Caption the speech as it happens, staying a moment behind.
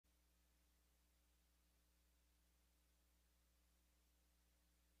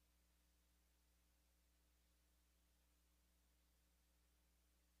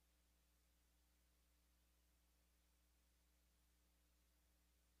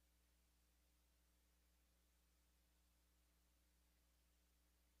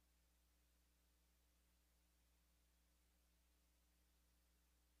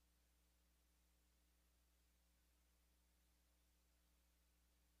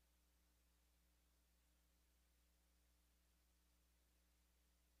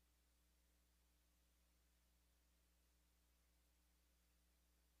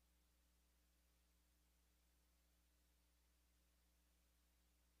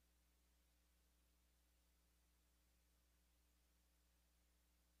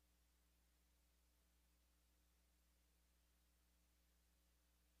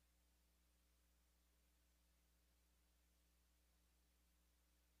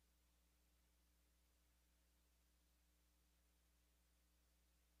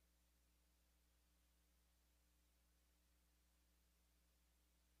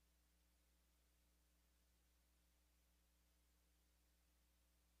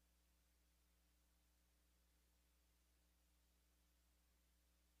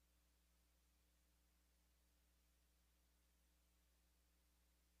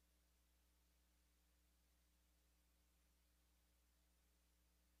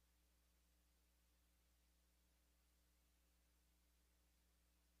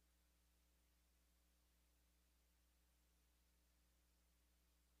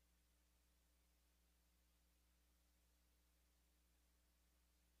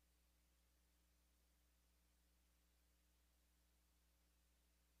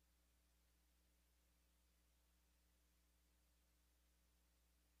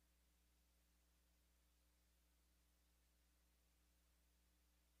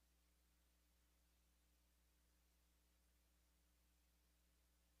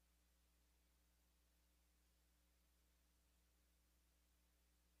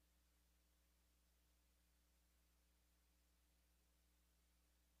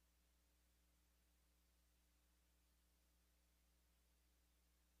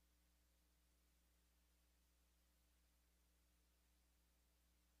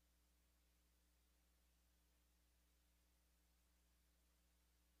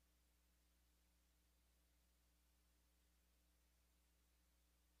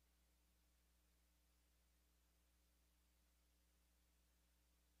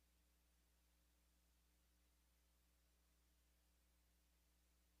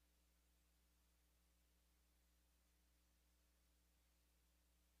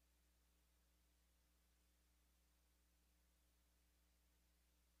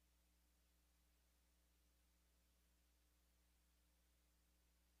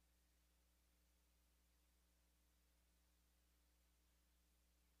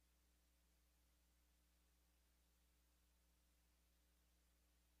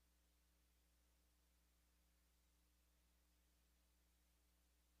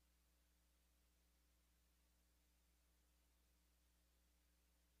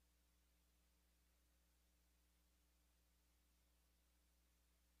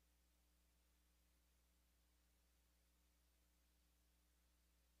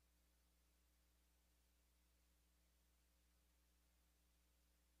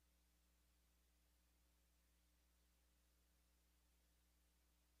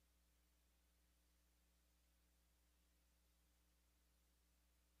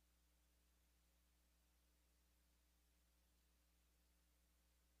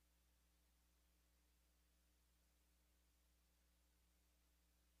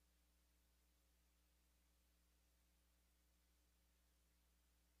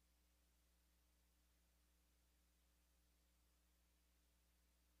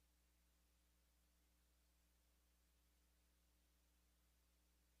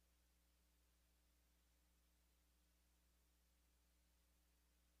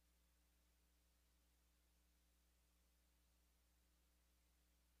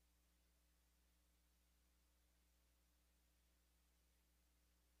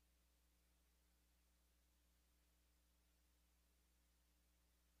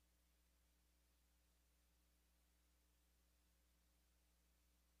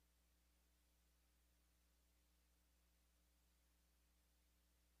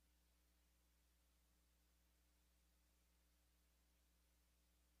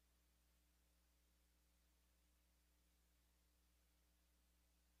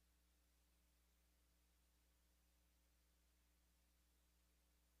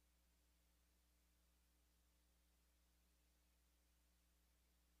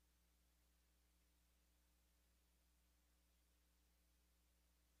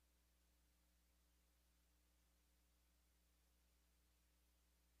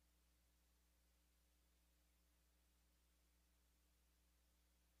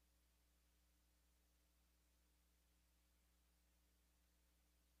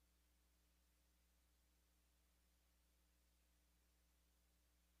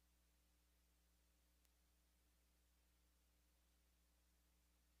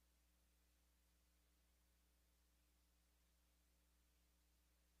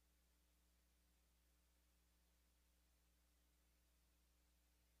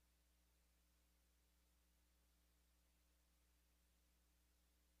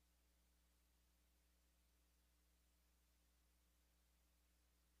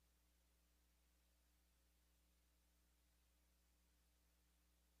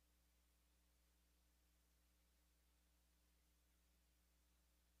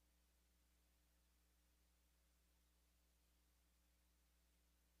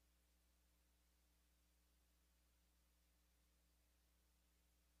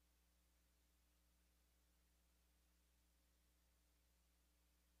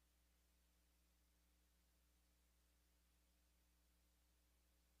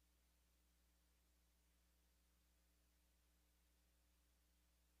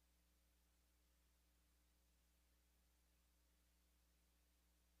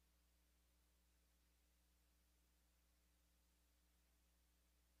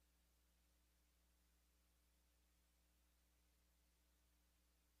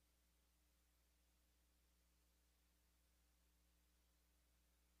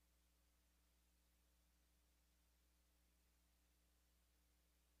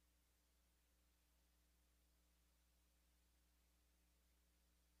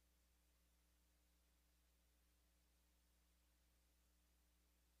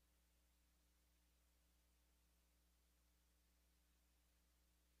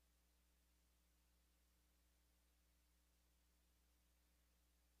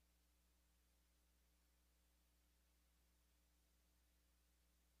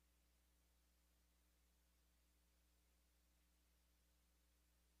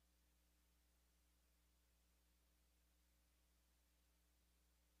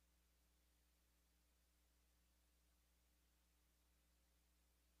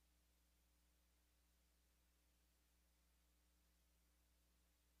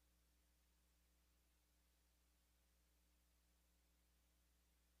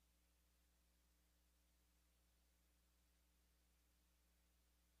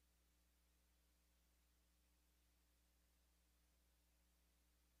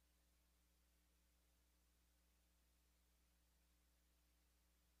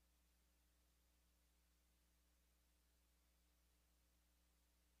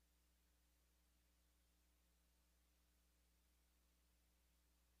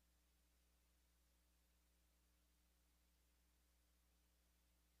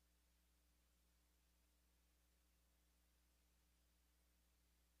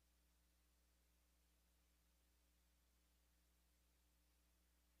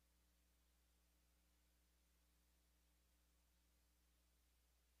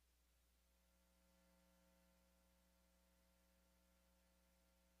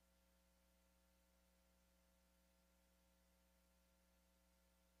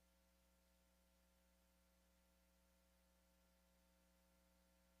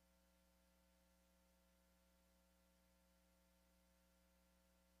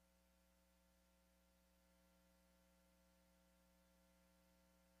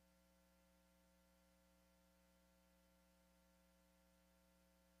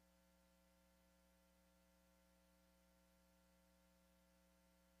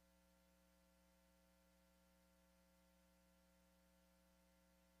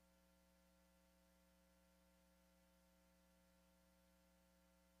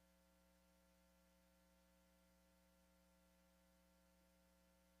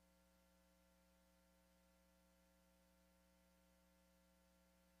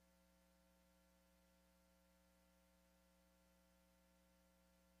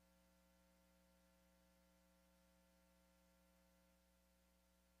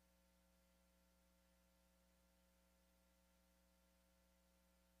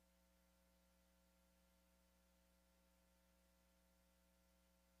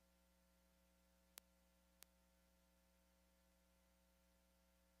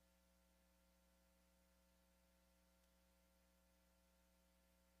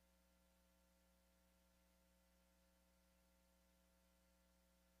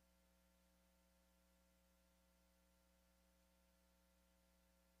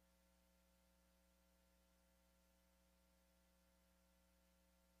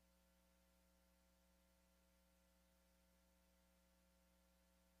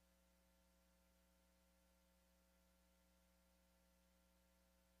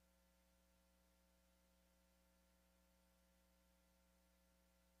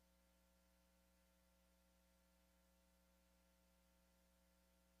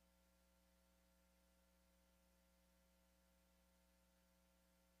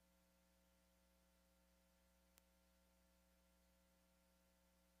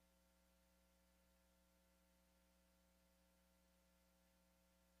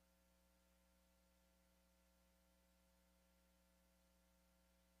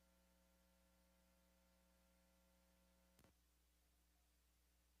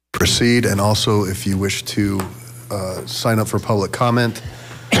proceed. And also, if you wish to sign up for public comment,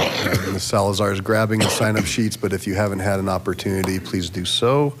 Ms. Salazar is grabbing the sign-up sheets, but if you haven't had an opportunity, please do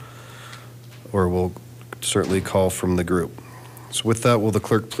so, or we'll certainly call from the group. So with that, will the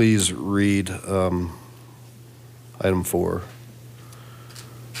clerk please read item 4?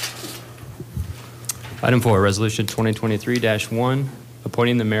 Item 4, Resolution 2023-1,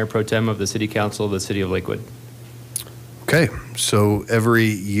 appointing the Mayor Pro Tem of the City Council of the City of Lakewood. Okay, so every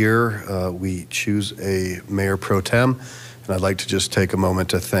year we choose a Mayor Pro Tem, and I'd like to just take a moment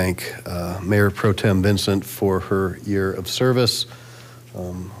to thank Mayor Pro Tem Vincent for her year of service.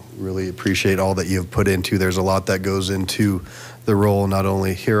 Really appreciate all that you've put into. There's a lot that goes into the role, not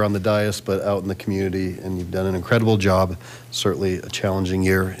only here on the dais, but out in the community, and you've done an incredible job. Certainly a challenging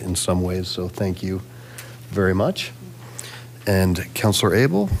year in some ways, so thank you very much. And Councilor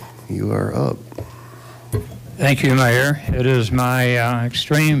Abel, you are up. Thank you, Mayor. It is my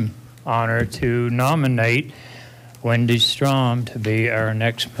extreme honor to nominate Wendy Strom to be our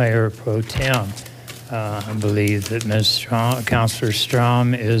next Mayor Pro Tem. I believe that Ms. Strom, Councilor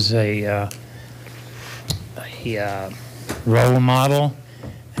Strom is a role model,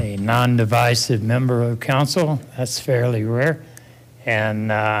 a non-divisive member of council. That's fairly rare.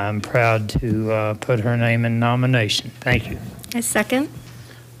 And I'm proud to put her name in nomination. Thank you. I second.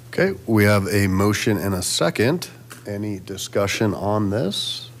 Okay, we have a motion and a second. Any discussion on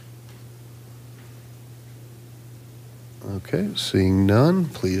this? Okay, seeing none,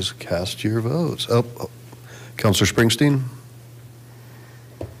 please cast your votes. Councilor Springsteen.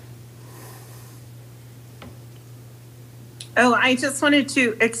 Oh, I just wanted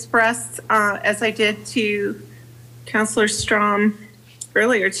to express, as I did to Councilor Strom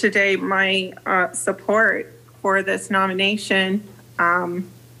earlier today, my support for this nomination.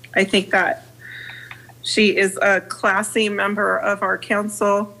 I think that she is a classy member of our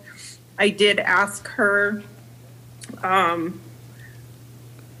council. I did ask her I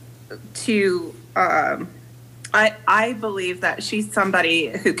believe that she's somebody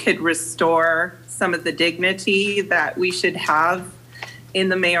who could restore some of the dignity that we should have in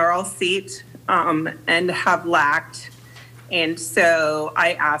the mayoral seat and have lacked. And so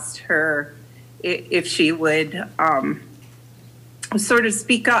I asked her if she would sort of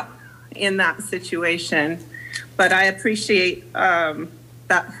speak up in that situation. But I appreciate that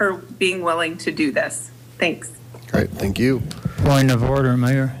her being willing to do this. Thanks. Great, thank you. Point of order,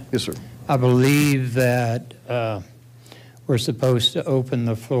 Mayor. Yes, sir. I believe that we're supposed to open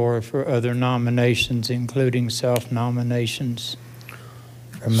the floor for other nominations, including self-nominations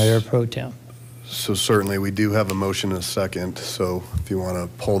for Mayor Pro Tem. So certainly we do have a motion and a second. So if you want to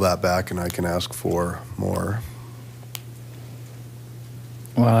pull that back and I can ask for more.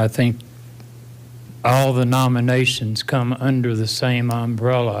 Well, I think all the nominations come under the same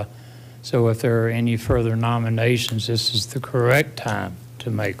umbrella. So if there are any further nominations, this is the correct time to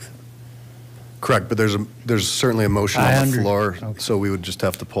make them. Correct, but there's certainly a motion on the floor, okay. So we would just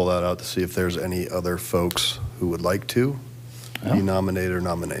have to pull that out to see if there's any other folks who would like to be nominated or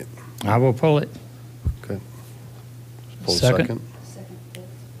nominate. I will pull it. Okay. Pull Second.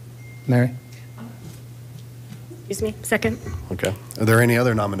 Mary? Excuse me. Second. Okay. Are there any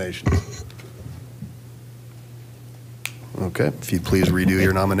other nominations? Okay. If you'd please redo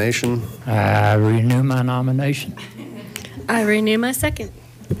your nomination. I renew my nomination. I renew my second.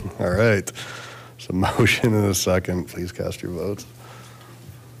 All right. So motion and a second. Please cast your votes.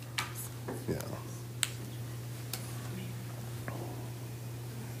 Yeah.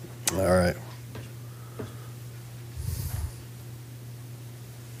 All right.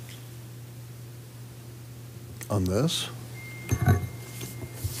 On this?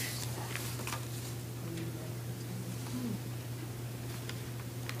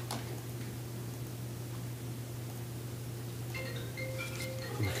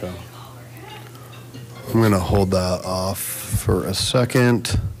 Okay. I'm going to hold that off for a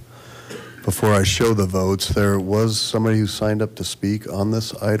second. Before I show the votes, there was somebody who signed up to speak on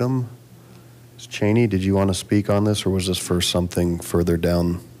this item. Ms. Cheney, did you want to speak on this, or was this for something further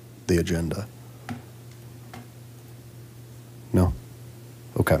down the agenda? No?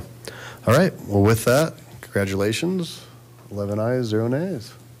 Okay. All right. Well, with that, congratulations. 11 ayes, 0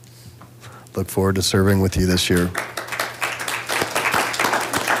 nays. Look forward to serving with you this year.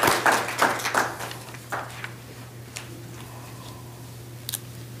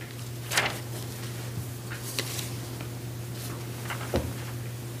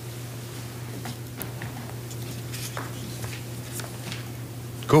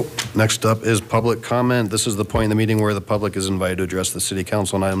 Cool. Next up is public comment. This is the point in the meeting where the public is invited to address the city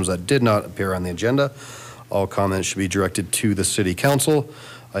council on items that did not appear on the agenda. All comments should be directed to the City Council.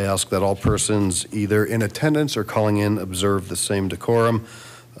 I ask that all persons either in attendance or calling in observe the same decorum.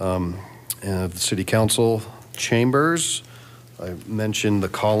 And the City Council chambers, I mentioned the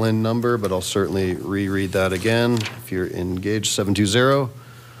call-in number, but I'll certainly reread that again. If you're engaged,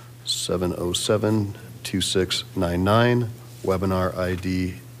 720-707-2699, webinar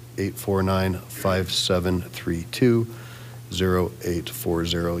ID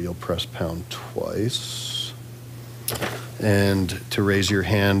 849-5732-0840. You'll press pound twice. And to raise your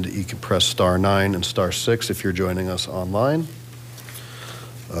hand, you can press *9 and *6 if you're joining us online.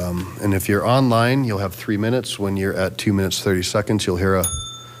 And if you're online, you'll have 3 minutes. When you're at 2 minutes, 30 seconds, you'll hear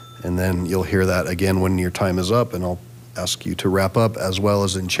and then you'll hear that again when your time is up, and I'll ask you to wrap up. As well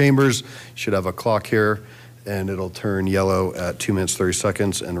as in chambers, you should have a clock here, and it'll turn yellow at 2 minutes, 30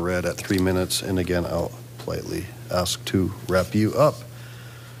 seconds and red at 3 minutes. And again, I'll politely ask to wrap you up.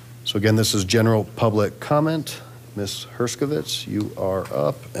 So again, this is general public comment. Ms. Herskovitz, you are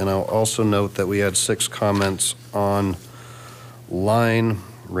up. And I'll also note that we had 6 comments online,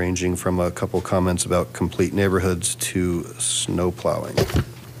 ranging from a couple comments about complete neighborhoods to snow plowing.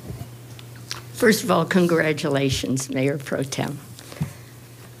 First of all, congratulations, Mayor Pro Tem.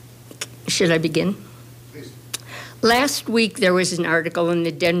 Should I begin? Please. Last week, there was an article in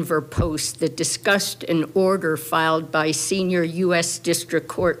the Denver Post that discussed an order filed by senior U.S. District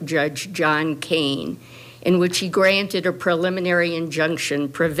Court Judge John Kane, in which he granted a preliminary injunction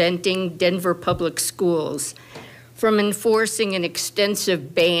preventing Denver Public Schools from enforcing an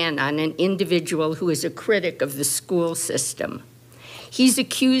extensive ban on an individual who is a critic of the school system. He's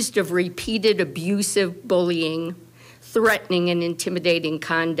accused of repeated abusive, bullying, threatening, and intimidating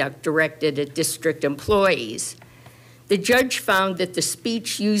conduct directed at district employees. The judge found that the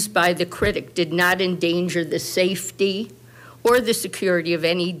speech used by the critic did not endanger the safety or the security of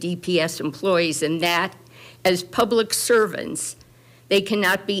any DPS employees, and that, as public servants, they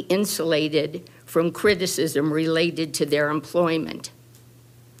cannot be insulated from criticism related to their employment.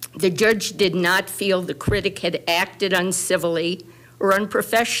 The judge did not feel the critic had acted uncivilly or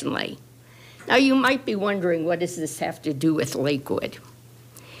unprofessionally. Now, you might be wondering, what does this have to do with Lakewood?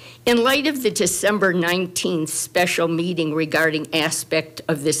 In light of the December 19th special meeting regarding aspect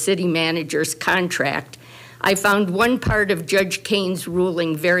of the city manager's contract, I found one part of Judge Kane's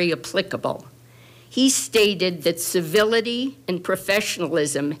ruling very applicable. He stated that civility and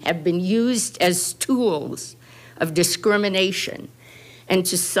professionalism have been used as tools of discrimination and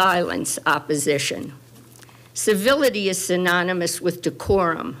to silence opposition. Civility is synonymous with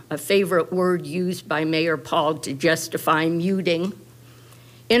decorum, a favorite word used by Mayor Paul to justify muting,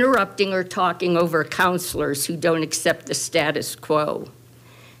 interrupting, or talking over counselors who don't accept the status quo.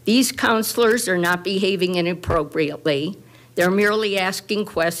 These counselors are not behaving inappropriately. They're merely asking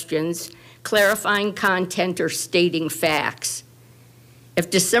questions, clarifying content, or stating facts. If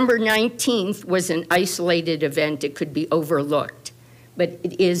December 19th was an isolated event, it could be overlooked, but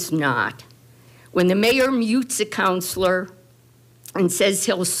it is not. When the mayor mutes a counselor and says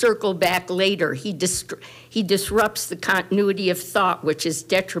he'll circle back later, he disrupts the continuity of thought, which is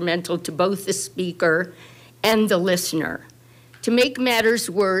detrimental to both the speaker and the listener. To make matters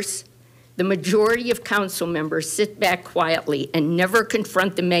worse, the majority of council members sit back quietly and never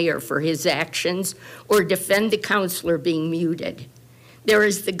confront the mayor for his actions or defend the counselor being muted. There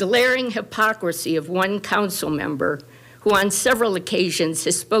is the glaring hypocrisy of one council member who on several occasions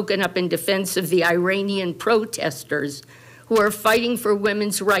has spoken up in defense of the Iranian protesters who are fighting for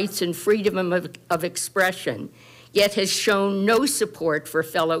women's rights and freedom of expression, yet has shown no support for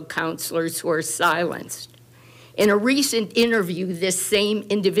fellow councilors who are silenced. In a recent interview, this same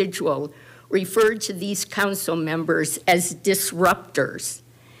individual referred to these council members as disruptors.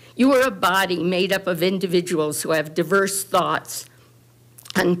 You are a body made up of individuals who have diverse thoughts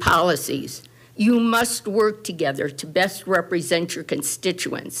and policies. You must work together to best represent your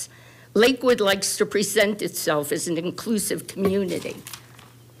constituents. Lakewood likes to present itself as an inclusive community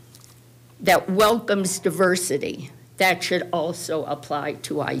that welcomes diversity. That should also apply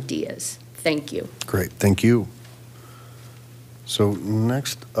to ideas. Thank you. Great, thank you. So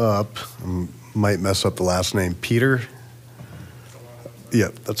next up, might mess up the last name, Peter? Yeah,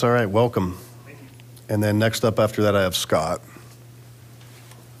 that's all right, welcome. And then next up after that, I have Scott.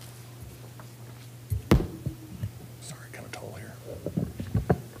 Sorry, kind of tall here.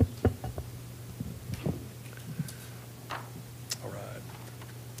 All right,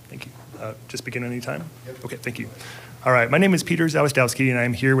 thank you. Just begin anytime? Yep. Okay, thank you. All right, my name is Peter Zawistowski, and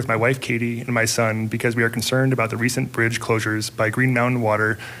I'm here with my wife, Katie, and my son because we are concerned about the recent bridge closures by Green Mountain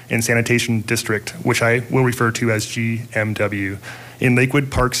Water and Sanitation District, which I will refer to as GMW, in Lakewood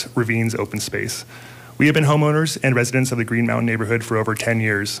Parks Ravines open space. We have been homeowners and residents of the Green Mountain neighborhood for over 10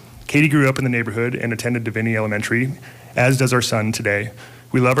 years. Katie grew up in the neighborhood and attended Divinity Elementary, as does our son today.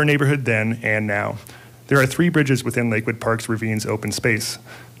 We love our neighborhood then and now. There are 3 bridges within Lakewood Parks Ravine's open space.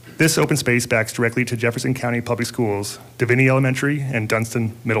 This open space backs directly to Jefferson County Public Schools, Divinity Elementary, and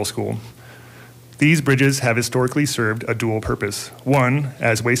Dunston Middle School. These bridges have historically served a dual purpose. 1,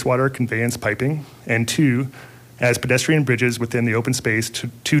 as wastewater conveyance piping, and 2, as pedestrian bridges within the open space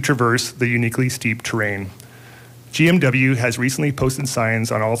to traverse the uniquely steep terrain. GMW has recently posted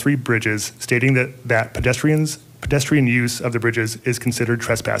signs on all 3 bridges stating that pedestrian use of the bridges is considered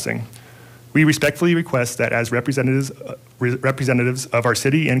trespassing. We respectfully request that as representatives of our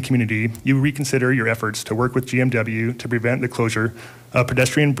city and community, you reconsider your efforts to work with GMW to prevent the closure of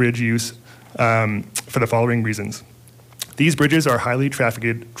pedestrian bridge use for the following reasons. These bridges are highly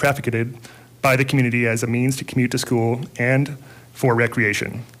trafficked by the community as a means to commute to school and for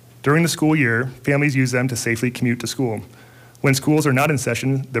recreation. During the school year, families use them to safely commute to school. When schools are not in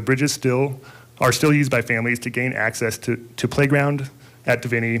session, the bridges are still used by families to gain access to playground at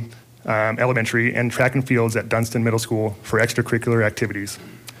Divinity Elementary and track and fields at Dunston Middle School for extracurricular activities.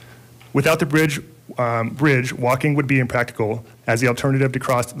 Without the bridge, walking would be impractical, as the alternative to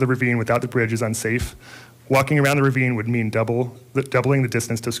cross the ravine without the bridge is unsafe. Walking around the ravine would mean doubling the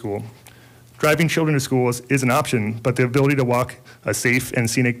distance to school. Driving children to school is an option, but the ability to walk a safe and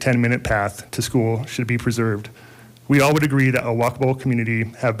scenic 10-minute path to school should be preserved. We all would agree that a walkable community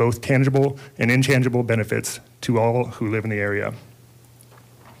have both tangible and intangible benefits to all who live in the area.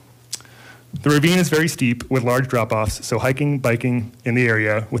 The ravine is very steep with large drop-offs, so hiking, biking in the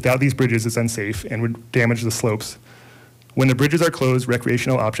area without these bridges is unsafe and would damage the slopes. When the bridges are closed,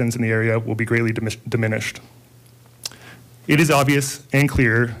 recreational options in the area will be greatly diminished. It is obvious and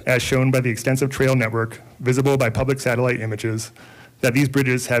clear, as shown by the extensive trail network visible by public satellite images, that these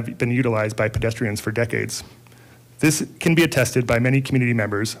bridges have been utilized by pedestrians for decades. This can be attested by many community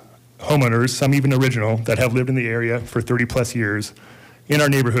members, homeowners, some even original, that have lived in the area for 30+ years, in our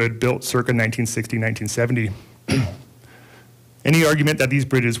neighborhood built circa 1960, 1970. Any argument that these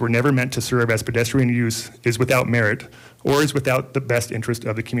bridges were never meant to serve as pedestrian use is without merit or is without the best interest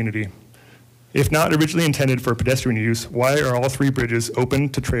of the community. If not originally intended for pedestrian use, why are all 3 bridges open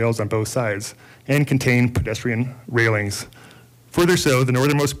to trails on both sides and contain pedestrian railings? Further so, the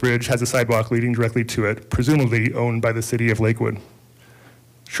northernmost bridge has a sidewalk leading directly to it, presumably owned by the city of Lakewood.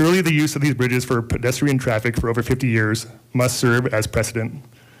 Surely the use of these bridges for pedestrian traffic for over 50 years must serve as precedent.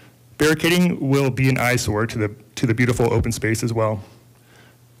 Barricading will be an eyesore to the beautiful open space as well.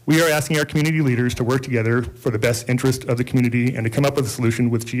 We are asking our community leaders to work together for the best interest of the community and to come up with a solution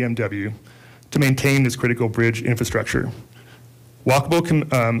with GMW to maintain this critical bridge infrastructure.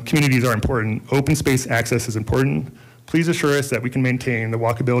 Walkable communities are important. Open space access is important. Please assure us that we can maintain the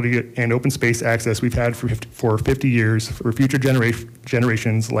walkability and open space access we've had for 50 years for future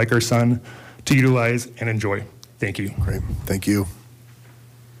generations like our son to utilize and enjoy. Thank you. Great, thank you.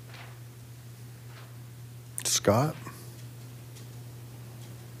 Scott?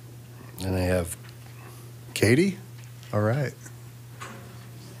 And I have Katie. All right.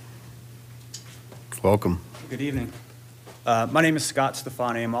 Welcome. Good evening. My name is Scott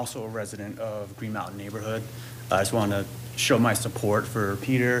Stefani. I'm also a resident of Green Mountain neighborhood. I just want to show my support for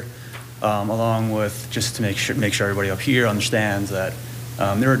Peter, along with just to make sure everybody up here understands that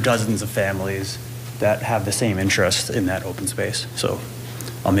there are dozens of families that have the same interest in that open space. So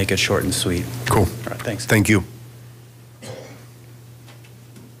I'll make it short and sweet. Cool. All right, thanks. Thank you.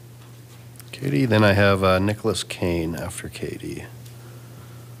 Katie, then I have Nicholas Kane after Katie.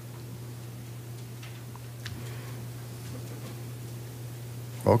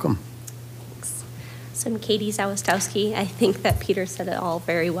 Welcome. So I'm Katie Zawistowski. I think that Peter said it all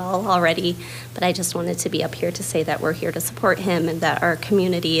very well already, but I just wanted to be up here to say that we're here to support him and that our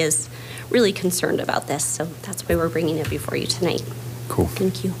community is really concerned about this. So that's why we're bringing it before you tonight. Cool.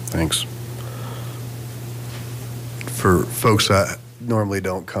 Thank you. Thanks. For folks that normally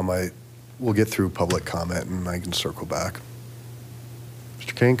don't come, we'll get through public comment and I can circle back.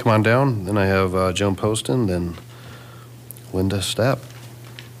 Mr. Kane, come on down. Then I have Joan Poston, then Linda Stapp.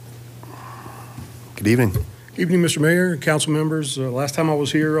 Good evening. Evening, Mr. Mayor, council members. Last time I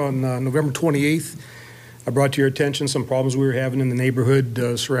was here on November 28th, I brought to your attention some problems we were having in the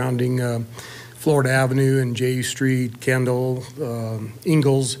neighborhood surrounding Florida Avenue and J Street, Kendall,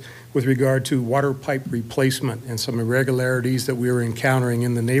 Ingalls, with regard to water pipe replacement and some irregularities that we were encountering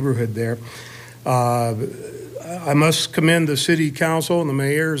in the neighborhood there. I must commend the city council and the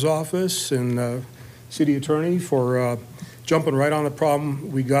mayor's office and city attorney for jumping right on the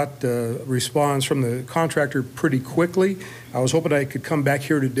problem. We got a response from the contractor pretty quickly. I was hoping I could come back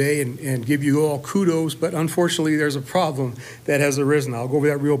here today and give you all kudos, but unfortunately there's a problem that has arisen. I'll go over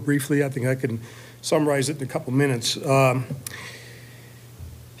that real briefly. I think I can summarize it in a couple minutes.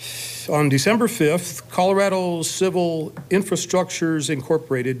 On December 5th, Colorado Civil Infrastructures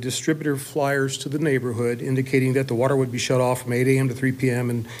Incorporated distributed flyers to the neighborhood indicating that the water would be shut off from 8 a.m. to 3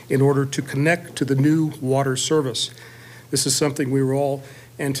 p.m. in order to connect to the new water service. This is something we were all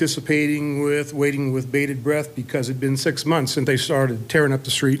anticipating waiting with bated breath, because it had been 6 months since they started tearing up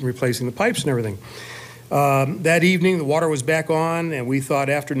the street and replacing the pipes and everything. That evening, the water was back on, and we thought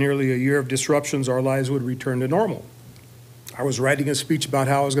after nearly a year of disruptions, our lives would return to normal. I was writing a speech about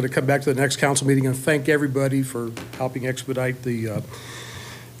how I was going to come back to the next council meeting and thank everybody for helping expedite the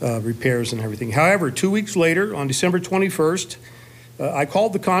repairs and everything. However, 2 weeks later, on December 21st, I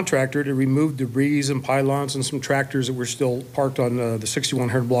called the contractor to remove debris and pylons and some tractors that were still parked on the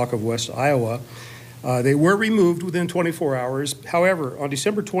 6100 block of West Iowa. They were removed within 24 hours. However, on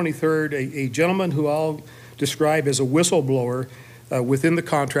December 23rd, a gentleman who I'll describe as a whistleblower within the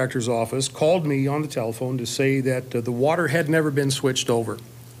contractor's office called me on the telephone to say that the water had never been switched over.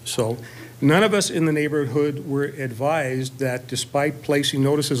 So none of us in the neighborhood were advised that, despite placing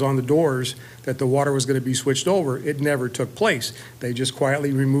notices on the doors that the water was going to be switched over, it never took place. They just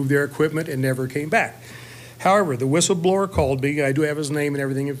quietly removed their equipment and never came back. However, the whistleblower called me. I do have his name and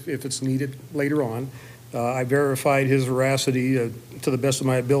everything if it's needed later on. I verified his veracity to the best of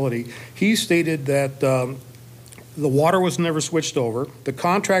my ability. He stated that the water was never switched over. The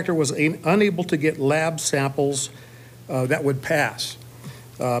contractor was unable to get lab samples that would pass.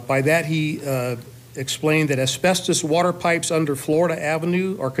 By that, he explained that asbestos water pipes under Florida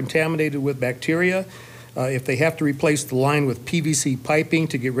Avenue are contaminated with bacteria. If they have to replace the line with PVC piping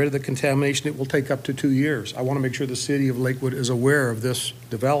to get rid of the contamination, it will take up to 2 years. I want to make sure the city of Lakewood is aware of this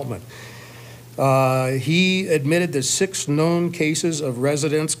development. He admitted that 6 known cases of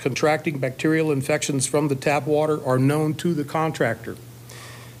residents contracting bacterial infections from the tap water are known to the contractor.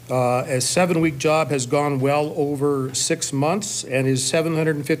 A 7-week job has gone well over 6 months and is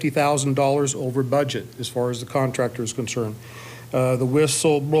 $750,000 over budget as far as the contractor is concerned. The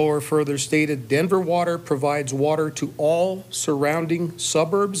whistleblower further stated Denver Water provides water to all surrounding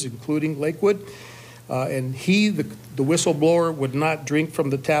suburbs, including Lakewood. And the whistleblower, would not drink from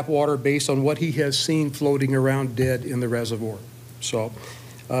the tap water based on what he has seen floating around dead in the reservoir. So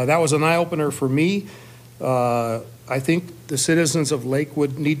that was an eye-opener for me. I think the citizens of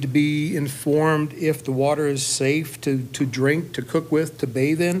Lakewood need to be informed if the water is safe to drink, to cook with, to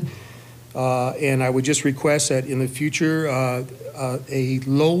bathe in. And I would just request that in the future, a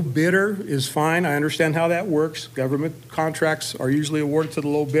low bidder is fine. I understand how that works. Government contracts are usually awarded to the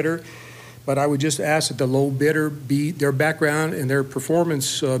low bidder. But I would just ask that the low bidder their background and their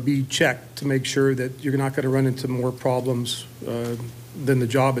performance be checked to make sure that you're not going to run into more problems than the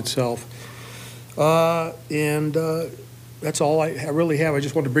job itself. That's all I really have. I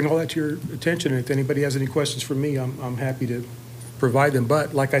just want to bring all that to your attention. And if anybody has any questions for me, I'm happy to provide them.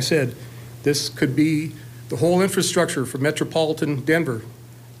 But like I said, this could be the whole infrastructure for metropolitan Denver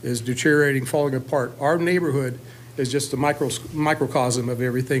is deteriorating, falling apart. Our neighborhood is just a microcosm of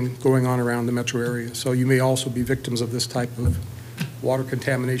everything going on around the metro area. So you may also be victims of this type of water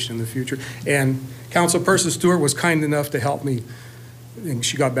contamination in the future. And Councilperson Stewart was kind enough to help me, and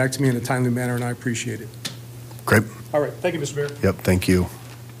she got back to me in a timely manner, and I appreciate it. Great. All right. Thank you, Mr. Mayor. Yep, thank you.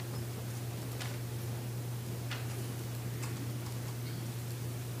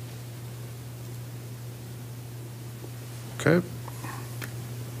 Okay.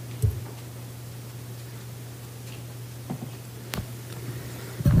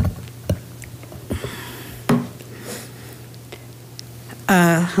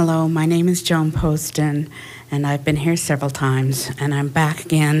 Hello, my name is Joan Poston, and I've been here several times, and I'm back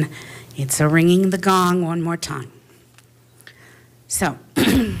again. It's a ringing the gong one more time. So,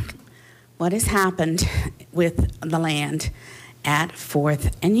 what has happened with the land at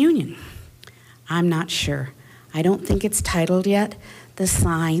 4th and Union? I'm not sure. I don't think it's titled yet. The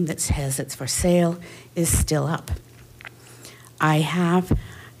sign that says it's for sale is still up. I have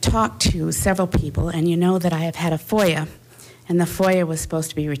talked to several people, and you know that I have had a FOIA, and the FOIA was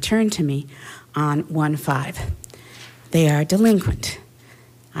supposed to be returned to me on 1/5. They are delinquent.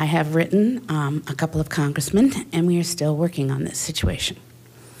 I have written a couple of congressmen, and we are still working on this situation.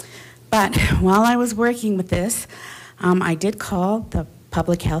 But while I was working with this, I did call the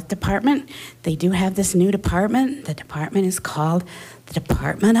Public Health Department. They do have this new department. The department is called the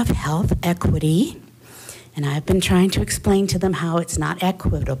Department of Health Equity. And I've been trying to explain to them how it's not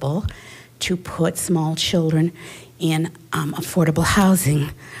equitable to put small children in affordable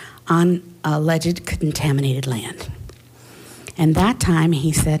housing on alleged contaminated land. And that time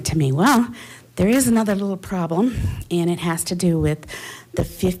he said to me, well, there is another little problem, and it has to do with the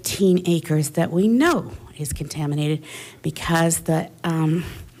 15 acres that we know is contaminated because the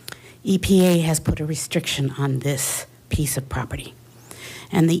EPA has put a restriction on this piece of property.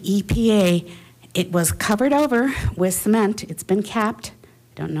 And the EPA, it was covered over with cement. It's been capped.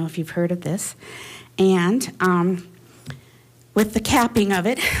 I don't know if you've heard of this. And with the capping of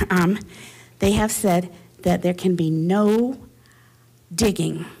it, they have said that there can be no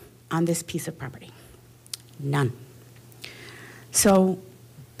digging on this piece of property. None. So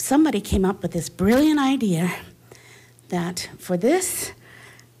somebody came up with this brilliant idea that for this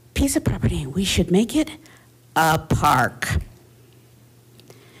piece of property, we should make it a park.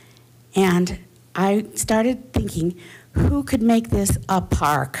 And I started thinking, who could make this a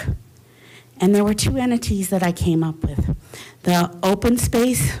park? And there were two entities that I came up with. The Open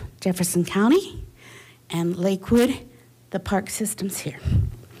Space, Jefferson County, and Lakewood, the park systems here.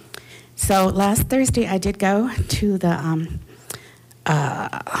 So last Thursday, I did go to the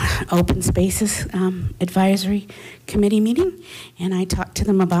Open Spaces Advisory Committee meeting, and I talked to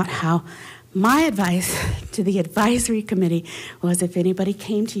them about how my advice to the advisory committee was if anybody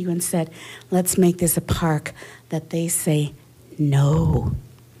came to you and said, let's make this a park, that they say no.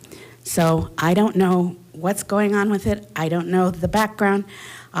 So I don't know what's going on with it. I don't know the background.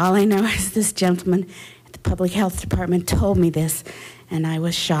 All I know is this gentleman at the Public Health Department told me this, and I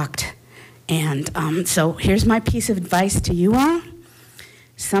was shocked. And so here's my piece of advice to you all.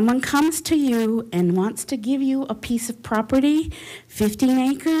 Someone comes to you and wants to give you a piece of property, 15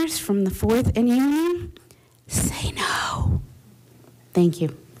 acres from the 4th and Union, say no. Thank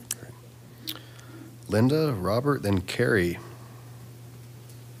you. Linda, Robert, then Carrie.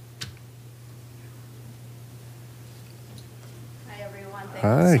 Hi, everyone. Thank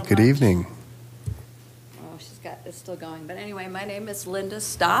Hi, you so good much. evening. Oh, it's still going. But anyway, my name is Linda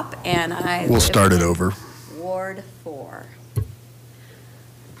Stopp, and I We'll live start it in over. Ward 4.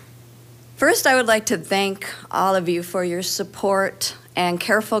 First, I would like to thank all of you for your support and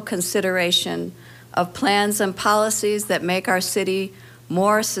careful consideration of plans and policies that make our city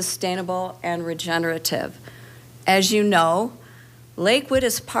more sustainable and regenerative. As you know, Lakewood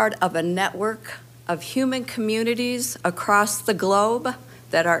is part of a network of human communities across the globe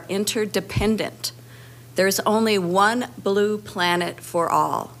that are interdependent. There's only one blue planet for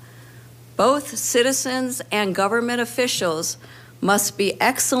all. Both citizens and government officials must be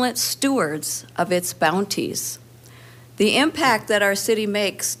excellent stewards of its bounties. The impact that our city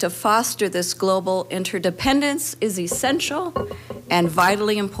makes to foster this global interdependence is essential and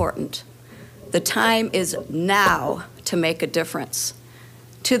vitally important. The time is now to make a difference.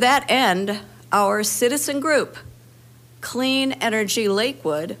 To that end, our citizen group, Clean Energy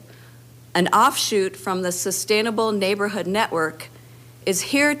Lakewood, an offshoot from the Sustainable Neighborhood Network, is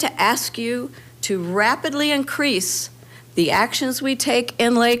here to ask you to rapidly increase the actions we take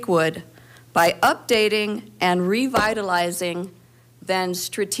in Lakewood by updating and revitalizing, then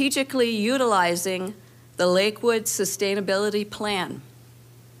strategically utilizing the Lakewood Sustainability Plan.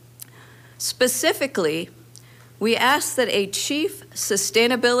 Specifically, we ask that a Chief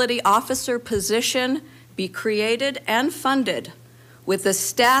Sustainability Officer position be created and funded with the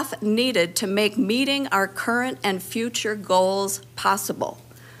staff needed to make meeting our current and future goals possible.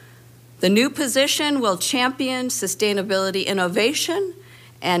 The new position will champion sustainability innovation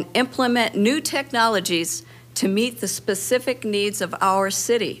and implement new technologies to meet the specific needs of our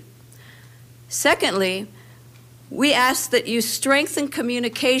city. Secondly, we ask that you strengthen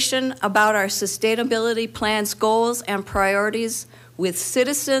communication about our sustainability plan's goals and priorities with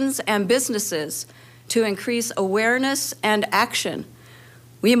citizens and businesses to increase awareness and action.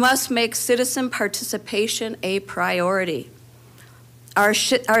 We must make citizen participation a priority. Our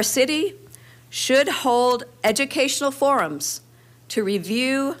city should hold educational forums to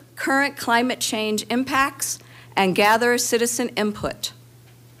review current climate change impacts and gather citizen input.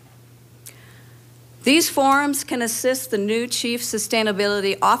 These forums can assist the new Chief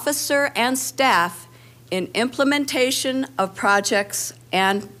Sustainability Officer and staff in implementation of projects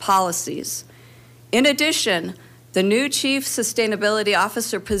and policies. In addition, the new Chief Sustainability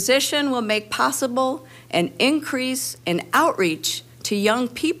Officer position will make possible an increase in outreach to young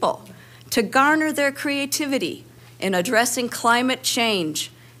people to garner their creativity in addressing climate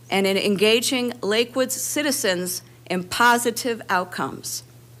change and in engaging Lakewood's citizens in positive outcomes.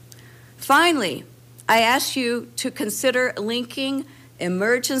 Finally, I ask you to consider linking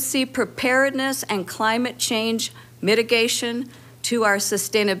emergency preparedness and climate change mitigation to our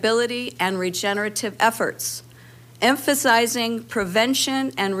sustainability and regenerative efforts, emphasizing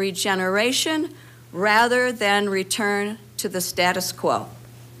prevention and regeneration rather than return to the status quo.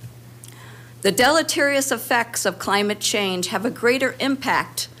 The deleterious effects of climate change have a greater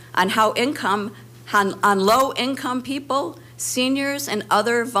impact on on low-income people, seniors, and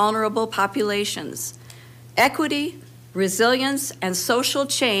other vulnerable populations. Equity, resilience, and social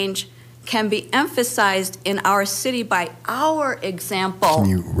change can be emphasized in our city by our example. Can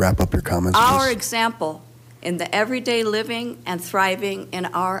you wrap up your comments, Our please? example in the everyday living and thriving in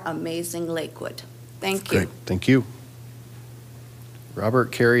our amazing Lakewood. Thank you. Great, thank you.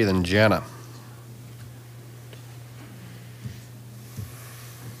 Robert, Carrie, then Jana.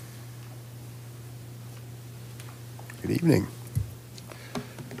 Good evening.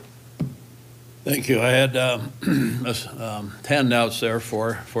 Thank you. I had handouts there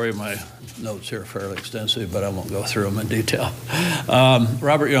for you. My notes here are fairly extensive, but I won't go through them in detail.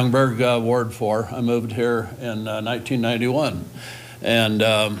 Robert Youngberg, Ward 4. I moved here in 1991, and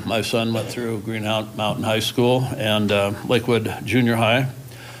my son went through Green Mountain High School and Lakewood Junior High.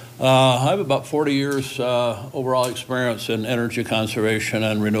 I have about 40 years overall experience in energy conservation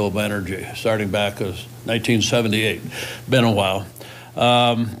and renewable energy, starting back as 1978. Been a while.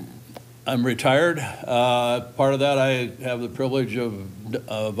 I'm retired. Part of that, I have the privilege of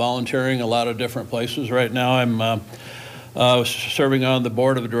volunteering a lot of different places. Right now, I'm serving on the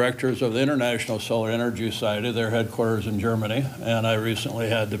board of directors of the International Solar Energy Society, their headquarters in Germany, and I recently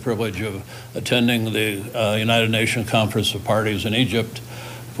had the privilege of attending the United Nations Conference of Parties in Egypt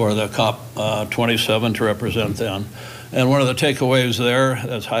for the COP27 to represent them. And one of the takeaways there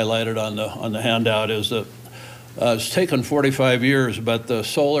that's highlighted on the handout is that it's taken 45 years, but the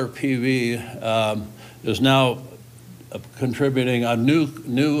solar PV is now contributing a new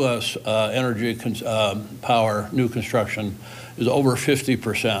energy power, new construction is over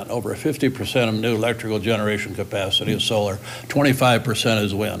 50%. Over 50% of new electrical generation capacity is solar. 25%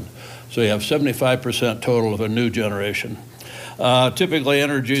 is wind. So you have 75% total of a new generation. Typically,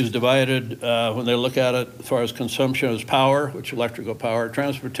 energy is divided when they look at it as far as consumption as power, which is electrical power,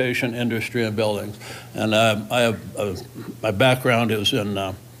 transportation, industry, and buildings. And I have my background is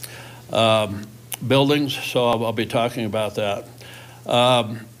in buildings, so I'll be talking about that.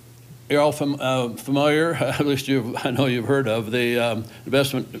 You're all familiar, at least I know you've heard of, the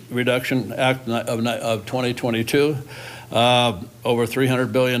Investment Reduction Act of 2022. Over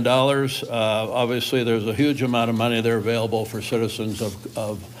 $300 billion. Obviously, there's a huge amount of money there available for citizens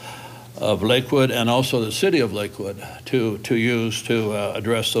of Lakewood and also the city of Lakewood to use to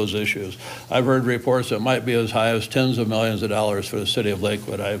address those issues. I've heard reports that might be as high as tens of millions of dollars for the city of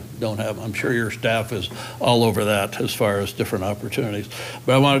Lakewood. I'm sure your staff is all over that as far as different opportunities.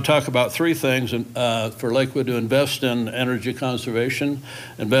 But I want to talk about three things for Lakewood to invest in energy conservation,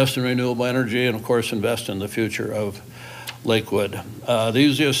 invest in renewable energy, and of course, invest in the future of Lakewood. The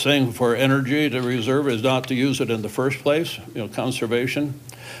easiest thing for energy to reserve is not to use it in the first place, conservation.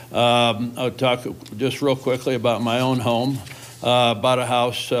 I'll talk just real quickly about my own home. Bought a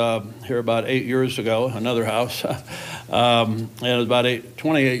house here about 8 years ago, another house, and it's about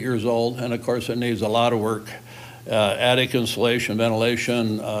 28 years old, and of course it needs a lot of work. Attic insulation,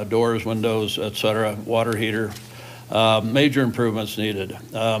 ventilation, doors, windows, etc., water heater. Major improvements needed.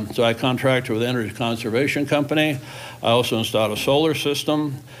 So I contracted with Energy Conservation Company. I also installed a solar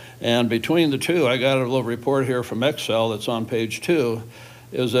system. And between the two, I got a little report here from Excel that's on page 2,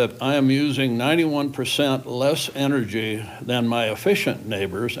 is that I am using 91% less energy than my efficient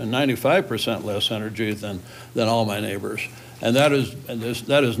neighbors and 95% less energy than all my neighbors. And that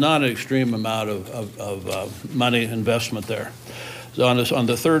is not an extreme amount of money investment there. So on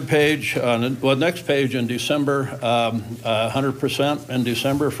the third page, next page in December, 100% in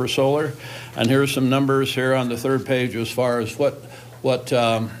December for solar. And here's some numbers here on the third page as far as what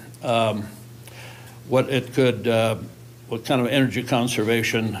kind of energy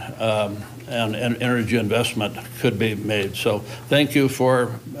conservation and energy investment could be made. So thank you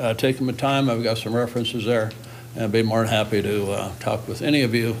for taking the time. I've got some references there, and I'd be more than happy to talk with any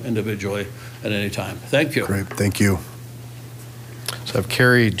of you individually at any time. Thank you. Great, thank you. So I have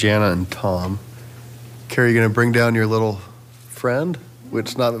Carrie, Jana, and Tom. Carrie, you going to bring down your little friend,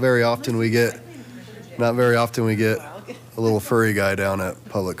 which not very often we get a little furry guy down at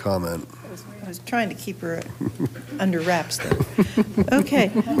public comment. I was trying to keep her under wraps though.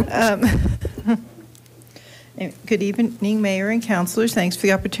 Okay. Good evening, Mayor and Councilors. Thanks for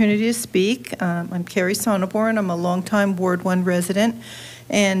the opportunity to speak. I'm Carrie Sonneborn. I'm a longtime Ward 1 resident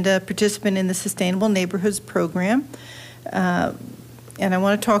and a participant in the Sustainable Neighborhoods Program. And I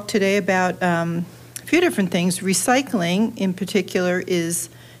want to talk today about few different things. Recycling, in particular, is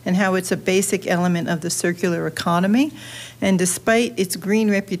and how it's a basic element of the circular economy. And despite its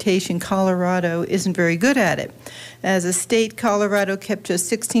green reputation, Colorado isn't very good at it. As a state, Colorado kept just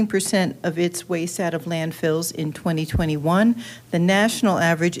 16% of its waste out of landfills in 2021. The national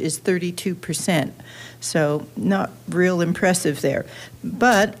average is 32%. So not real impressive there.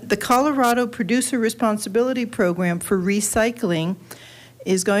 But the Colorado Producer Responsibility Program for recycling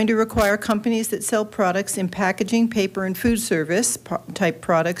is going to require companies that sell products in packaging, paper, and food service type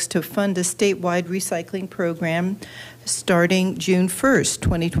products to fund a statewide recycling program starting June 1st,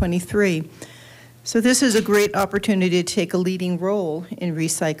 2023. So this is a great opportunity to take a leading role in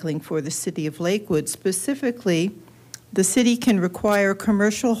recycling for the city of Lakewood. Specifically, the city can require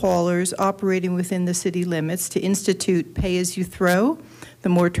commercial haulers operating within the city limits to institute pay-as-you-throw. The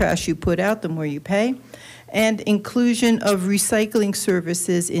more trash you put out, the more you pay. And inclusion of recycling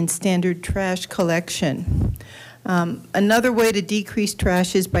services in standard trash collection. Another way to decrease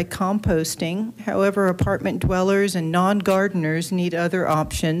trash is by composting. However, apartment dwellers and non-gardeners need other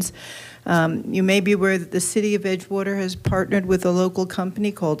options. You may be aware that the City of Edgewater has partnered with a local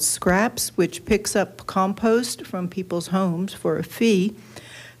company called Scraps, which picks up compost from people's homes for a fee.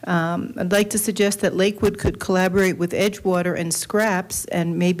 I'd like to suggest that Lakewood could collaborate with Edgewater and Scraps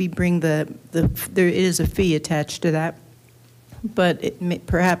and maybe bring there is a fee attached to that, but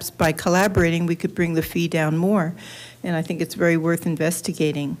perhaps by collaborating we could bring the fee down more, and I think it's very worth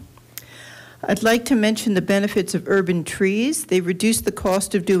investigating. I'd like to mention the benefits of urban trees. They reduce the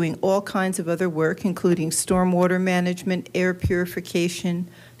cost of doing all kinds of other work, including stormwater management, air purification,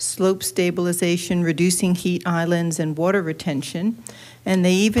 slope stabilization, reducing heat islands, and water retention. And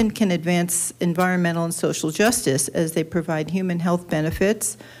they even can advance environmental and social justice as they provide human health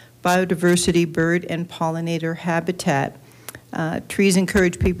benefits, biodiversity, bird and pollinator habitat. Trees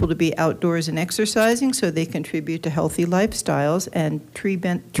encourage people to be outdoors and exercising, so they contribute to healthy lifestyles, and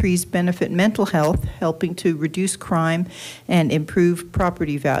trees benefit mental health, helping to reduce crime and improve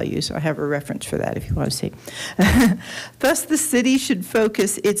property values. I have a reference for that if you want to see. Thus, the city should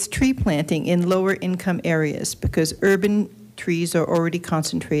focus its tree planting in lower income areas because urban trees are already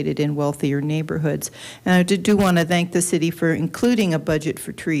concentrated in wealthier neighborhoods. And I do want to thank the city for including a budget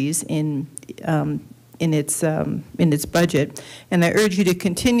for trees in its budget, and I urge you to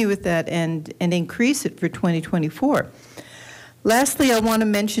continue with that and increase it for 2024. Lastly, I want to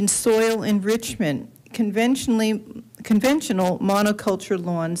mention soil enrichment. Conventional monoculture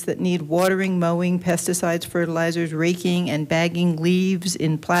lawns that need watering, mowing, pesticides, fertilizers, raking, and bagging leaves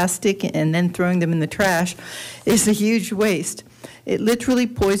in plastic and then throwing them in the trash is a huge waste. It literally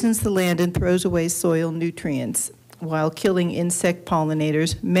poisons the land and throws away soil nutrients while killing insect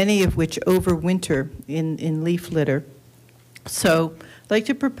pollinators, many of which overwinter in leaf litter. So I'd like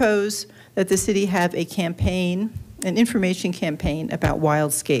to propose that the city have a campaign, an information campaign about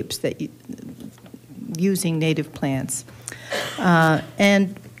wildscapes using native plants.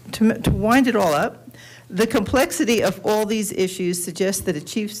 And to wind it all up, the complexity of all these issues suggests that a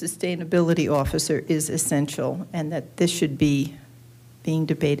chief sustainability officer is essential and that this should be being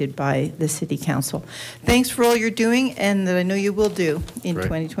debated by the City Council. Thanks for all you're doing and that I know you will do in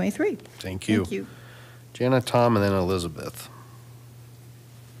 2023. Thank you. Thank you. Jana, Tom, and then Elizabeth.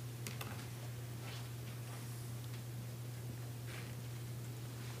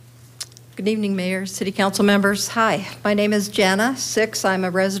 Good evening, Mayor, City Council members. Hi, my name is Jana Six. I'm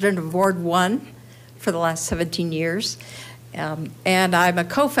a resident of Ward 1 for the last 17 years. And I'm a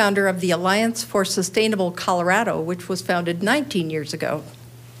co-founder of the Alliance for Sustainable Colorado, which was founded 19 years ago.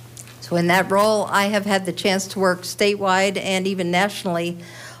 So in that role, I have had the chance to work statewide and even nationally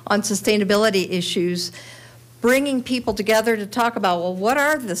on sustainability issues, bringing people together to talk about, well, what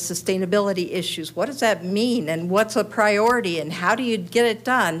are the sustainability issues? What does that mean? And what's a priority? And how do you get it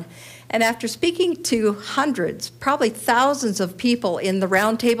done? And after speaking to hundreds, probably thousands of people in the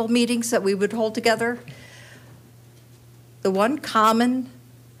roundtable meetings that we would hold together, the one common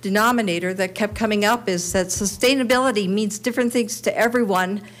denominator that kept coming up is that sustainability means different things to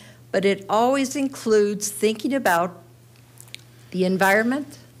everyone, but it always includes thinking about the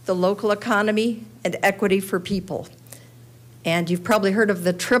environment, the local economy, and equity for people. And you've probably heard of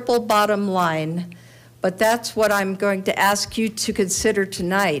the triple bottom line, but that's what I'm going to ask you to consider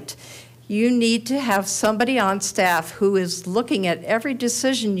tonight. You need to have somebody on staff who is looking at every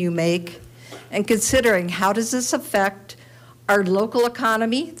decision you make and considering how does this affect our local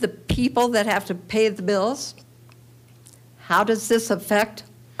economy, the people that have to pay the bills? How does this affect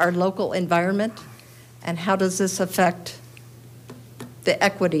our local environment? And how does this affect the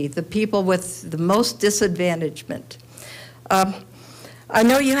equity, the people with the most disadvantagement? I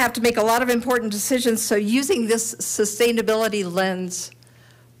know you have to make a lot of important decisions, so using this sustainability lens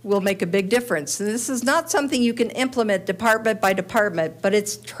will make a big difference. And this is not something you can implement department by department, but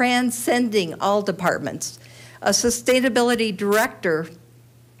it's transcending all departments. A sustainability director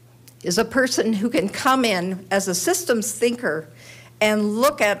is a person who can come in as a systems thinker and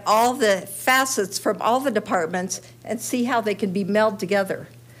look at all the facets from all the departments and see how they can be melded together.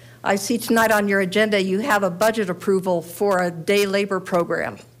 I see tonight on your agenda you have a budget approval for a day labor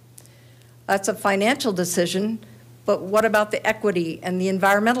program. That's a financial decision, but what about the equity and the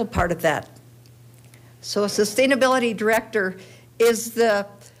environmental part of that? So a sustainability director is the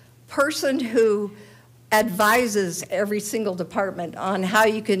person who advises every single department on how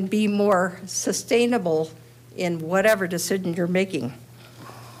you can be more sustainable in whatever decision you're making.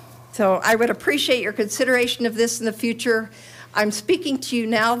 So I would appreciate your consideration of this in the future. I'm speaking to you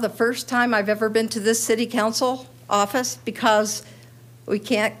now the first time I've ever been to this city council office because we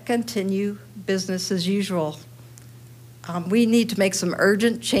can't continue business as usual. We need to make some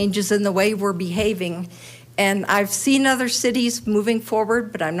urgent changes in the way we're behaving. And I've seen other cities moving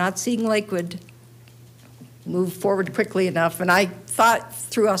forward, but I'm not seeing Lakewood move forward quickly enough. And I thought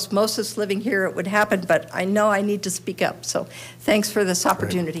through osmosis living here it would happen, but I know I need to speak up. So thanks for this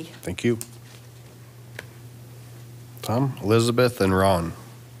opportunity. Great. Thank you. Tom, Elizabeth, and Ron.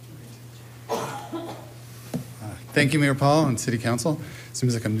 Thank you, Mayor Paul and City Council.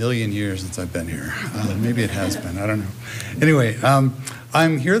 Seems like a million years since I've been here. Maybe it has been, I don't know. Anyway,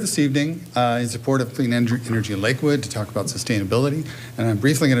 I'm here this evening in support of Clean Energy in Lakewood to talk about sustainability. And I'm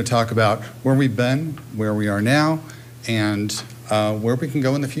briefly going to talk about where we've been, where we are now, and where we can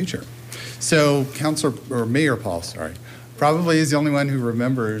go in the future. So Mayor Paul, probably is the only one who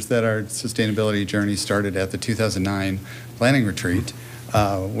remembers that our sustainability journey started at the 2009 planning retreat,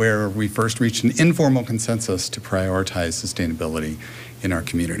 where we first reached an informal consensus to prioritize sustainability in our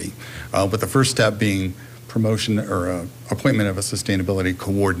community, with the first step being promotion or appointment of a sustainability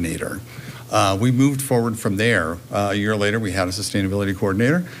coordinator. We moved forward from there. A year later, we had a sustainability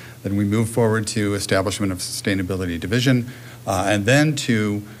coordinator. Then we moved forward to establishment of sustainability division, and then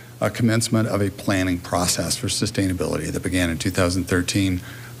to a commencement of a planning process for sustainability that began in 2013,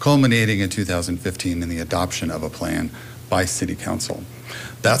 culminating in 2015 in the adoption of a plan by City Council.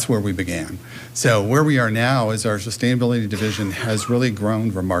 That's where we began. So where we are now is our sustainability division has really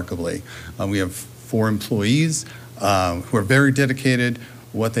grown remarkably. We have 4 employees who are very dedicated.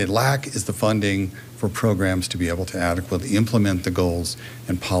 What they lack is the funding for programs to be able to adequately implement the goals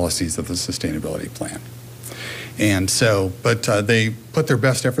and policies of the sustainability plan. And so, but they put their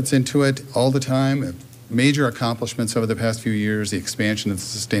best efforts into it all the time. Major accomplishments over the past few years, the expansion of the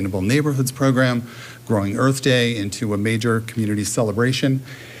Sustainable Neighborhoods Program, growing Earth Day into a major community celebration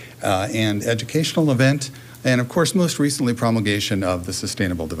and educational event, and of course, most recently, promulgation of the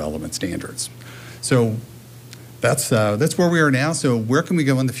Sustainable Development Standards. So that's where we are now. So where can we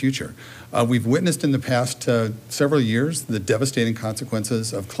go in the future? We've witnessed in the past several years the devastating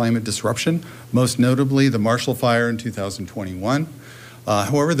consequences of climate disruption, most notably the Marshall Fire in 2021.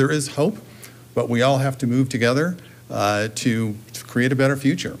 However, there is hope, but we all have to move together to create a better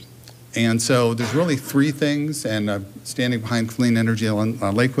future. And so there's really 3 things, and I'm standing behind Clean Energy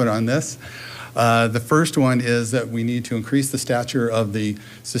on Lakewood on this. The first one is that we need to increase the stature of the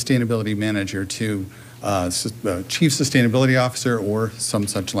sustainability manager to Chief Sustainability Officer or some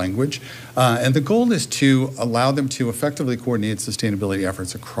such language. And the goal is to allow them to effectively coordinate sustainability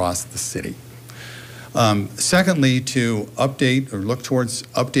efforts across the city. Secondly, to update or look towards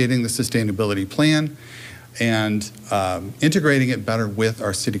updating the sustainability plan and integrating it better with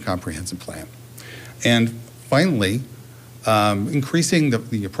our city comprehensive plan. And finally, increasing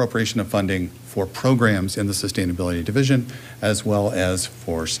the appropriation of funding for programs in the sustainability division as well as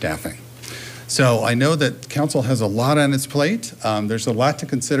for staffing. So I know that council has a lot on its plate. There's a lot to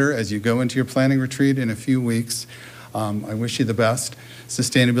consider as you go into your planning retreat in a few weeks. I wish you the best.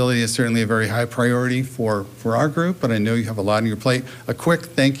 Sustainability is certainly a very high priority for our group, but I know you have a lot on your plate. A quick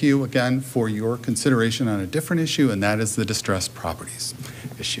thank you again for your consideration on a different issue, and that is the distressed properties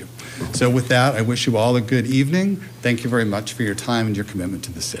issue. So with that, I wish you all a good evening. Thank you very much for your time and your commitment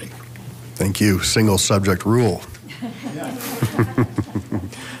to the city. Thank you. Single subject rule.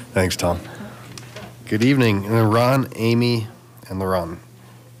 Thanks, Tom. Good evening. Ron, Amy, and LaRon.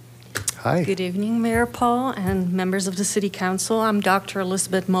 Hi. Good evening, Mayor Paul and members of the City Council. I'm Dr.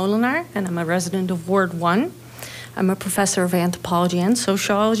 Elizabeth Molinar, and I'm a resident of Ward 1. I'm a professor of anthropology and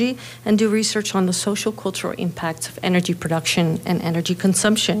sociology and do research on the social cultural impacts of energy production and energy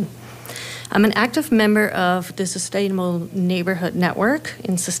consumption. I'm an active member of the Sustainable Neighborhood Network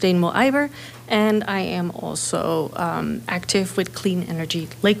in Sustainable Iber, and I am also active with Clean Energy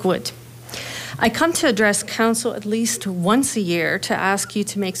Lakewood. I come to address council at least once a year to ask you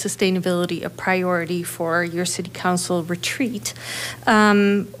to make sustainability a priority for your city council retreat,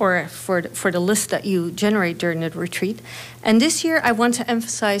 or for the list that you generate during the retreat. And this year, I want to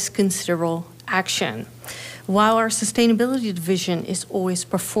emphasize considerable action. While our sustainability division is always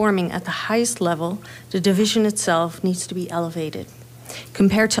performing at the highest level, the division itself needs to be elevated.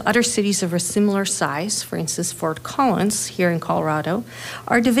 Compared to other cities of a similar size, for instance, Fort Collins here in Colorado,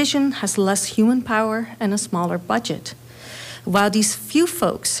 our division has less human power and a smaller budget. While these few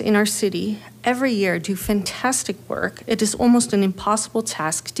folks in our city every year do fantastic work, it is almost an impossible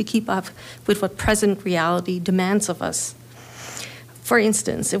task to keep up with what present reality demands of us. For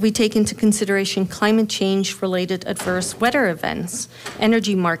instance, if we take into consideration climate change-related adverse weather events,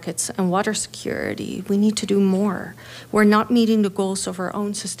 energy markets, and water security, we need to do more. We're not meeting the goals of our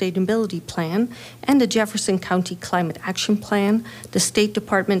own sustainability plan and the Jefferson County Climate Action Plan, the State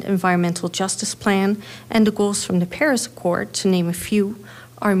Department Environmental Justice Plan, and the goals from the Paris Accord, to name a few,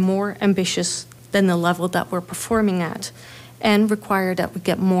 are more ambitious than the level that we're performing at and require that we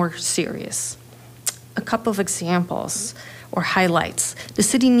get more serious. A couple of examples or highlights. The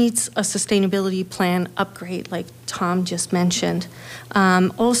city needs a sustainability plan upgrade, like Tom just mentioned.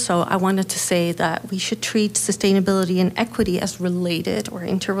 Also, I wanted to say that we should treat sustainability and equity as related or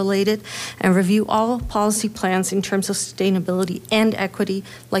interrelated, and review all policy plans in terms of sustainability and equity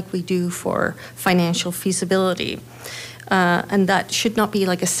like we do for financial feasibility. And that should not be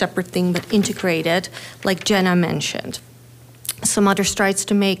like a separate thing, but integrated, like Jenna mentioned. Some other strides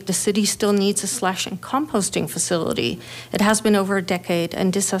to make. The city still needs a slash and composting facility. It has been over a decade,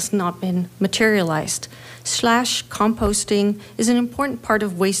 and this has not been materialized. Slash composting is an important part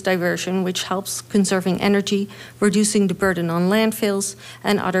of waste diversion, which helps conserving energy, reducing the burden on landfills,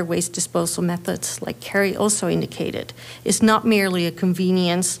 and other waste disposal methods, like Carrie also indicated. It's not merely a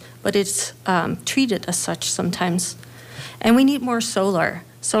convenience, but it's treated as such sometimes. And we need more solar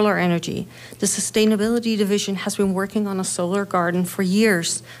energy. The Sustainability Division has been working on a solar garden for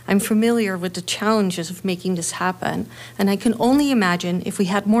years. I'm familiar with the challenges of making this happen, and I can only imagine, if we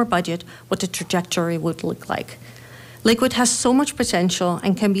had more budget, what the trajectory would look like. Lakewood has so much potential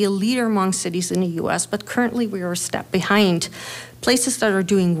and can be a leader among cities in the US, but currently we are a step behind. Places that are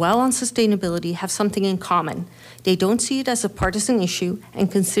doing well on sustainability have something in common. They don't see it as a partisan issue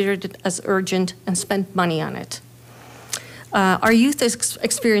and consider it as urgent and spend money on it. Our youth is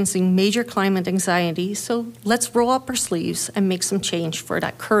experiencing major climate anxiety, so let's roll up our sleeves and make some change for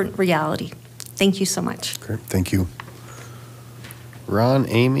that current reality. Thank you so much. Great, thank you. Ron,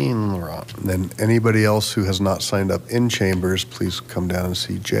 Amy, and Laurent. And then anybody else who has not signed up in chambers, please come down and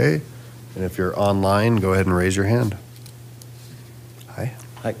see Jay. And if you're online, go ahead and raise your hand. Hi.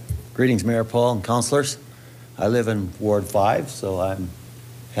 Hi. Greetings, Mayor Paul and councilors. I live in Ward 5, so I'm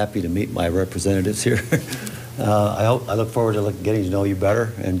happy to meet my representatives here. I look forward to getting to know you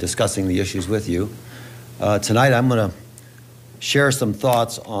better and discussing the issues with you. Tonight, I'm going to share some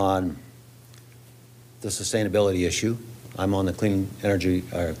thoughts on the sustainability issue. I'm on the Clean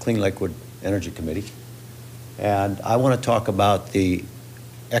Lakewood Energy Committee, and I want to talk about the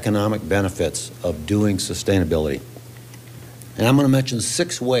economic benefits of doing sustainability. And I'm going to mention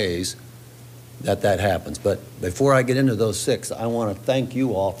 6 ways that happens. But before I get into those 6, I want to thank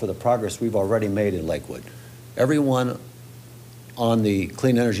you all for the progress we've already made in Lakewood. Everyone on the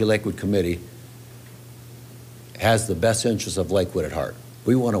Clean Energy Lakewood Committee has the best interests of Lakewood at heart.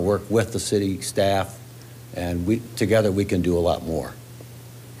 We want to work with the city staff, and together we can do a lot more.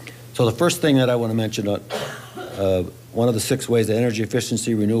 So the first thing that I want to mention, one of the 6 ways that energy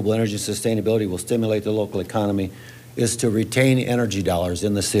efficiency, renewable energy, sustainability will stimulate the local economy is to retain energy dollars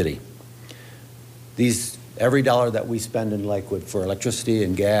in the city. Every dollar that we spend in Lakewood for electricity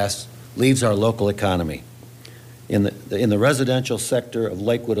and gas leaves our local economy. In the residential sector of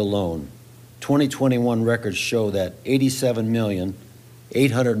Lakewood alone, 2021 records show that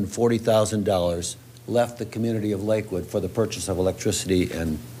 $87,840,000 left the community of Lakewood for the purchase of electricity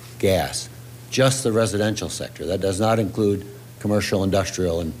and gas. Just the residential sector. That does not include commercial,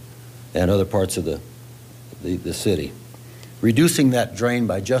 industrial, and other parts of the city. Reducing that drain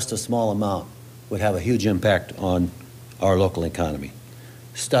by just a small amount would have a huge impact on our local economy.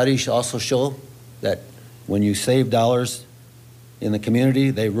 Studies also show that when you save dollars in the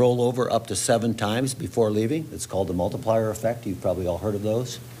community, they roll over up to 7 times before leaving. It's called the multiplier effect. You've probably all heard of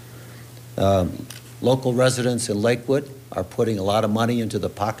those. Local residents in Lakewood are putting a lot of money into the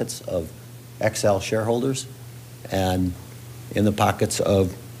pockets of XL shareholders and in the pockets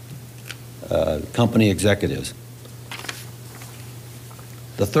of company executives.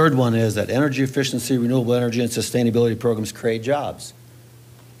 The third one is that energy efficiency, renewable energy, and sustainability programs create jobs.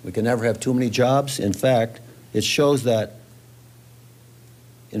 We can never have too many jobs. In fact, it shows that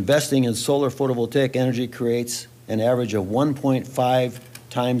investing in solar photovoltaic energy creates an average of 1.5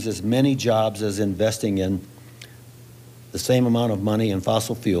 times as many jobs as investing in the same amount of money in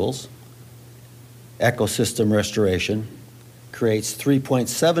fossil fuels. Ecosystem restoration creates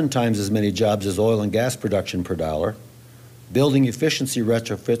 3.7 times as many jobs as oil and gas production per dollar. Building efficiency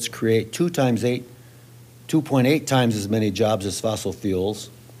retrofits create 2.8 times as many jobs as fossil fuels.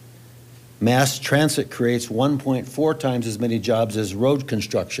 Mass transit creates 1.4 times as many jobs as road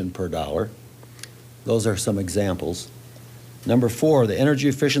construction per dollar. Those are some examples. Number 4, the energy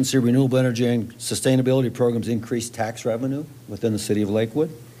efficiency, renewable energy, and sustainability programs increase tax revenue within the city of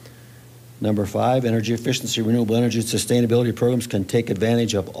Lakewood. Number 5, energy efficiency, renewable energy, and sustainability programs can take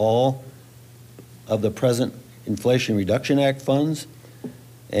advantage of all of the present Inflation Reduction Act funds.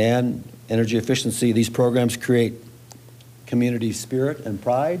 And energy efficiency, these programs create community spirit and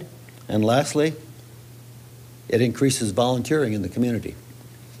pride. And lastly, it increases volunteering in the community.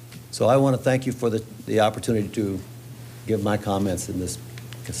 So I want to thank you for the opportunity to give my comments in this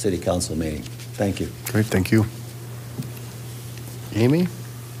city council meeting. Thank you. Great, thank you. Amy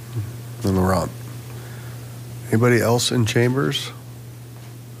and Laurent. Anybody else in chambers?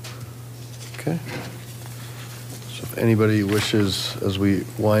 Okay. So if anybody wishes, as we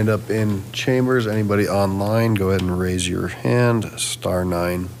wind up in chambers, anybody online, go ahead and raise your hand,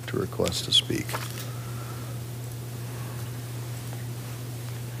 *9 to request to speak.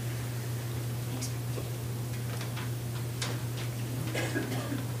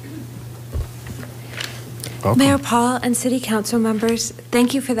 Welcome. Mayor Paul and City Council members,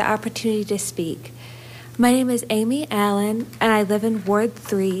 thank you for the opportunity to speak. My name is Amy Allen, and I live in Ward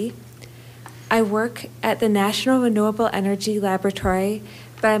 3. I work at the National Renewable Energy Laboratory,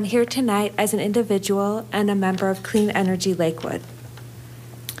 but I'm here tonight as an individual and a member of Clean Energy Lakewood.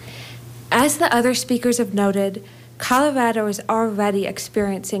 As the other speakers have noted, Colorado is already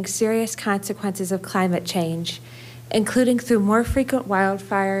experiencing serious consequences of climate change, including through more frequent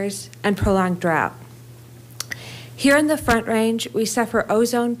wildfires and prolonged drought. Here in the Front Range, we suffer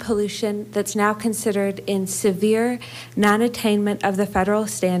ozone pollution that's now considered in severe non-attainment of the federal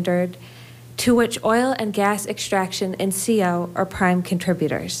standard, to which oil and gas extraction and CO are prime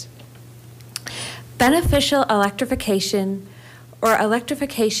contributors. Beneficial electrification, or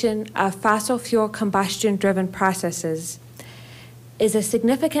electrification of fossil fuel combustion-driven processes, is a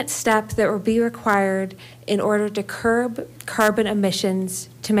significant step that will be required in order to curb carbon emissions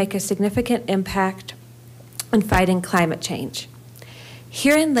to make a significant impact in fighting climate change.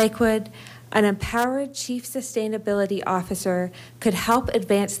 Here in Lakewood, an empowered chief sustainability officer could help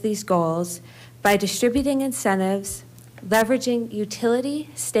advance these goals by distributing incentives, leveraging utility,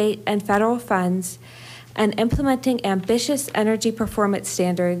 state, and federal funds, and implementing ambitious energy performance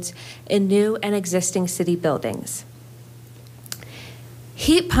standards in new and existing city buildings.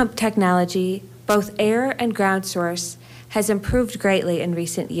 Heat pump technology, both air and ground source, has improved greatly in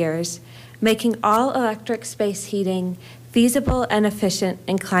recent years, making all-electric space heating feasible and efficient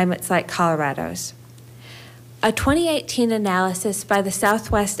in climates like Colorado's. A 2018 analysis by the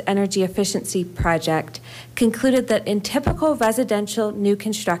Southwest Energy Efficiency Project concluded that in typical residential new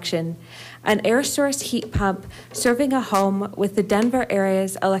construction, an air source heat pump serving a home with the Denver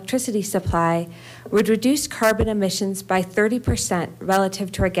area's electricity supply would reduce carbon emissions by 30%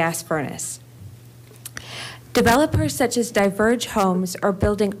 relative to a gas furnace. Developers such as Diverge Homes are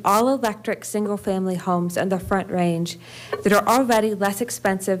building all-electric single-family homes on the Front Range that are already less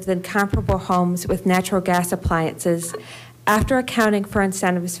expensive than comparable homes with natural gas appliances after accounting for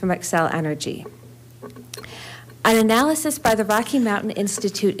incentives from Xcel Energy. An analysis by the Rocky Mountain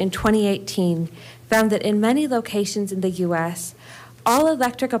Institute in 2018 found that in many locations in the U.S.,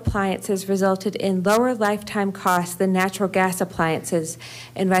 all-electric appliances resulted in lower lifetime costs than natural gas appliances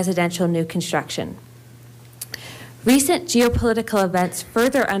in residential new construction. Recent geopolitical events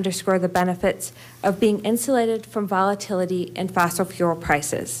further underscore the benefits of being insulated from volatility in fossil fuel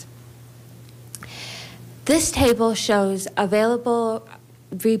prices. This table shows available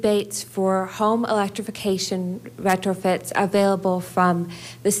rebates for home electrification retrofits available from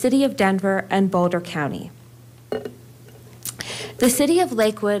the City of Denver and Boulder County. The City of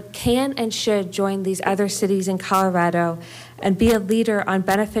Lakewood can and should join these other cities in Colorado and be a leader on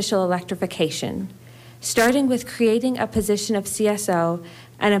beneficial electrification, starting with creating a position of CSO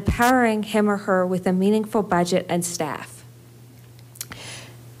and empowering him or her with a meaningful budget and staff.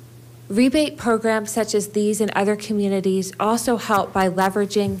 Rebate programs such as these in other communities also help by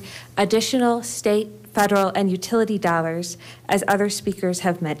leveraging additional state, federal, and utility dollars, as other speakers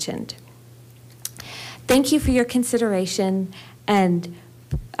have mentioned. Thank you for your consideration, and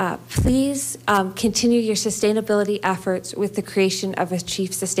please continue your sustainability efforts with the creation of a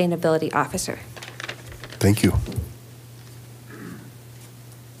Chief Sustainability Officer. Thank you.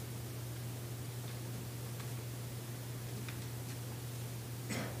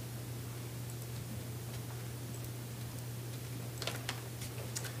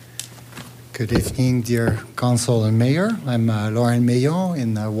 Good evening, dear Council and Mayor. I'm Lauren Mayo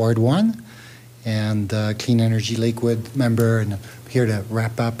in Ward 1 and Clean Energy Lakewood member, and I'm here to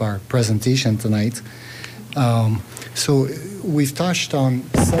wrap up our presentation tonight. So we've touched on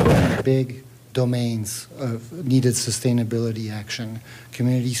seven big domains of needed sustainability action: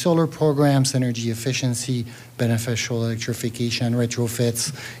 community solar programs, energy efficiency, beneficial electrification,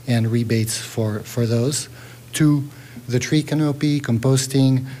 retrofits, and rebates for those. 2, the tree canopy,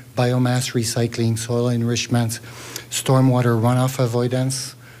 composting, biomass recycling, soil enrichment, stormwater runoff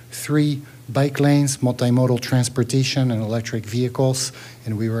avoidance. 3, bike lanes, multimodal transportation, and electric vehicles.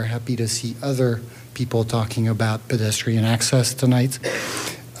 And we were happy to see other people talking about pedestrian access tonight.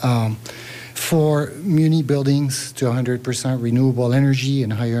 4, muni buildings to 100% renewable energy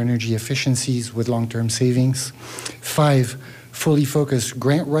and higher energy efficiencies with long-term savings. 5, fully focused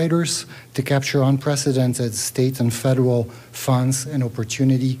grant writers to capture unprecedented state and federal funds and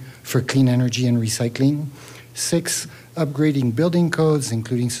opportunity for clean energy and recycling. 6, upgrading building codes,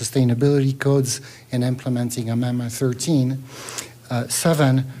 including sustainability codes, and implementing Amendment 13.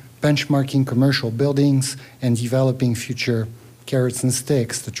 7, benchmarking commercial buildings and developing future carrots and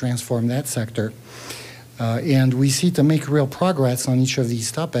sticks to transform that sector. And we see to make real progress on each of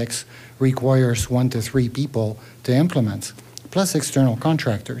these topics requires 1 to 3 people to implement, plus external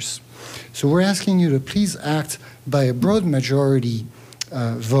contractors. So we're asking you to please act by a broad majority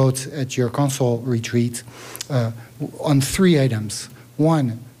vote at your council retreat on 3 items.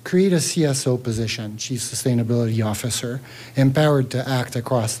 1, create a CSO position, Chief Sustainability Officer, empowered to act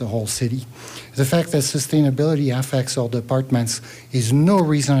across the whole city. The fact that sustainability affects all departments is no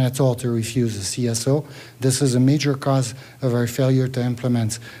reason at all to refuse a CSO. This is a major cause of our failure to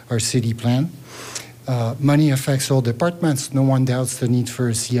implement our city plan. Money affects all departments. No one doubts the need for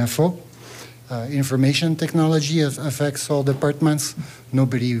a CFO. Information technology affects all departments.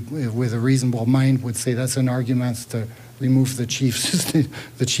 Nobody with a reasonable mind would say that's an argument to remove the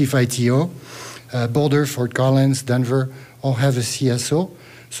chief ITO. Boulder, Fort Collins, Denver all have a CSO.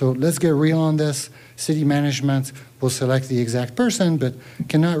 So let's get real on this. City management will select the exact person, but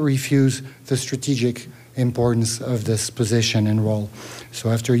cannot refuse the strategic importance of this position and role. So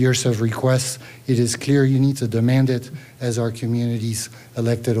after years of requests, it is clear you need to demand it as our community's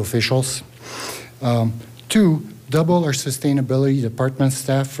elected officials. 2, double our sustainability department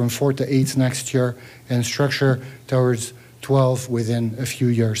staff from 4 to 8 next year and structure towards 12 within a few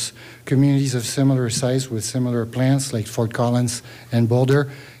years. Communities of similar size with similar plans like Fort Collins and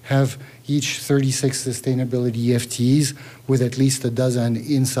Boulder have each 36 sustainability FTEs with at least a dozen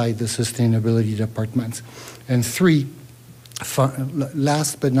inside the sustainability department. And 3,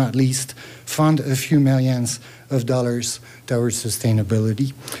 last but not least, fund a few millions of dollars towards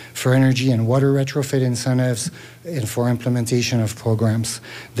sustainability for energy and water retrofit incentives and for implementation of programs.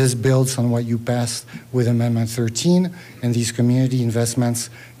 This builds on what you passed with Amendment 13, and these community investments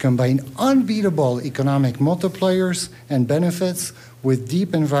combine unbeatable economic multipliers and benefits with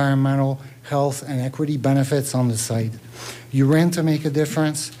deep environmental, health, and equity benefits on the side. You ran to make a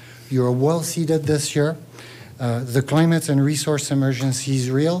difference. You are well seated this year. The climate and resource emergency is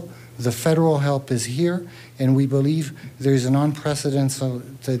real. The federal help is here, and we believe there's an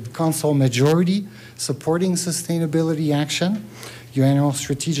unprecedented council majority supporting sustainability action. Your annual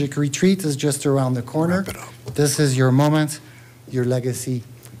strategic retreat is just around the corner. This is your moment, your legacy.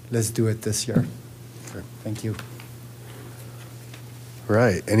 Let's do it this year. Thank you.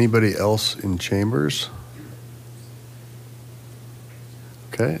 Right. Anybody else in chambers?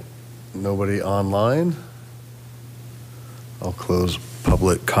 Okay. Nobody online? I'll close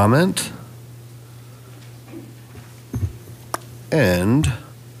public comment. And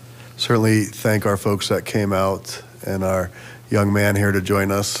certainly thank our folks that came out and our young man here to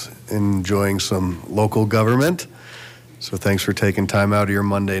join us enjoying some local government. So thanks for taking time out of your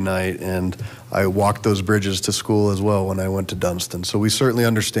Monday night. And I walked those bridges to school as well when I went to Dunston. So we certainly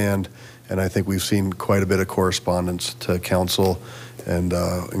understand, and I think we've seen quite a bit of correspondence to council and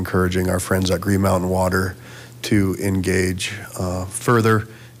encouraging our friends at Green Mountain Water to engage further.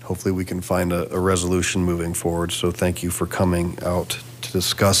 Hopefully we can find a resolution moving forward. So thank you for coming out to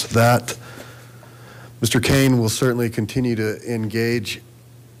discuss that. Mr. Kane will certainly continue to engage.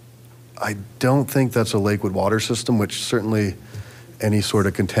 I don't think that's a Lakewood water system, which certainly any sort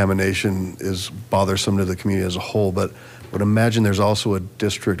of contamination is bothersome to the community as a whole, but I would imagine there's also a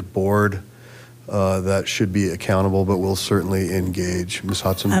district board that should be accountable, but we'll certainly engage. Ms.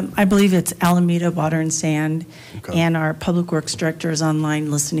 Hudson? I believe it's Alameda Water and Sand, Okay. and our Public Works Director is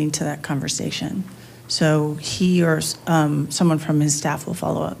online listening to that conversation. So he or someone from his staff will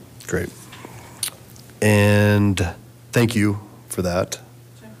follow up. Great. And thank you for that.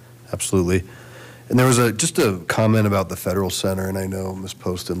 Sure. Absolutely. And there was just a comment about the Federal Center, and I know Ms.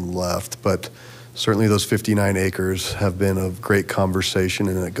 Poston left, but certainly those 59 acres have been of great conversation,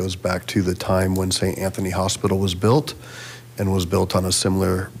 and it goes back to the time when St. Anthony Hospital was built and was built on a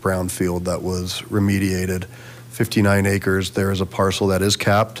similar brownfield that was remediated. 59 acres, there is a parcel that is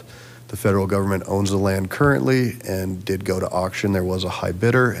capped. The federal government owns the land currently and did go to auction. There was a high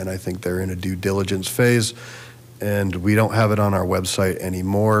bidder, and I think they're in a due diligence phase. And we don't have it on our website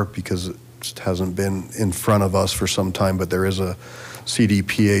anymore because it just hasn't been in front of us for some time, but there is a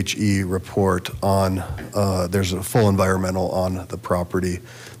CDPHE report on, there's a full environmental on the property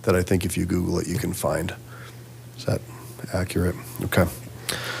that I think if you Google it, you can find. Is that accurate? Okay.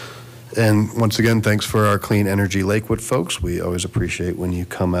 And once again, thanks for our Clean Energy Lakewood folks. We always appreciate when you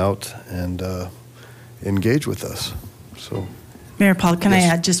come out and engage with us. So, Mayor Paul, can yes. I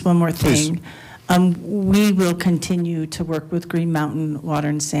add just one more thing? Please. We will continue to work with Green Mountain Water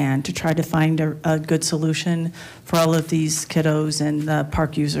and Sand to try to find a good solution for all of these kiddos and the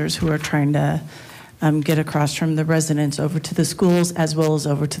park users who are trying to get across from the residents over to the schools as well as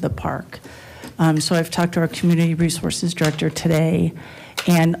over to the park. So I've talked to our Community Resources Director today,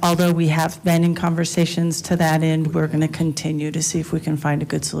 and although we have been in conversations to that end, we're going to continue to see if we can find a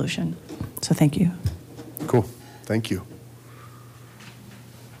good solution. So thank you. Cool. Thank you.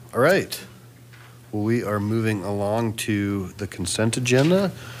 All right. Well, we are moving along to the consent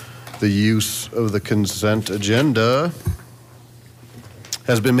agenda. The use of the consent agenda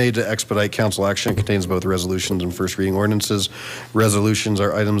has been made to expedite council action. It contains both resolutions and first reading ordinances. Resolutions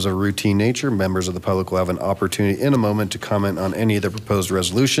are items of routine nature. Members of the public will have an opportunity in a moment to comment on any of the proposed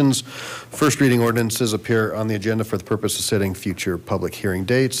resolutions. First reading ordinances appear on the agenda for the purpose of setting future public hearing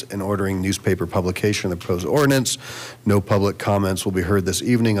dates and ordering newspaper publication of the proposed ordinance. No public comments will be heard this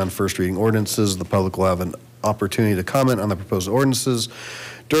evening on first reading ordinances. The public will have an opportunity to comment on the proposed ordinances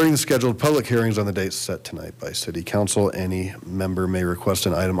during the scheduled public hearings on the dates set tonight by City Council. Any member may request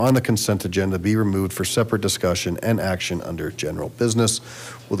an item on the consent agenda be removed for separate discussion and action under general business.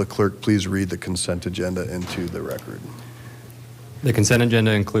 Will the clerk please read the consent agenda into the record? The consent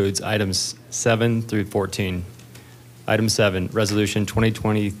agenda includes items 7 through 14. Item 7, Resolution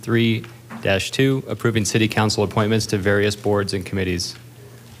 2023-2, approving City Council appointments to various boards and committees.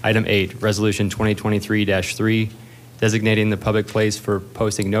 Item 8, Resolution 2023-3, designating the public place for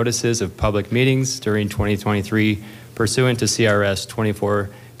posting notices of public meetings during 2023 pursuant to CRS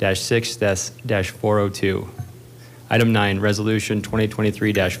 24-6-402. Item 9, Resolution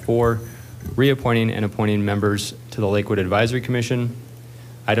 2023-4, reappointing and appointing members to the Lakewood Advisory Commission.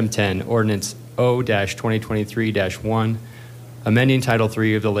 Item 10, Ordinance O-2023-1, amending Title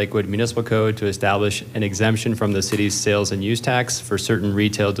III of the Lakewood Municipal Code to establish an exemption from the city's sales and use tax for certain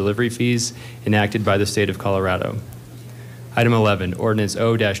retail delivery fees enacted by the state of Colorado. Item 11, Ordinance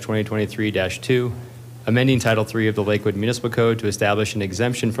O-2023-2, amending Title III of the Lakewood Municipal Code to establish an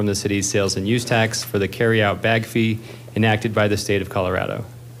exemption from the city's sales and use tax for the carry-out bag fee enacted by the state of Colorado.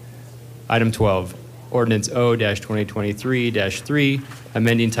 Item 12, Ordinance O-2023-3,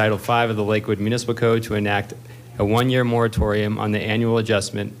 amending Title V of the Lakewood Municipal Code to enact a one-year moratorium on the annual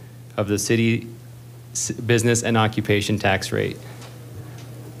adjustment of the city business and occupation tax rate.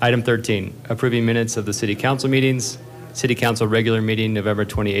 Item 13, approving minutes of the City Council meetings. City Council regular meeting November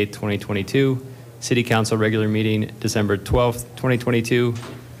 28, 2022. City Council regular meeting December 12th, 2022.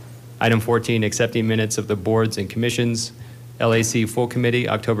 Item 14, accepting minutes of the boards and commissions. LAC Full Committee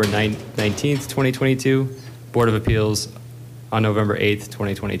October 19th, 2022. Board of Appeals on November 8th,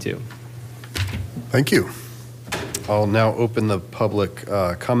 2022. Thank you. I'll now open the public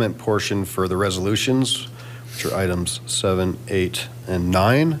comment portion for the resolutions, which are items 7, 8, and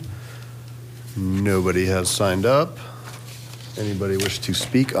 9. Nobody has signed up. Anybody wish to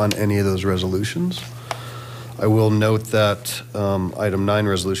speak on any of those resolutions? I will note that item 9,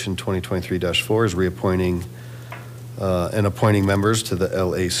 resolution 2023-4, is reappointing and appointing members to the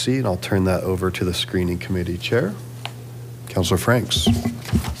LAC, and I'll turn that over to the screening committee chair, Councilor Franks.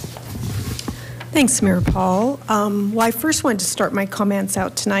 Thanks, Mayor Paul. Well, I first wanted to start my comments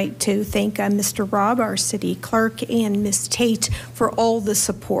out tonight to thank Mr. Robb, our city clerk, and Ms. Tate for all the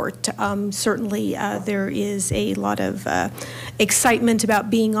support. Certainly, there is a lot of excitement about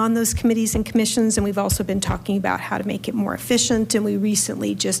being on those committees and commissions, and we've also been talking about how to make it more efficient, and we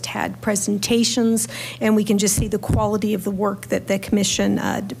recently just had presentations, and we can just see the quality of the work that the commission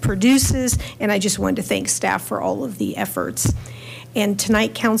produces, and I just wanted to thank staff for all of the efforts. And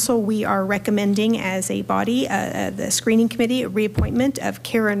tonight, Council, we are recommending as a body, the screening committee, a reappointment of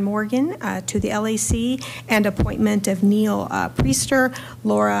Karen Morgan to the LAC and appointment of Neil Priester,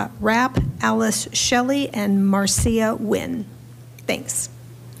 Laura Rapp, Alice Shelley, and Marcia Wynn. Thanks.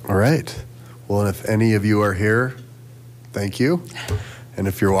 All right. Well, and if any of you are here, thank you. And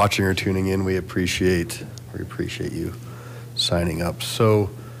if you're watching or tuning in, we appreciate you signing up. So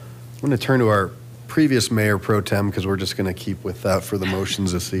I'm going to turn to our previous Mayor Pro Tem, because we're just going to keep with that for the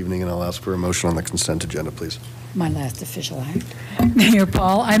motions this evening, and I'll ask for a motion on the consent agenda, please. My last official act. Mayor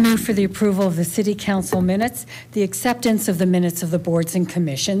Paul, I move for the approval of the City Council minutes, the acceptance of the minutes of the boards and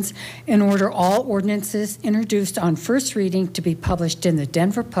commissions, in order all ordinances introduced on first reading to be published in the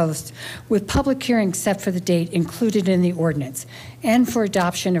Denver Post with public hearing set for the date included in the ordinance, and for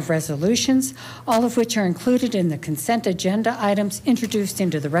adoption of resolutions, all of which are included in the consent agenda items introduced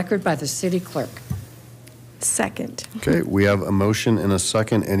into the record by the city clerk. Second. Okay, we have a motion and a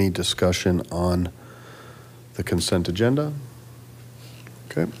second. Any discussion on the consent agenda?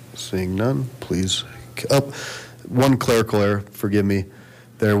 Okay, seeing none, please. One clerical error, forgive me.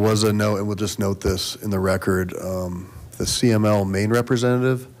 There was a note, and we'll just note this in the record. The CML Maine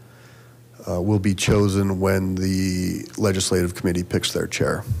representative will be chosen when the legislative committee picks their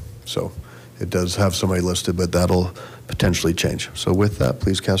chair. So it does have somebody listed, but that'll potentially change. So with that,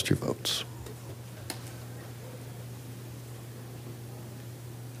 please cast your votes.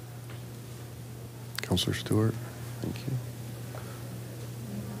 Councilor Stewart, thank you.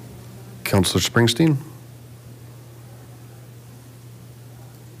 Councilor Springsteen?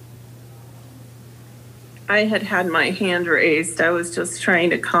 I had my hand raised. I was just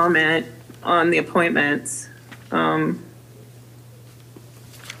trying to comment on the appointments.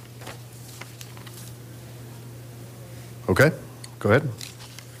 Okay, go ahead.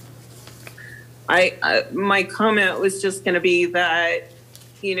 My comment was just going to be that,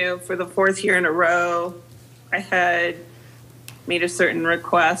 you know, for the fourth year in a row, I had made a certain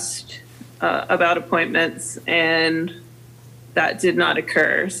request about appointments, and that did not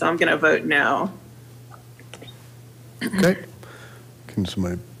occur. So I'm going to vote no. Okay. Can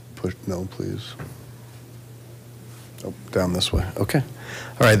somebody push no, please? Oh, down this way. Okay.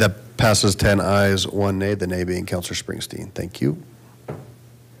 All right, that passes 10 ayes, 1 nay, the nay being Councilor Springsteen. Thank you.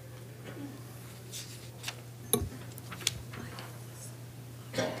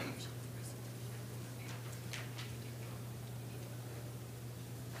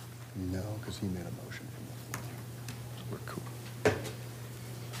 No, because he made a motion from the floor. So we're cool.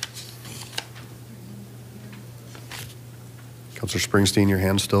 Councilor Springsteen, your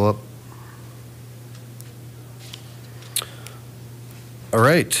hand's still up. All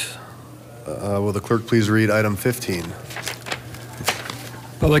right. Will the clerk please read item 15?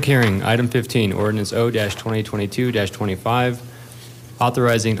 Public hearing, item 15, ordinance O-2022-25,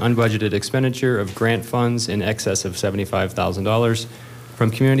 authorizing unbudgeted expenditure of grant funds in excess of $75,000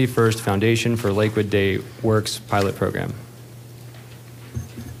 from Community First Foundation for Lakewood Day Works pilot program.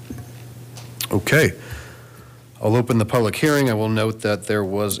 Okay. I'll open the public hearing. I will note that there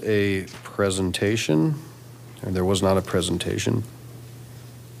was a presentation, and there was not a presentation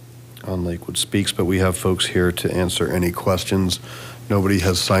on Lakewood Speaks, but we have folks here to answer any questions. Nobody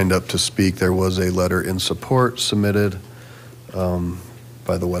has signed up to speak. There was a letter in support submitted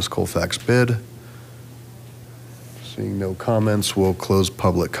by the West Colfax bid. Seeing no comments, we'll close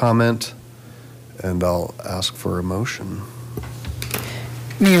public comment, and I'll ask for a motion.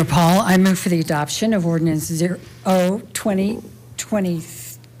 Mayor Paul, I move for the adoption of ordinance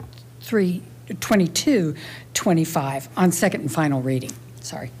O-2022-25 on second and final reading.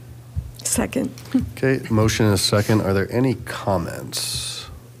 Sorry. Second. Okay, motion and a second. Are there any comments?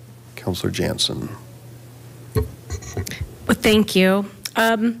 Councilor Jansen. Well, thank you.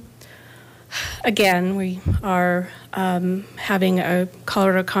 Again, we are having a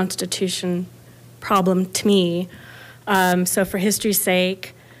Colorado Constitution problem to me. So for history's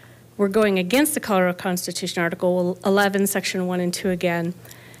sake, we're going against the Colorado Constitution, Article 11, Section 1 and 2 again.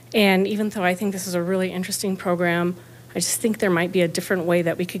 And even though I think this is a really interesting program, I just think there might be a different way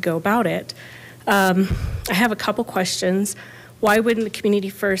that we could go about it. I have a couple questions. Why wouldn't the Community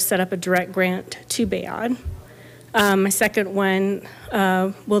First set up a direct grant to Bayard? My second one,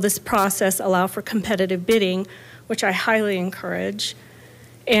 will this process allow for competitive bidding, which I highly encourage?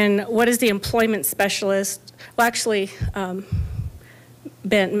 And what is the employment specialist? Well, actually,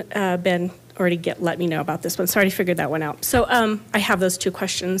 Ben already let me know about this one, so I already figured that one out. So I have those two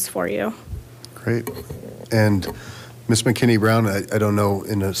questions for you. Great. And Ms. McKinney-Brown, I don't know,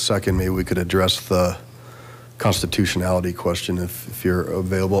 in a second, maybe we could address the constitutionality question if you're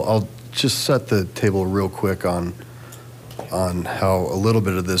available. I'll just set the table real quick on how a little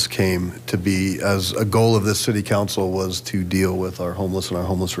bit of this came to be, as a goal of this city council was to deal with our homeless and our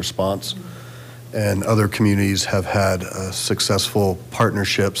homeless response. And other communities have had successful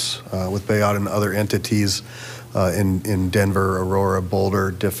partnerships with Bayard and other entities in Denver, Aurora,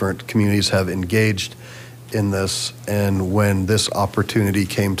 Boulder. Different communities have engaged in this. And when this opportunity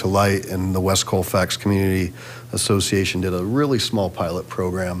came to light, and the West Colfax Community Association did a really small pilot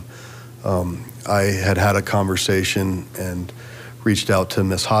program, I had a conversation and reached out to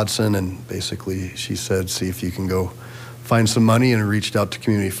Ms. Hodson, and basically she said, see if you can go find some money, and reached out to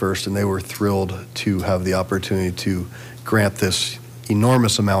Community First, and they were thrilled to have the opportunity to grant this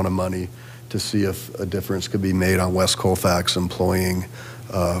enormous amount of money to see if a difference could be made on West Colfax, employing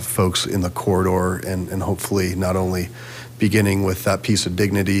folks in the corridor, and hopefully not only beginning with that piece of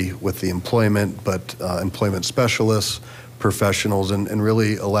dignity with the employment, but employment specialists, professionals, and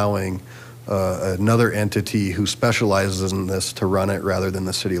really allowing another entity who specializes in this to run it, rather than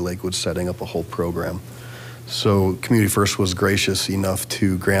the city of Lakewood setting up a whole program. So Community First was gracious enough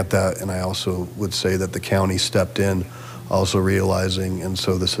to grant that, and I also would say that the county stepped in, also realizing, and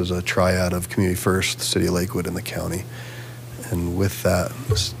so this is a triad of Community First, the city of Lakewood, and the county. And with that,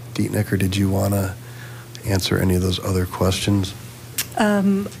 Ms. Dietnicker, did you want to answer any of those other questions?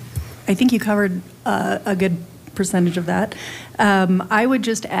 I think you covered a good percentage of that. I would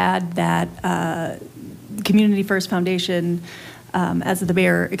just add that Community First Foundation, as the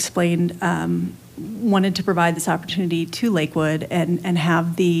mayor explained, wanted to provide this opportunity to Lakewood and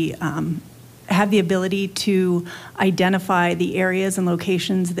have the ability to identify the areas and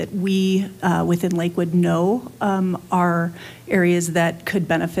locations that we within Lakewood know are areas that could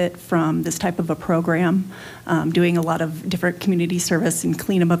benefit from this type of a program, doing a lot of different community service and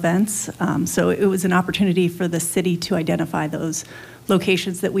cleanup events. So it was an opportunity for the city to identify those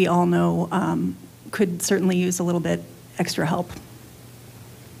locations that we all know could certainly use a little bit extra help.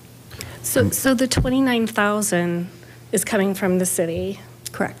 So the $29,000 is coming from the city?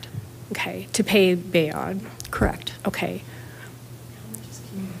 Correct. Okay, to pay Bayard? Correct. Okay.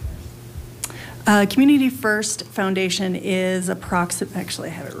 Community First Foundation is approximately, actually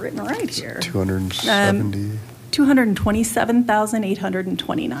I have it written right here. 270.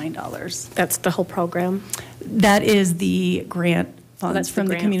 $227,829. That's the whole program? That is the grant funds That's from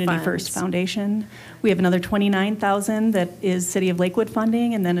the grant Community funds. First Foundation. We have another $29,000 that is City of Lakewood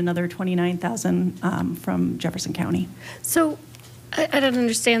funding, and then another $29,000 from Jefferson County. So I don't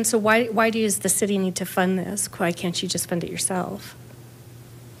understand. So why does the city need to fund this? Why can't you just fund it yourself?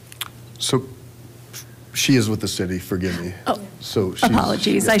 So she is with the city, forgive me. Oh. So she's,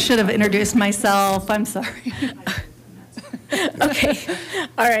 Apologies, I should have introduced myself, I'm sorry. Okay,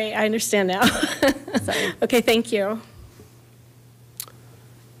 all right, I understand now. Okay, thank you.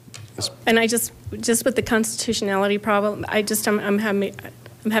 And I just with the constitutionality problem, I'm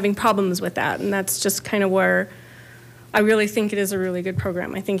having problems with that, and that's just kind of where I really think it is a really good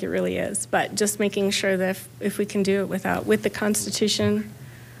program. I think it really is, but just making sure that if we can do it with the Constitution,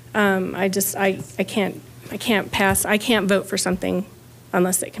 I can't vote for something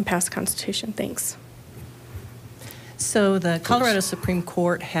unless it can pass the Constitution. Thanks. So the Colorado Supreme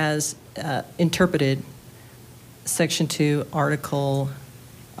Court has interpreted Section 2, Article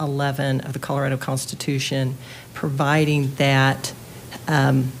 11 of the Colorado Constitution, providing that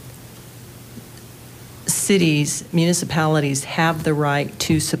cities, municipalities have the right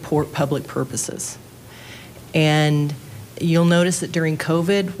to support public purposes. And you'll notice that during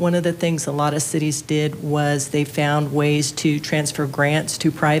COVID, one of the things a lot of cities did was they found ways to transfer grants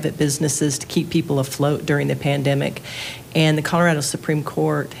to private businesses to keep people afloat during the pandemic. And the Colorado Supreme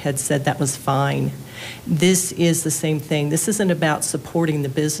Court had said that was fine. This is the same thing. This isn't about supporting the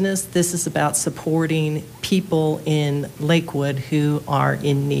business. This is about supporting people in Lakewood who are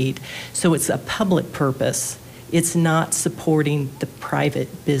in need. So it's a public purpose. It's not supporting the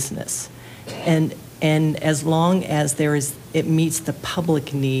private business. And as long as it meets the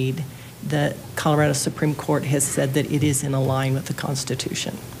public need, the Colorado Supreme Court has said that it is in line with the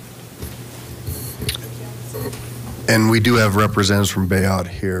Constitution. And we do have representatives from Bayard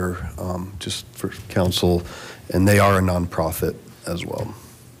here, just for council, and they are a nonprofit as well.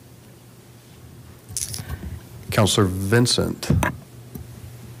 Councilor Vincent.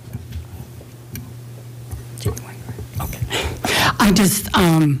 I just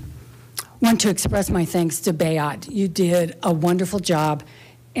want to express my thanks to Bayard. You did a wonderful job,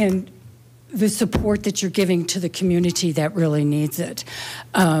 and the support that you're giving to the community that really needs it.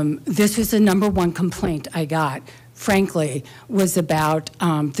 This was the #1 complaint I got, frankly, was about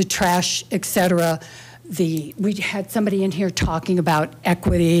the trash, et cetera. We had somebody in here talking about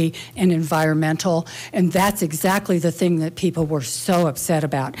equity and environmental, and that's exactly the thing that people were so upset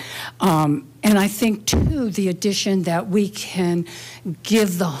about. And I think, too, the addition that we can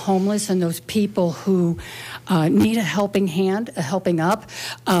give the homeless and those people who need a helping hand, a helping up,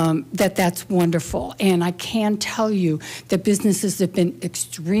 that's wonderful. And I can tell you that businesses have been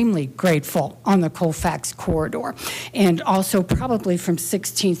extremely grateful on the Colfax corridor, and also probably from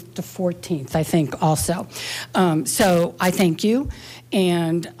 16th to 14th, I think, also. So I thank you,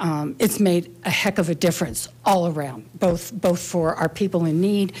 and it's made a heck of a difference all around, both for our people in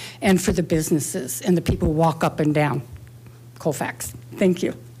need and for the businesses and the people who walk up and down Colfax. Thank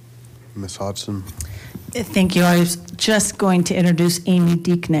you. Ms. Hodson. Thank you. I was just going to introduce Amy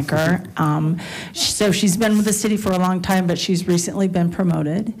Dieknicker. So she's been with the city for a long time, but she's recently been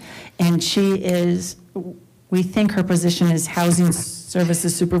promoted. And we think her position is Housing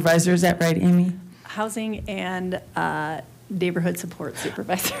Services Supervisor. Is that right, Amy? Housing and neighborhood support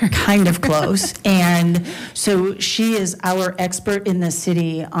supervisor. Kind of close. And so she is our expert in the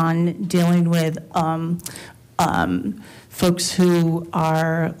city on dealing with folks who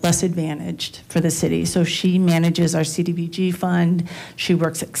are less advantaged for the city. So she manages our CDBG fund. She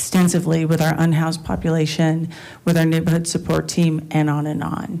works extensively with our unhoused population, with our neighborhood support team, and on and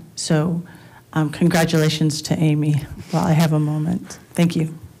on. So congratulations to Amy while I have a moment. Thank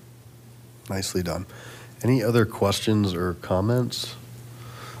you. Nicely done. Any other questions or comments?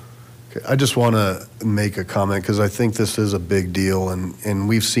 Okay, I just want to make a comment because I think this is a big deal, and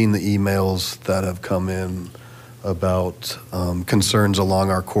we've seen the emails that have come in about concerns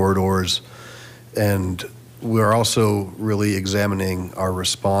along our corridors, and we're also really examining our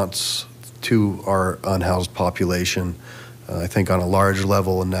response to our unhoused population, I think on a large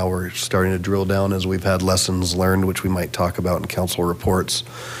level, and now we're starting to drill down as we've had lessons learned, which we might talk about in council reports.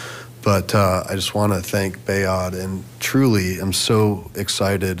 But I just want to thank Bayard, and truly am so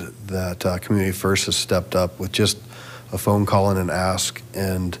excited that Community First has stepped up with just a phone call and an ask,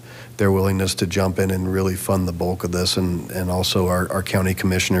 and their willingness to jump in and really fund the bulk of this, and also our county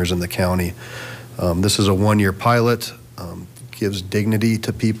commissioners in the county. This is a one-year pilot, gives dignity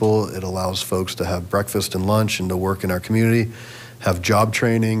to people. It allows folks to have breakfast and lunch and to work in our community, have job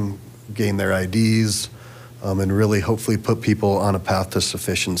training, gain their IDs, and really hopefully put people on a path to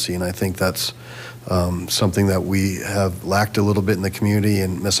sufficiency. And I think that's something that we have lacked a little bit in the community.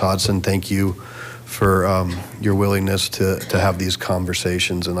 And Ms. Hodson, thank you for your willingness to have these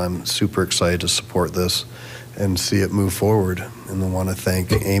conversations. And I'm super excited to support this and see it move forward. And I want to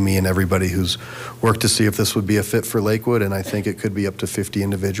thank Amy and everybody who's worked to see if this would be a fit for Lakewood. And I think it could be up to 50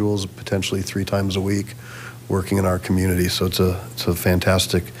 individuals, potentially 3 times a week, working in our community. So it's a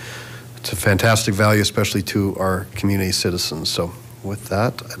fantastic value, especially to our community citizens. So with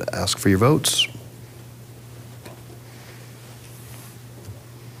that, I'd ask for your votes.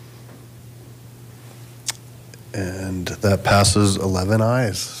 And that passes 11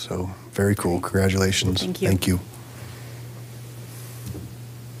 ayes. So very cool. Congratulations. Thank you. Thank you.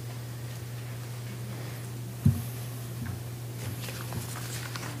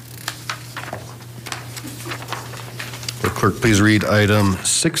 Clerk, please read item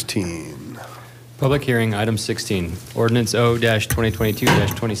 16. Public hearing, item 16, ordinance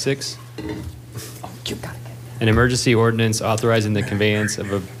O-2022-26. An emergency ordinance authorizing the conveyance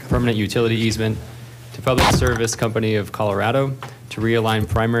of a permanent utility easement to Public Service Company of Colorado to realign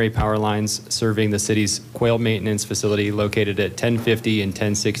primary power lines serving the city's quail maintenance facility located at 1050 and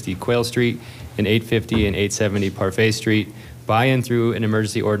 1060 Quail Street and 850 and 870 Parfait Street by and through an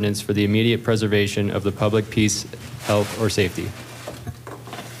emergency ordinance for the immediate preservation of the public peace, health, or safety.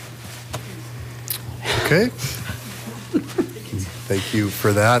 Okay. Thank you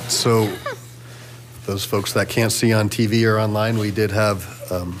for that. So those folks that can't see on TV or online, we did have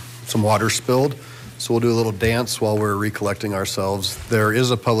some water spilled. So we'll do a little dance while we're recollecting ourselves. There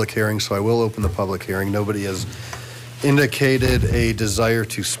is a public hearing, so I will open the public hearing. Nobody has indicated a desire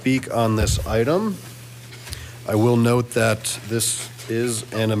to speak on this item. I will note that this is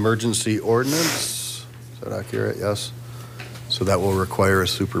an emergency ordinance. Is that accurate? Yes. So that will require a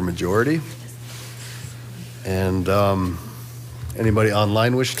supermajority. And anybody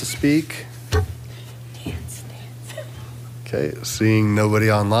online wish to speak? Okay, seeing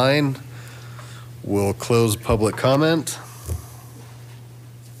nobody online, We'll close public comment.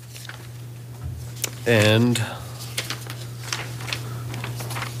 And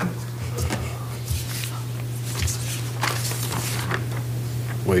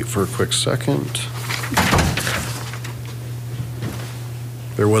wait for a quick second.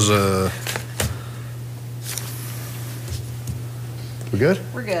 There was a... We good?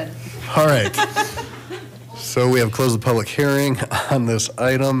 We're good. All right. So we have closed the public hearing on this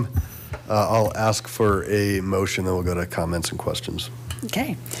item. I'll ask for a motion, then we'll go to comments and questions.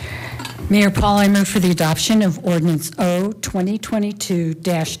 Okay. Mayor Paul, I move for the adoption of Ordinance O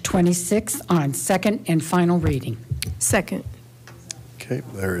 2022-26 on second and final reading. Second. Okay,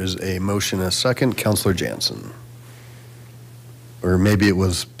 there is a motion and a second. Councilor Jansen. Or maybe it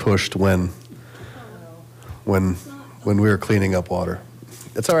was pushed when we were cleaning up water.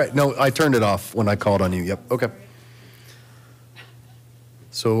 It's all right. No, I turned it off when I called on you. Yep, okay.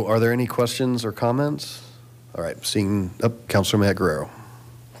 So are there any questions or comments? All right, seeing up, Councilor Matt Guerrero.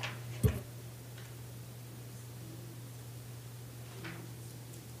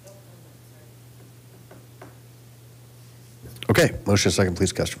 Okay, motion second,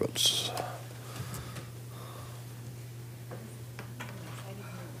 please cast your votes.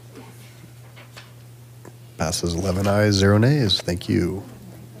 Passes 11 ayes, 0 nays. Thank you.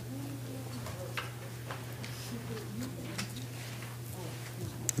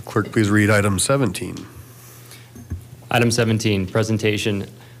 Clerk, please read item 17. Item 17, presentation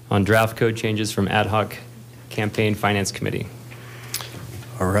on draft code changes from Ad Hoc Campaign Finance Committee.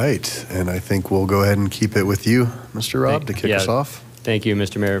 All right, and I think we'll go ahead and keep it with you, Mr. Rob, to kick us off. Thank you,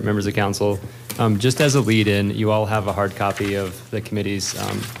 Mr. Mayor, members of council. Just as a lead-in, you all have a hard copy of the committee's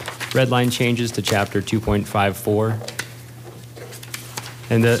red line changes to Chapter 2.54.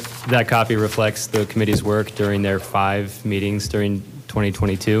 And that copy reflects the committee's work during their 5 meetings during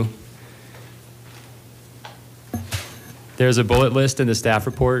 2022. There's a bullet list in the staff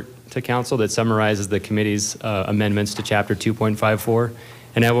report to council that summarizes the committee's amendments to Chapter 2.54,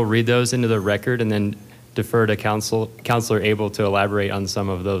 and I will read those into the record and then defer to Councilor Abel to elaborate on some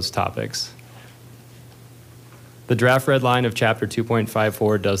of those topics. The draft red line of Chapter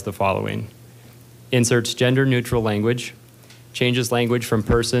 2.54 does the following: inserts gender-neutral language, changes language from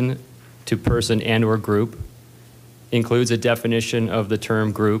person to person and/or group, includes a definition of the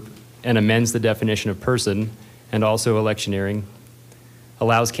term group, and amends the definition of person, and also electioneering,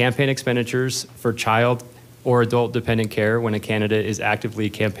 allows campaign expenditures for child or adult dependent care when a candidate is actively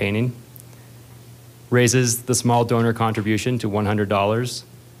campaigning, raises the small donor contribution to $100,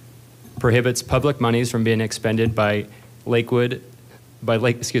 prohibits public monies from being expended by Lakewood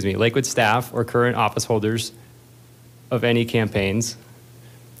staff or current office holders of any campaigns,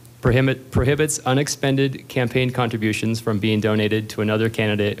 prohibits unexpended campaign contributions from being donated to another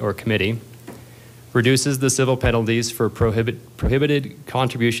candidate or committee, reduces the civil penalties for prohibited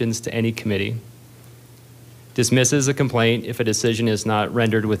contributions to any committee, dismisses a complaint if a decision is not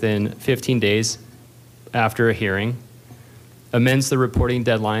rendered within 15 days after a hearing, amends the reporting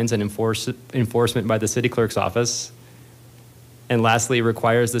deadlines and enforcement by the city clerk's office, and lastly,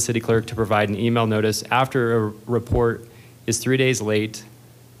 requires the city clerk to provide an email notice after a report is 3 days late,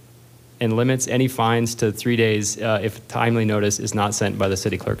 and limits any fines to 3 days if timely notice is not sent by the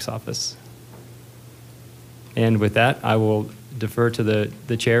city clerk's office. And with that, I will defer to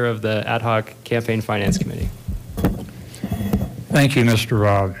the chair of the Ad Hoc Campaign Finance Committee. Thank you, Mr.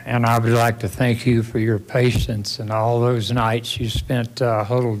 Robb. And I would like to thank you for your patience and all those nights you spent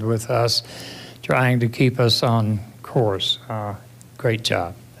huddled with us, trying to keep us on course. Great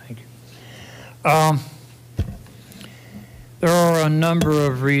job. Thank you. There are a number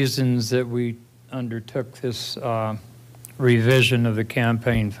of reasons that we undertook this revision of the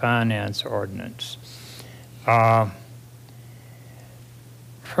campaign finance ordinance.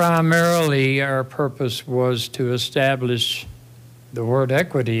 Primarily, our purpose was to establish the word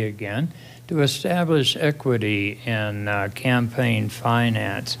equity again, to establish equity in campaign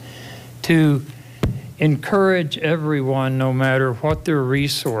finance, to encourage everyone, no matter what their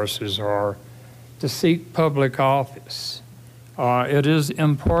resources are, to seek public office. It is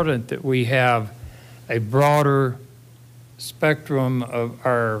important that we have a broader spectrum of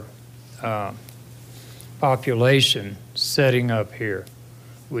our population setting up here.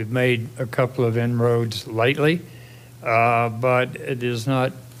 We've made a couple of inroads lately, but it is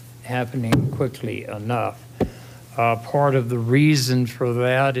not happening quickly enough. Part of the reason for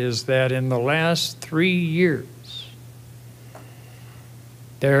that is that in the last 3 years,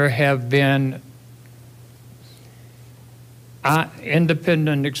 there have been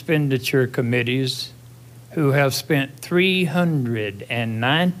independent expenditure committees who have spent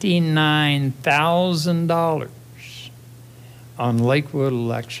 $399,000 on Lakewood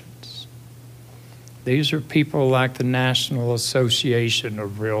elections. These are people like the National Association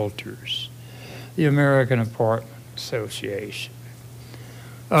of Realtors, the American Apartment Association,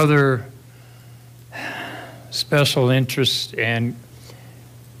 other special interests and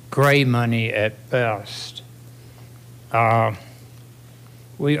gray money at best.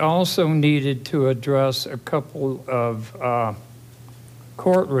 We also needed to address a couple of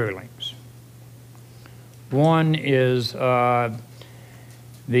court rulings. One is the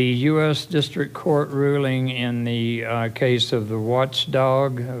U.S. District Court ruling in the case of the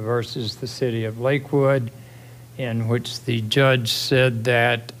Watchdog versus the City of Lakewood, in which the judge said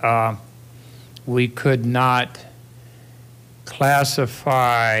that we could not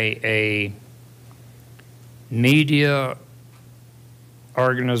classify a media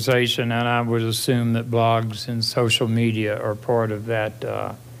organization, and I would assume that blogs and social media are part of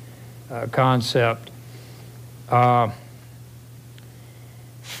that concept,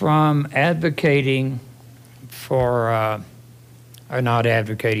 from advocating for, or not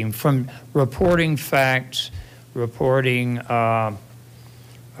advocating, from reporting facts, reporting a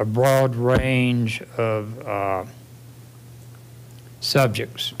broad range of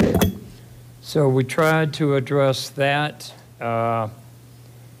subjects. So we tried to address that,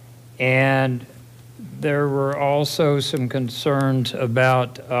 and there were also some concerns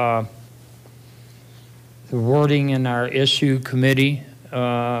about the wording in our issue committee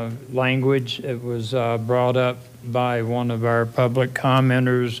language. It was brought up by one of our public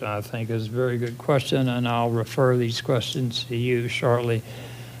commenters. I think is a very good question, and I'll refer these questions to you shortly,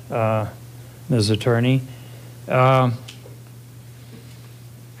 Ms. Attorney.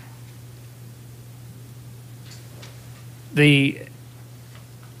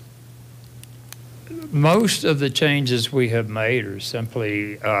 Most of the changes we have made are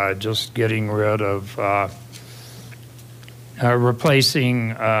simply just getting rid of,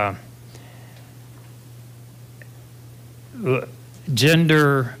 replacing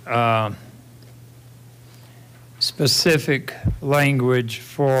gender specific language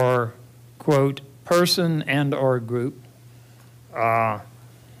for, quote, person and or group.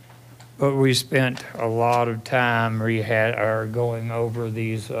 But we spent a lot of time going over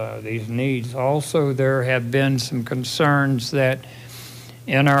these needs. Also, there have been some concerns that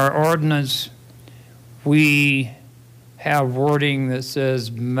in our ordinance, we have wording that says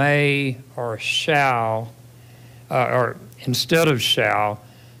may or shall, or instead of shall,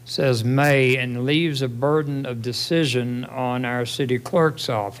 says may, and leaves a burden of decision on our city clerk's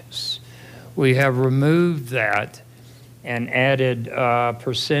office. We have removed that and added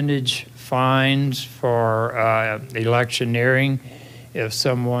percentage fines for electioneering. If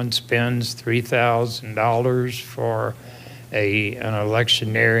someone spends $3,000 for an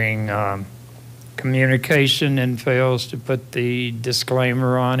electioneering communication and fails to put the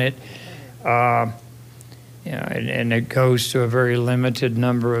disclaimer on it, and it goes to a very limited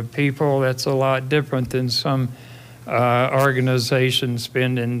number of people, that's a lot different than some organization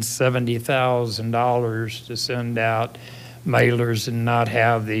spending $70,000 to send out mailers and not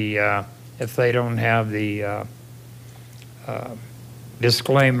have the, if they don't have the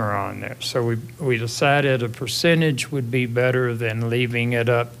disclaimer on there. So we decided a percentage would be better than leaving it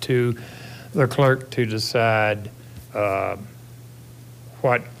up to the clerk to decide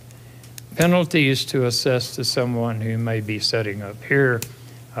what penalties to assess to someone who may be setting up here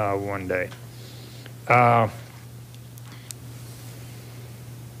one day.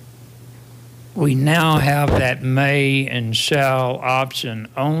 We now have that may and shall option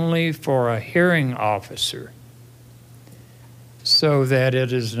only for a hearing officer, so that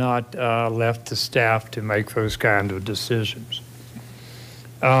it is not left to staff to make those kind of decisions.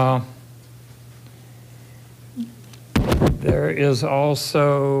 There is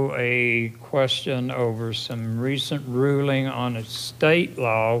also a question over some recent ruling on a state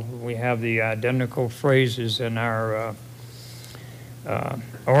law. We have the identical phrases in our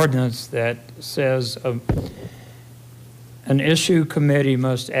ordinance that says an issue committee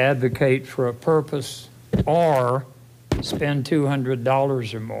must advocate for a purpose or spend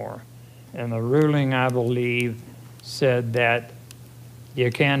 $200 or more. And the ruling, I believe, said that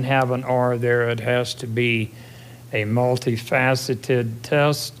you can't have an or there. It has to be a multifaceted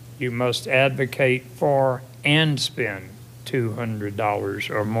test. You must advocate for and spend $200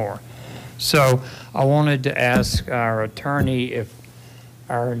 or more. So I wanted to ask our attorney if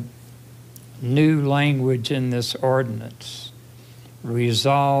our new language in this ordinance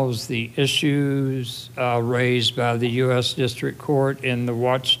resolves the issues raised by the U.S. District Court in the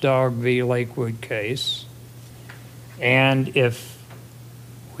Watchdog v. Lakewood case, And if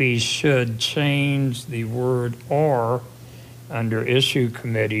we should change the word "or" under issue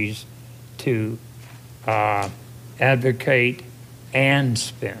committees to advocate and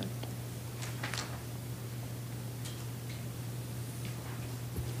spend.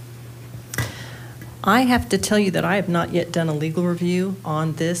 I have to tell you that I have not yet done a legal review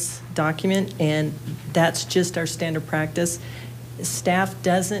on this document, and that's just our standard practice. Staff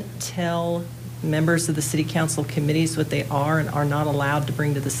doesn't tell members of the city council committees what they are and are not allowed to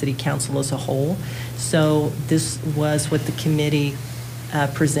bring to the city council as a whole. So this was what the committee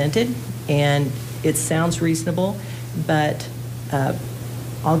presented, and it sounds reasonable, but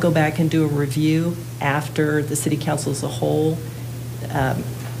I'll go back and do a review after the city council as a whole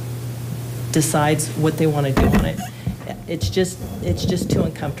decides what they want to do on it. It's just too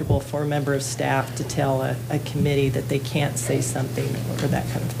uncomfortable for a member of staff to tell a committee that they can't say something or that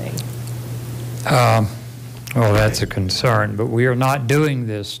kind of thing. Well, that's a concern, but we are not doing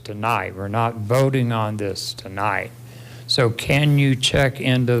this tonight. We're not voting on this tonight. So can you check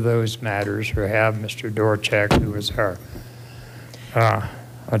into those matters or have Mr. Dorchak, who is our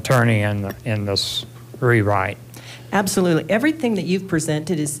attorney in this rewrite? Absolutely. Everything that you've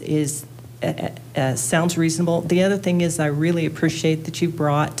presented is sounds reasonable. The other thing is I really appreciate that you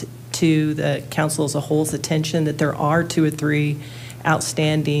brought to the council as a whole's attention that there are 2 or 3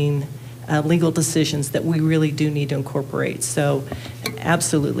 outstanding legal decisions that we really do need to incorporate. So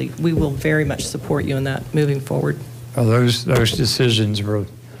absolutely, we will very much support you in that moving forward. Well, those decisions were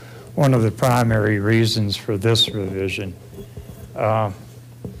one of the primary reasons for this revision.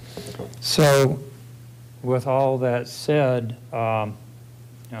 So with all that said, I'm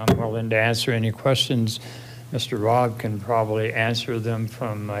willing to answer any questions. Mr. Robb can probably answer them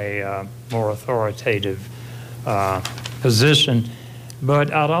from a more authoritative position.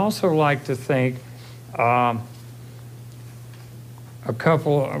 But I'd also like to think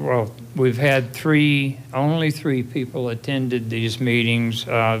we've had only three people attended these meetings,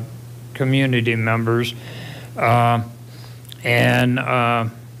 community members, and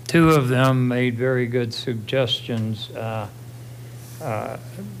 2 of them made very good suggestions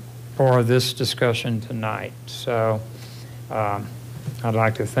for this discussion tonight. So I'd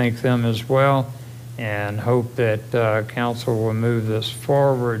like to thank them as well and hope that council will move this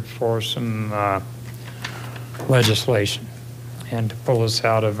forward for some legislation and to pull us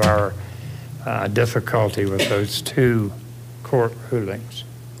out of our difficulty with those 2 court rulings.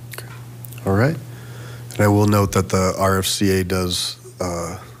 All right. And I will note that the RFCA does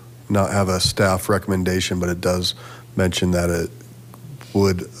not have a staff recommendation, but it does mention that it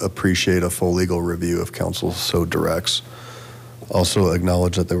would appreciate a full legal review if council so directs. Also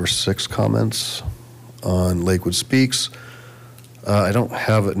acknowledge that there were 6 comments on Lakewood Speaks. I don't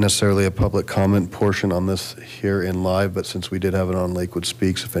have necessarily a public comment portion on this here in live, but since we did have it on Lakewood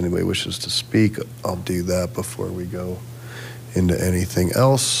Speaks, if anybody wishes to speak, I'll do that before we go into anything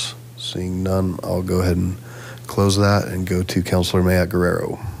else. Seeing none, I'll go ahead and close that and go to Councilor Mayat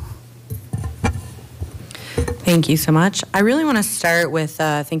Guerrero. Thank you so much. I really want to start with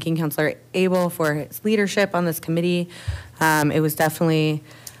thanking Councilor Abel for his leadership on this committee. It was definitely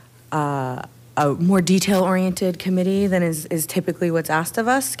a more detail-oriented committee than is typically what's asked of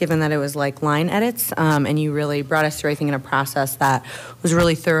us, given that it was like line edits, and you really brought us through, I think, in a process that was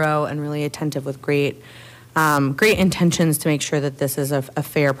really thorough and really attentive with great intentions to make sure that this is a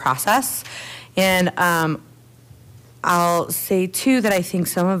fair process. And I'll say, too, that I think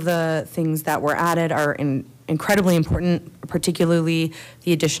some of the things that were added are incredibly important, particularly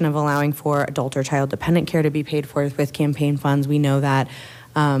the addition of allowing for adult or child dependent care to be paid for with campaign funds. We know that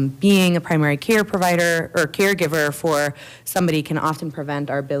being a primary care provider or caregiver for somebody can often prevent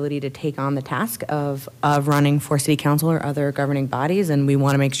our ability to take on the task of running for city council or other governing bodies, and we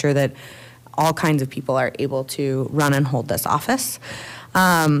want to make sure that all kinds of people are able to run and hold this office.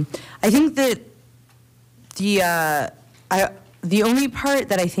 I think that the only part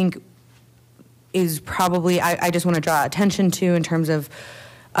that I think is probably I just want to draw attention to in terms of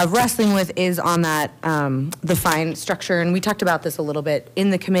wrestling with is on that the fine structure, and we talked about this a little bit in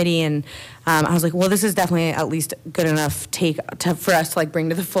the committee, and I was like, well, this is definitely at least good enough for us to like bring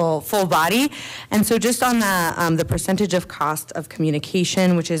to the full body. And so just on the percentage of cost of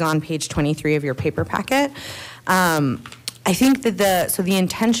communication, which is on page 23 of your paper packet, I think that the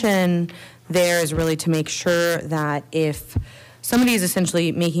intention there is really to make sure that if somebody is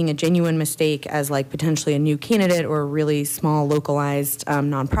essentially making a genuine mistake as like potentially a new candidate or a really small localized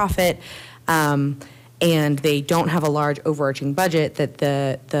nonprofit, and they don't have a large overarching budget, that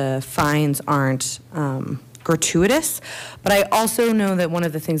the fines aren't gratuitous. But I also know that one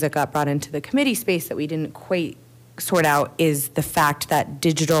of the things that got brought into the committee space that we didn't quite sort out is the fact that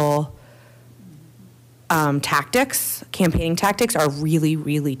digital tactics, campaigning tactics, are really,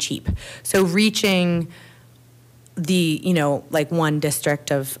 really cheap. So reaching the, like one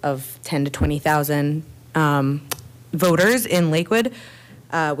district of 10 to 20,000 voters in Lakewood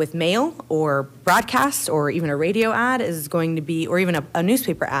with mail or broadcast or even a radio ad is going to be, or even a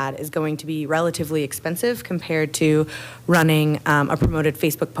newspaper ad is going to be relatively expensive compared to running a promoted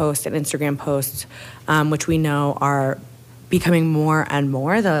Facebook post and Instagram post, which we know are becoming more and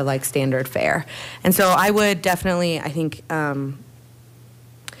more the like standard fare. And so I would definitely, I think,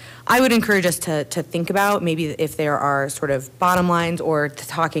 I would encourage us to think about maybe if there are sort of bottom lines or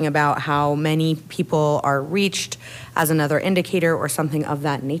talking about how many people are reached as another indicator or something of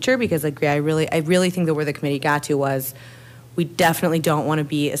that nature, because I really think that where the committee got to was we definitely don't want to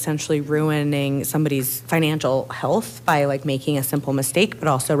be essentially ruining somebody's financial health by like making a simple mistake, but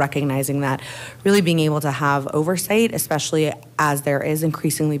also recognizing that really being able to have oversight, especially as there is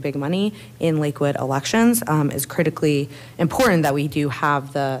increasingly big money in Lakewood elections, is critically important that we do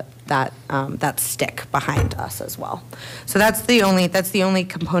have that stick behind us as well. So that's the only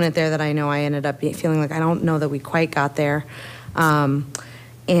component there that I know I ended up feeling like I don't know that we quite got there.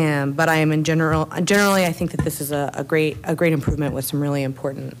 But I am generally I think that this is a great improvement with some really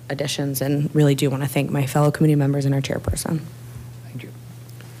important additions, and really do want to thank my fellow committee members and our chairperson. Thank you.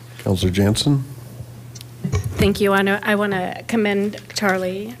 Councilor Jansen. Thank you. I want to commend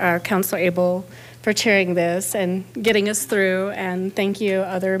Charlie, Councilor Abel, for chairing this and getting us through, and thank you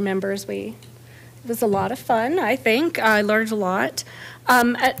other members. It was a lot of fun, I think. I learned a lot.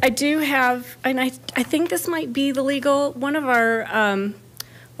 I do have, and I think this might be the legal, one of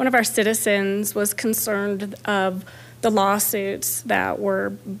our citizens was concerned of the lawsuits that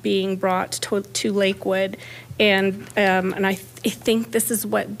were being brought to Lakewood, and I think this is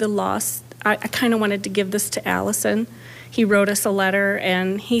what the loss. I kind of wanted to give this to Allison. He wrote us a letter,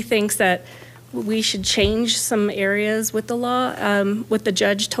 and he thinks that we should change some areas with the law. What the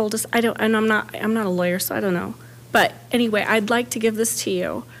judge told us, I'm not a lawyer, so I don't know. But anyway, I'd like to give this to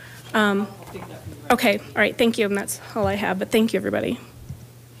you. Okay, all right, thank you, and that's all I have. But thank you, everybody.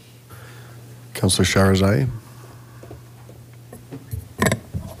 Councilor Shahrazai.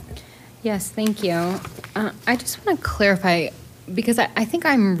 Yes, thank you. I just want to clarify, because I think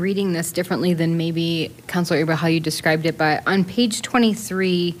I'm reading this differently than maybe Councilor Abel, how you described it, but on page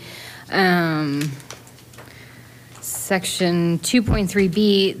 23, section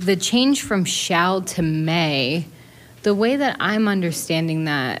 2.3b, the change from shall to may, the way that I'm understanding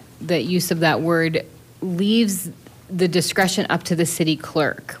that use of that word leaves the discretion up to the city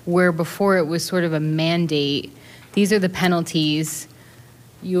clerk, where before it was sort of a mandate. These are the penalties.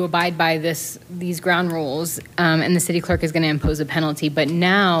 You abide by these ground rules, and the city clerk is going to impose a penalty. But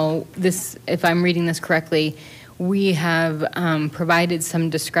now, if I'm reading this correctly, we have provided some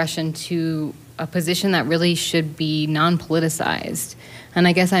discretion to a position that really should be non-politicized. And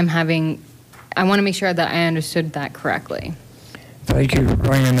I guess I want to make sure that I understood that correctly. Thank you for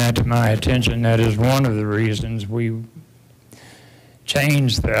bringing that to my attention. That is one of the reasons we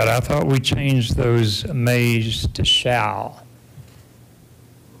changed that. I thought we changed those mays to shall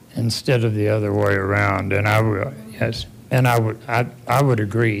instead of the other way around. And I would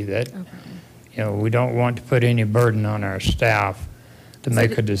agree that we don't want to put any burden on our staff to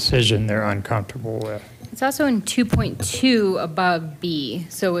make a decision they're uncomfortable with. It's also in 2.2 above B,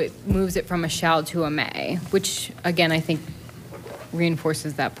 so it moves it from a shall to a may, which again I think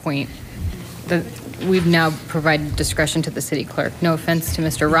reinforces that point that we've now provided discretion to the city clerk. No offense to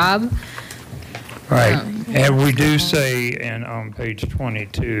Mr. Robb. Right, and we do say on page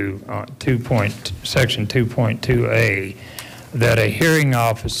 22, section 2.2a, that a hearing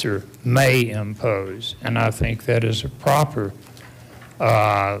officer may impose, and I think that is a proper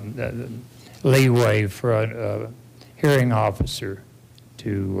leeway for a hearing officer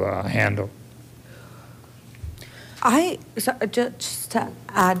to handle. Just to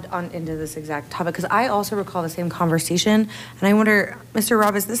add on into this exact topic, because I also recall the same conversation, and I wonder, Mr.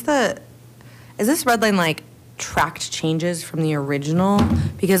 Robb, is this red line like tracked changes from the original?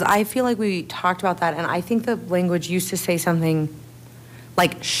 Because I feel like we talked about that, and I think the language used to say something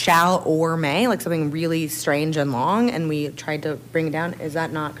like shall or may, like something really strange and long, and we tried to bring it down. Is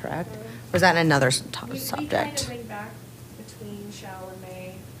that not correct? Or is that another subject? We tried to bring back between shall and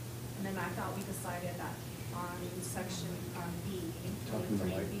may, and then I thought we decided that on section B,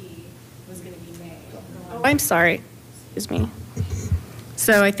 23B, was going to be may. Oh, I'm sorry. Excuse me.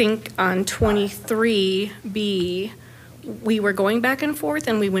 So I think on 23B, we were going back and forth,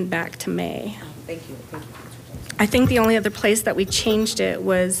 and we went back to may. Thank you. I think the only other place that we changed it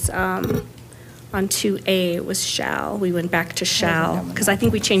was on 2A, it was shall. We went back to shall, because I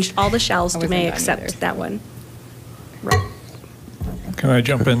think we changed all the shalls to may except that one. Can I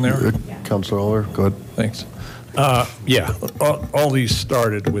jump in there? Councilor Aller, go ahead. Thanks. Yeah, all these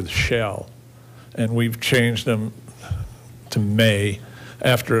started with shall, and we've changed them to may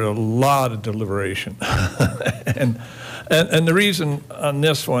after a lot of deliberation. and the reason on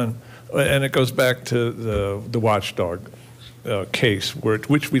this one, and it goes back to the watchdog case,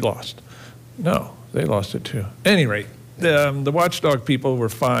 which we lost. No, they lost it too. At any rate, the watchdog people were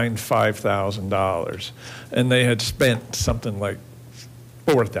fined $5,000, and they had spent something like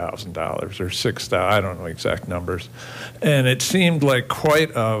 $4,000 or $6,000, I don't know exact numbers. And it seemed like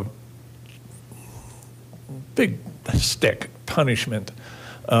quite a big stick punishment.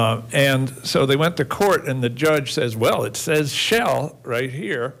 And so they went to court, and the judge says, well, it says shall right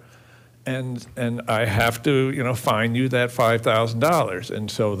here, and I have to, fine you that $5,000. And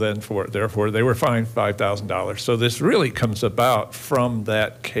so therefore, they were fined $5,000. So this really comes about from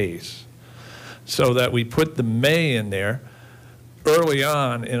that case, so that we put the may in there early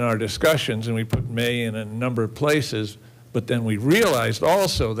on in our discussions, and we put may in a number of places, but then we realized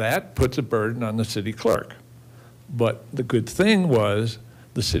also that puts a burden on the city clerk. But the good thing was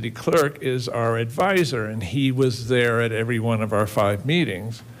the city clerk is our advisor, and he was there at every one of our 5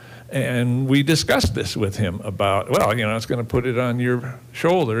 meetings. And we discussed this with him about, well, it's going to put it on your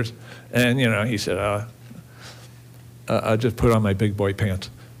shoulders. And, he said, I'll just put on my big boy pants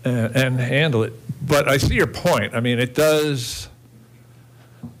and handle it. But I see your point. I mean, it does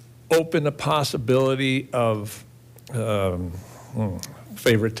open the possibility of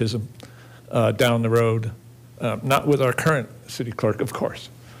favoritism down the road, not with our current city clerk, of course,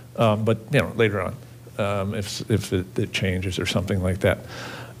 but later on, if it changes or something like that.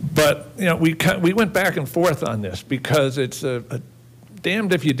 But we went back and forth on this because it's a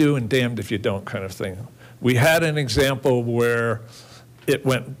damned if you do and damned if you don't kind of thing. We had an example where it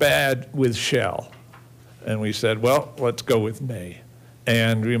went bad with shall, and we said, well, let's go with may.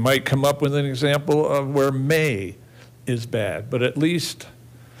 And we might come up with an example of where may is bad, but at least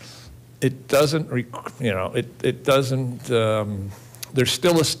it doesn't, it doesn't, there's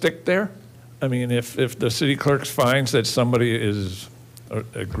still a stick there. I mean, if the city clerk finds that somebody is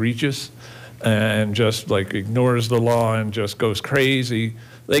egregious and just like ignores the law and just goes crazy,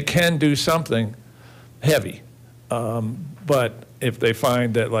 they can do something heavy. But if they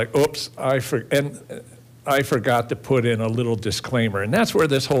find that like, oops, I forgot to put in a little disclaimer. And that's where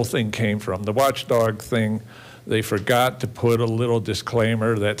this whole thing came from. The watchdog thing, they forgot to put a little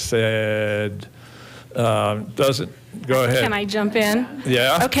disclaimer that said, doesn't, go ahead. Can I jump in?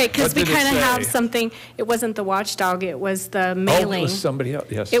 Yeah. Okay, because we kind of have something, it wasn't the watchdog, it was the mailing. Oh, it was somebody else,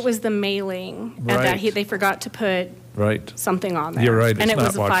 yes. It was the mailing. Right. And that they forgot to put something on there. You're right, and it's it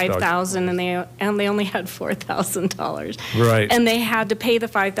was not watchdog. $5,000, and they only had $4,000. Right. And they had to pay the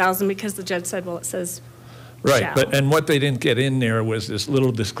 $5,000 because the judge said, well, it says right, shall. and what they didn't get in there was this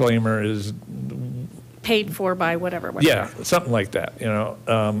little disclaimer is paid for by whatever. Yeah, something like that.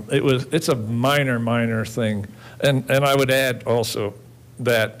 It's a minor thing, and I would add also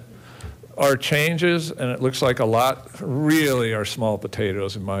that our changes, and it looks like a lot, really are small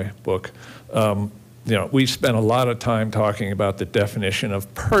potatoes in my book. We spent a lot of time talking about the definition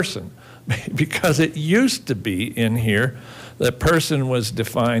of person, because it used to be in here that person was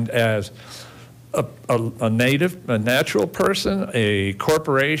defined as a natural person, a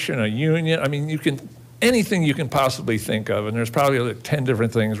corporation, a union. I mean, anything you can possibly think of, and there's probably like 10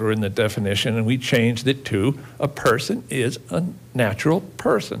 different things were in the definition, and we changed it to a person is a natural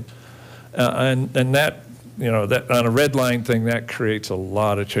person. And that, that on a red line thing, that creates a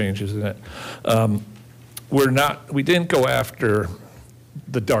lot of changes in it. We didn't go after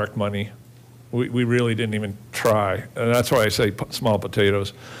the dark money. We really didn't even try. And that's why I say small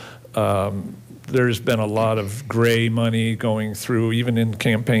potatoes. There's been a lot of gray money going through, even in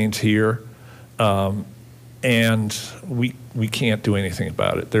campaigns here. And we can't do anything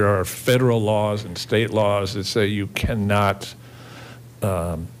about it. There are federal laws and state laws that say you cannot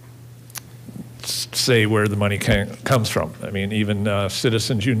say where the money comes from. I mean, even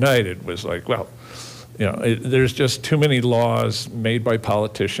Citizens United was like, well, there's just too many laws made by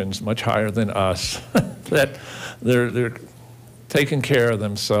politicians much higher than us that they're taking care of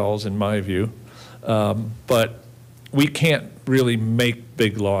themselves, in my view. But we can't really make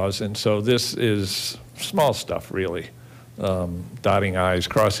big laws, and so this is small stuff, really. Dotting I's,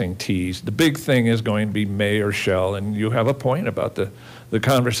 crossing T's. The big thing is going to be may or shall, and you have a point about the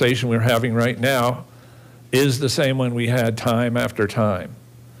conversation we're having right now is the same one we had time after time.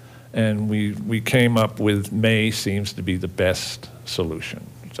 And we came up with may seems to be the best solution.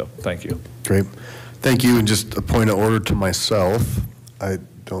 So thank you. Great. Thank you. And just a point of order to myself, I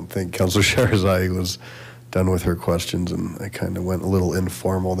don't think Councilor Sherazai was done with her questions, and I kind of went a little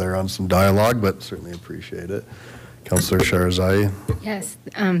informal there on some dialogue, but certainly appreciate it. Councilor Sherazai. Yes,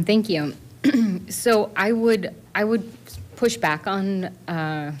 thank you. So I would push back on,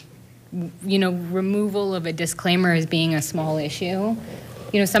 removal of a disclaimer as being a small issue.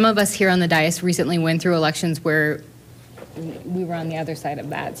 Some of us here on the dais recently went through elections where we were on the other side of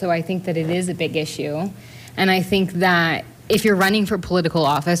that. So I think that it is a big issue. And I think that if you're running for political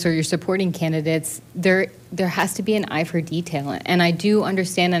office or you're supporting candidates, there has to be an eye for detail. And I do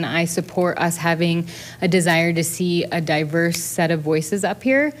understand and I support us having a desire to see a diverse set of voices up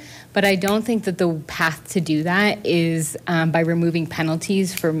here. But I don't think that the path to do that is by removing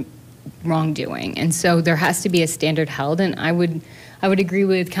penalties for wrongdoing. And so there has to be a standard held. And I would agree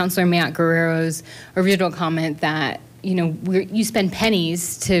with Councilor Mayotte Guerrero's original comment that you spend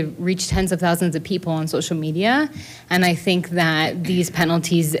pennies to reach tens of thousands of people on social media. And I think that these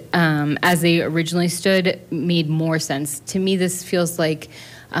penalties, as they originally stood, made more sense. To me, this feels like,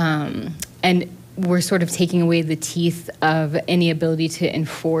 and we're sort of taking away the teeth of any ability to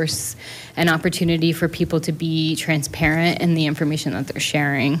enforce an opportunity for people to be transparent in the information that they're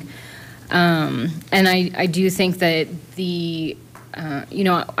sharing. And I do think that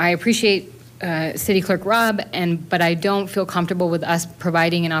I appreciate City Clerk Robb, but I don't feel comfortable with us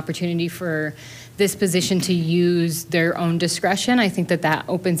providing an opportunity for this position to use their own discretion. I think that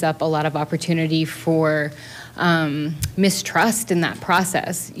opens up a lot of opportunity for mistrust in that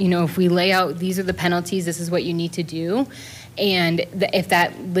process. If we lay out, these are the penalties, this is what you need to do, and if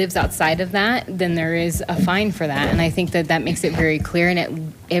that lives outside of that, then there is a fine for that. And I think that makes it very clear,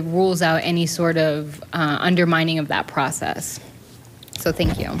 and it rules out any sort of undermining of that process. So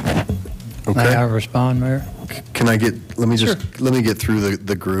thank you. Okay. May I respond, Mayor? Can I let me get through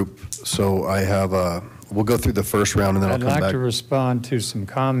the group. So I have, we'll go through the first round and then I'll come back. I'd like to respond to some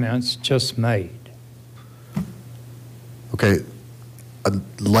comments just made. Okay.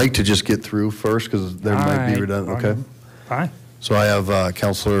 I'd like to just get through first because there might be redundant. Okay. Fine. So I have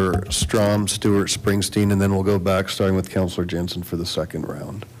Councilor Strom, Stewart, Springsteen, and then we'll go back starting with Councilor Jensen for the second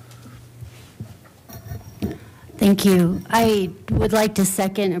round. Thank you. I would like to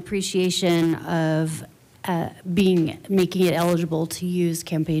second appreciation of making it eligible to use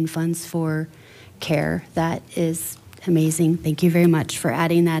campaign funds for care. That is amazing. Thank you very much for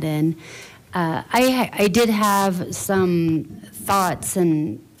adding that in. I did have some thoughts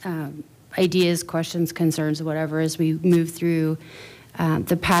and ideas, questions, concerns, whatever, as we move through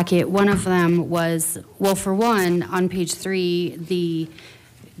the packet. One of them was, well, for one, on page 3, the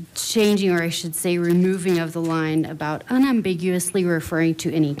changing, or I should say removing of the line about unambiguously referring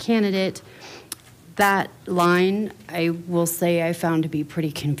to any candidate. That line, I will say, I found to be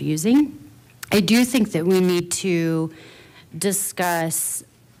pretty confusing. I do think that we need to discuss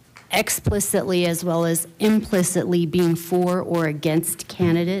explicitly as well as implicitly being for or against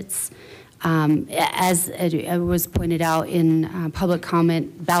candidates. As it was pointed out in public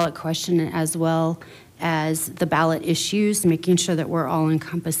comment, ballot question, as well as the ballot issues, making sure that we're all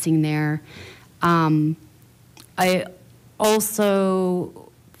encompassing there. I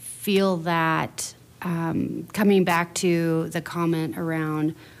also feel that coming back to the comment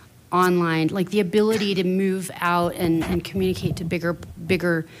around online, like the ability to move out and communicate to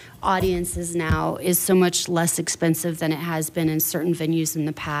bigger audiences now is so much less expensive than it has been in certain venues in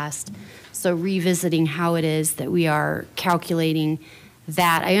the past. So revisiting how it is that we are calculating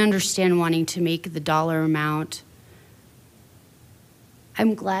that. I understand wanting to make the dollar amount.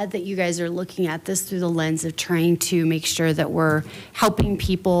 I'm glad that you guys are looking at this through the lens of trying to make sure that we're helping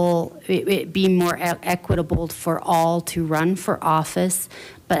people it be more equitable for all to run for office.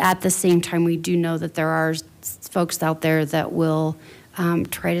 But at the same time, we do know that there are folks out there that will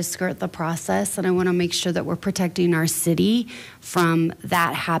try to skirt the process. And I want to make sure that we're protecting our city from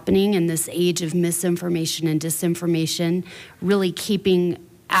that happening in this age of misinformation and disinformation, really keeping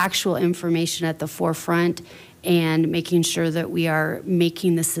actual information at the forefront and making sure that we are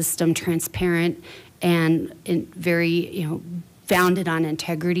making the system transparent and very, founded on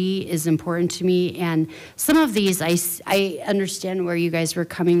integrity is important to me. And some of these, I understand where you guys were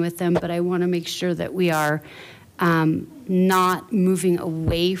coming with them, but I want to make sure that we are not moving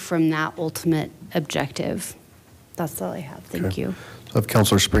away from that ultimate objective. That's all I have. Thank you. So I have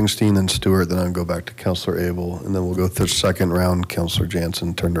Councilor Springsteen, then Stewart, then I'll go back to Councilor Abel, and then we'll go through the second round. Councilor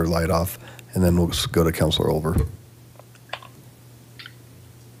Jansen turned her light off, and then we'll go to Councilor Olver.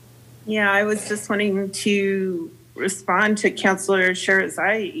 Yeah, I was just wanting to respond to Councilor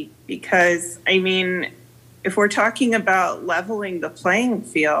Sherazai because, if we're talking about leveling the playing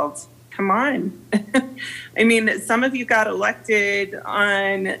field, come on. I mean, some of you got elected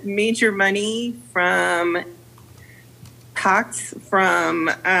on major money from PACs, from,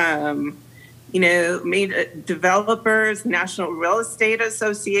 developers, National Real Estate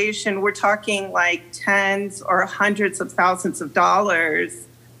Association. We're talking like tens or hundreds of thousands of dollars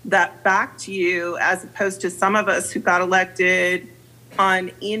that backed you, as opposed to some of us who got elected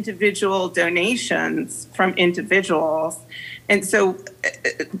on individual donations from individuals. And so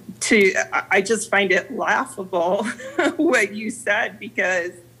I just find it laughable what you said,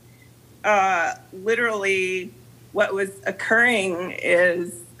 because literally what was occurring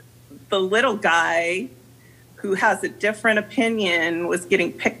is the little guy who has a different opinion was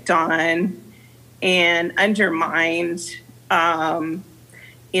getting picked on and undermined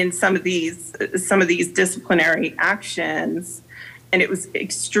in some of these disciplinary actions. And it was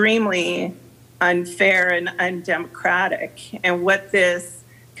extremely unfair and undemocratic. And what this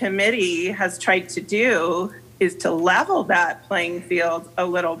committee has tried to do is to level that playing field a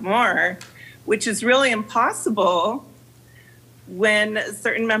little more, which is really impossible when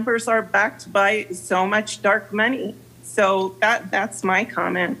certain members are backed by so much dark money. So that's my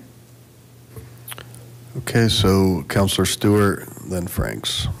comment. Okay, so Councilor Stewart, then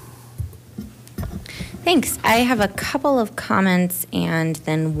Franks. Thanks. I have a couple of comments and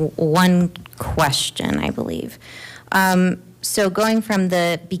then one question, I believe. So going from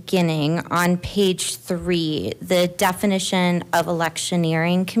the beginning, on page 3, the definition of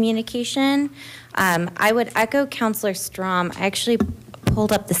electioneering communication, I would echo Councilor Strom. I actually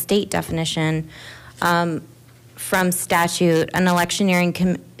pulled up the state definition from statute. An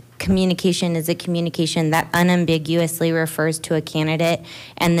electioneering communication is a communication that unambiguously refers to a candidate,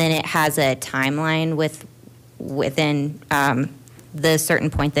 and then it has a timeline within the certain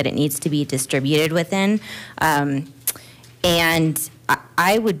point that it needs to be distributed within. And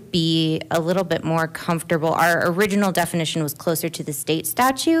I would be a little bit more comfortable. Our original definition was closer to the state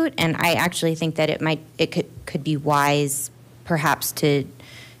statute, and I actually think that it could be wise perhaps to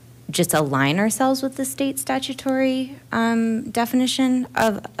just align ourselves with the state statutory definition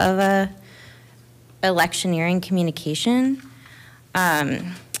of a electioneering communication.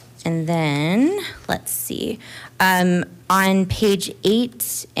 And then, let's see, on page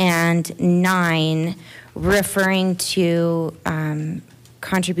 8 and 9, referring to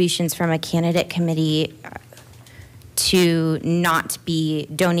contributions from a candidate committee to not be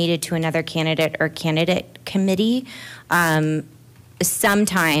donated to another candidate or candidate committee.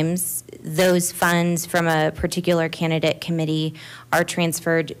 Sometimes those funds from a particular candidate committee are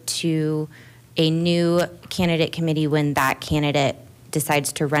transferred to a new candidate committee when that candidate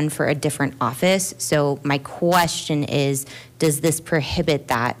decides to run for a different office. So my question is, does this prohibit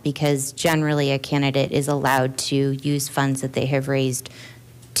that? Because generally a candidate is allowed to use funds that they have raised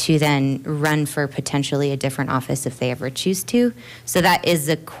to then run for potentially a different office if they ever choose to. So that is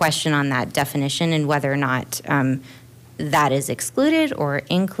a question on that definition and whether or not that is excluded or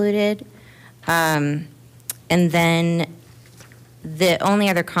included. And then the only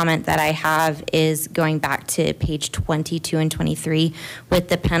other comment that I have is going back to page 22 and 23 with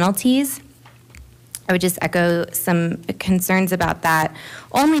the penalties. I would just echo some concerns about that,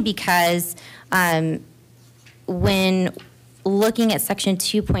 only because when looking at section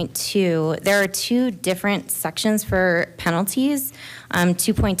 2.2, there are two different sections for penalties.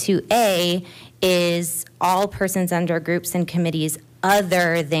 2.2A is all persons under groups and committees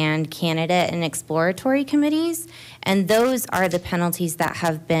other than candidate and exploratory committees, and those are the penalties that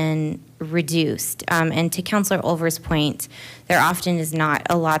have been reduced. And to Councilor Olver's point, there often is not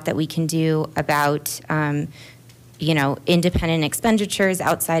a lot that we can do about independent expenditures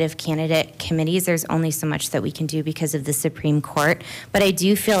outside of candidate committees. There's only so much that we can do because of the Supreme Court. But I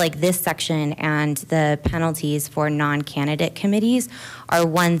do feel like this section and the penalties for non-candidate committees are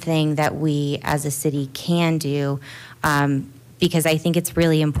one thing that we as a city can do, because I think it's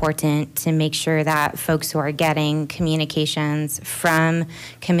really important to make sure that folks who are getting communications from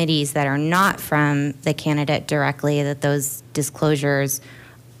committees that are not from the candidate directly, that those disclosures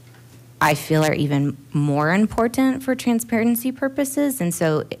I feel are even more important for transparency purposes. And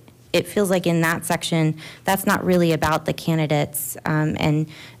so it feels like in that section, that's not really about the candidates. And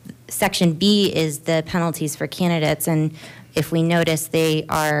section B is the penalties for candidates. And if we notice, they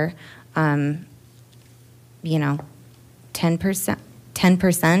are,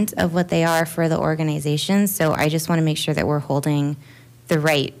 10% of what they are for the organization. So I just want to make sure that we're holding the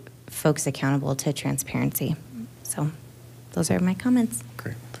right folks accountable to transparency. So those are my comments.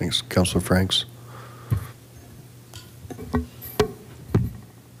 Great. Thanks. Councilor Franks.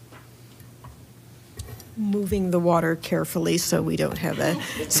 moving the water carefully so we don't have a,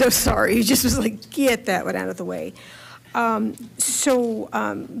 so sorry, you just was like, get that one out of the way. Back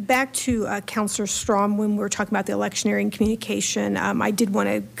to Councillor Strom, when we were talking about the electioneering communication, I did want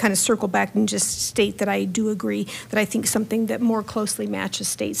to kind of circle back and just state that I do agree that I think something that more closely matches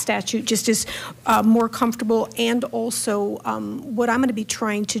state statute just is more comfortable. And also what I'm going to be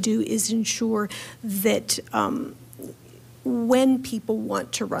trying to do is ensure that when people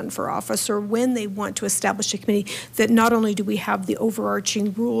want to run for office or when they want to establish a committee, that not only do we have the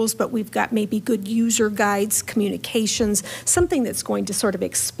overarching rules, but we've got maybe good user guides, communications, something that's going to sort of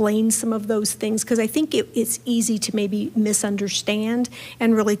explain some of those things, because I think it's easy to maybe misunderstand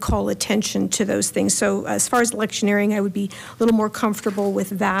and really call attention to those things. So as far as electioneering, I would be a little more comfortable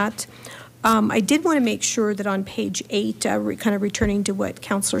with that. I did want to make sure that on page 8, kind of returning to what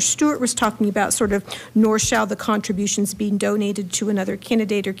Councillor Stewart was talking about, sort of nor shall the contributions be donated to another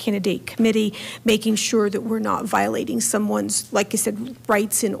candidate or candidate committee, making sure that we're not violating someone's, like I said,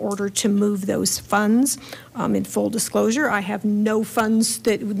 rights in order to move those funds. In full disclosure, I have no funds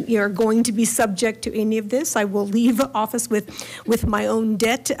that are going to be subject to any of this. I will leave office with my own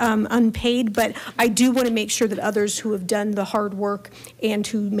debt unpaid, but I do want to make sure that others who have done the hard work and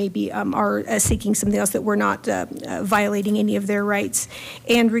who maybe are seeking something else, that we're not violating any of their rights.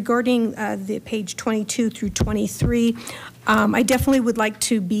 And regarding the page 22 through 23, I definitely would like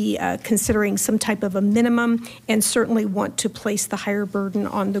to be considering some type of a minimum, and certainly want to place the higher burden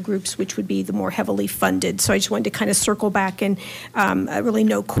on the groups which would be the more heavily funded. So I just wanted to kind of circle back, and really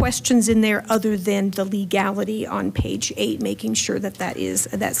no questions in there other than the legality on page 8, making sure that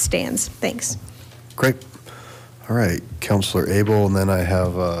that stands. Thanks. Great. All right, Councillor Abel, and then I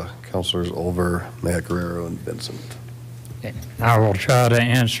have Councillors Olver, Macacarero, and Vincent. I will try to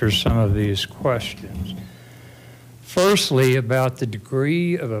answer some of these questions. Firstly, about the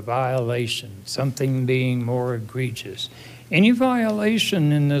degree of a violation, something being more egregious. Any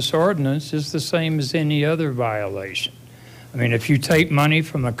violation in this ordinance is the same as any other violation. I mean, if you take money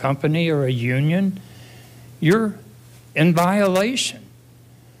from a company or a union, you're in violation.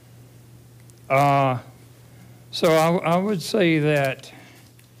 So I would say that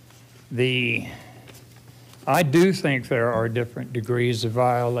I do think there are different degrees of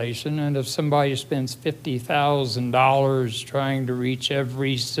violation, and if somebody spends $50,000 trying to reach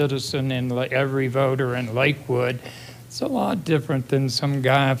every citizen and every voter in Lakewood, it's a lot different than some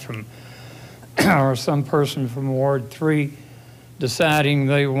guy from, or some person from Ward 3 deciding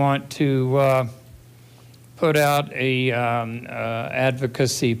they want to put out a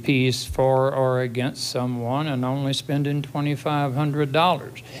advocacy piece for or against someone and only spending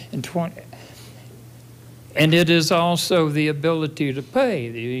 $2,500. And it is also the ability to pay.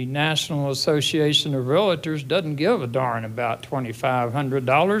 The National Association of Realtors doesn't give a darn about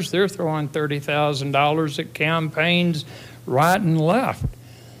 $2,500. They're throwing $30,000 at campaigns right and left.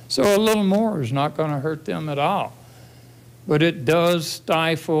 So a little more is not going to hurt them at all. But it does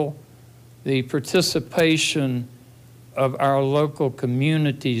stifle the participation of our local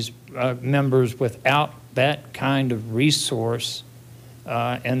communities members without that kind of resource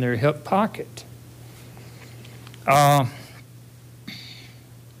in their hip pocket.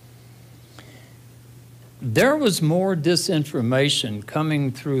 There was more disinformation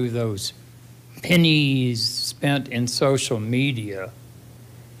coming through those pennies spent in social media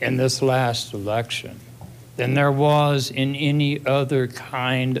in this last election than there was in any other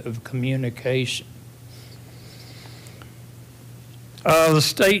kind of communication. The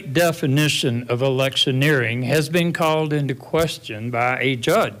state definition of electioneering has been called into question by a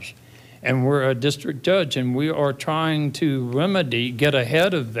judge, and we're a district judge, and we are trying to get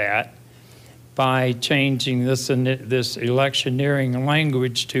ahead of that by changing this electioneering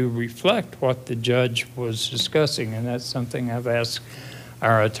language to reflect what the judge was discussing, and that's something I've asked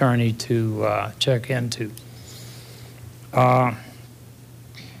our attorney to check into.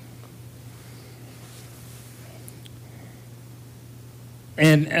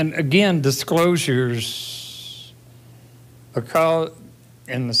 And again, disclosures occur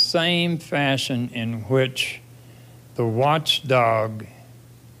in the same fashion in which the watchdog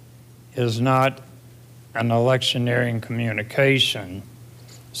is not an electioneering communication.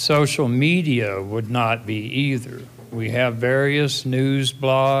 Social media would not be either. We have various news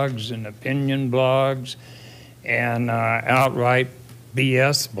blogs and opinion blogs and outright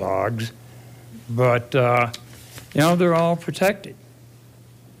BS blogs, but they're all protected.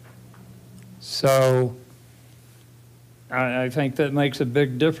 So I think that makes a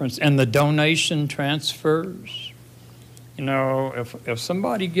big difference. And the donation transfers, if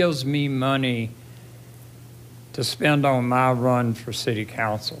somebody gives me money to spend on my run for city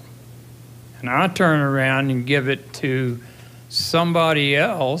council, and I turn around and give it to somebody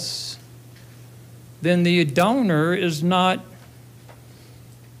else, then the donor is not,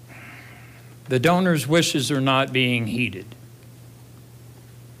 the donor's wishes are not being heeded.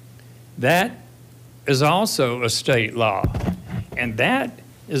 That is also a state law, and that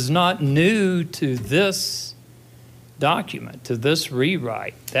is not new to this document, to this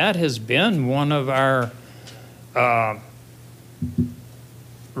rewrite. That has been one of our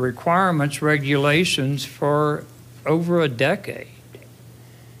requirements, regulations for over a decade.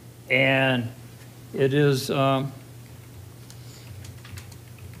 And it is,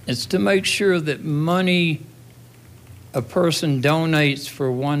 it's to make sure that money a person donates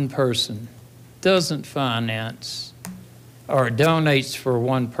for one person doesn't finance, or donates for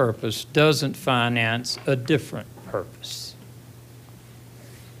one purpose, doesn't finance a different purpose.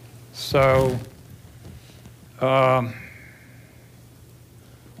 So, I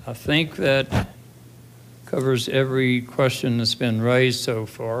think that covers every question that's been raised so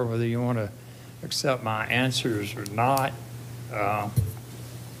far, whether you want to accept my answers or not.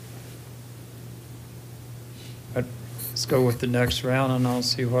 But let's go with the next round, and I'll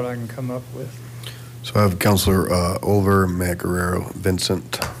see what I can come up with. So I have Councilor Olver, Matt Guerrero,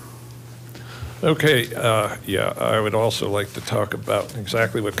 Vincent. Okay, yeah, I would also like to talk about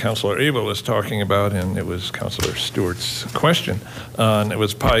exactly what Councilor Abel was talking about, and it was Councilor Stewart's question. And it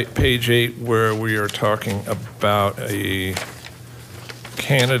was page 8 where we are talking about a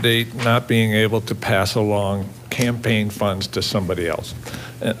candidate not being able to pass along campaign funds to somebody else.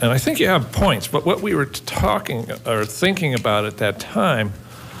 And I think you have points, but what we were talking or thinking about at that time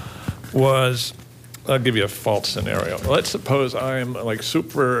was, I'll give you a false scenario. Let's suppose I'm like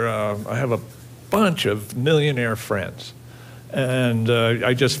I have a bunch of millionaire friends, and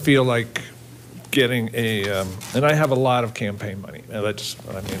I just feel like getting and I have a lot of campaign money. Let's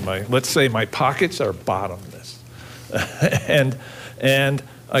say my pockets are bottomless, and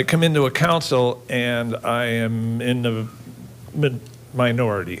I come into a council and I am in the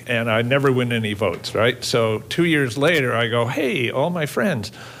minority and I never win any votes, right? So 2 years later, I go, hey, all my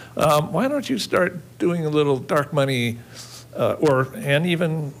friends, why don't you start doing a little dark money and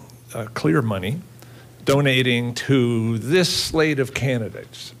even clear money, donating to this slate of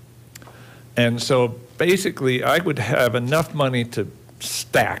candidates. And so basically I would have enough money to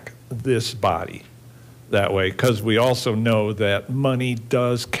stack this body that way, because we also know that money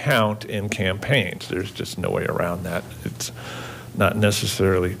does count in campaigns. There's just no way around that. It's not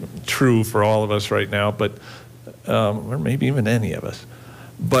necessarily true for all of us right now, but or maybe even any of us.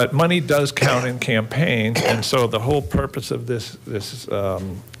 But money does count in campaigns, and so the whole purpose of this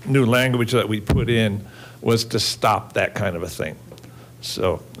new language that we put in was to stop that kind of a thing.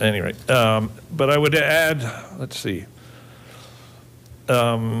 So anyway, but I would add, let's see,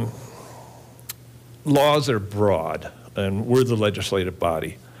 laws are broad, and we're the legislative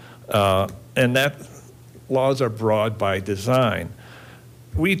body, and that laws are broad by design.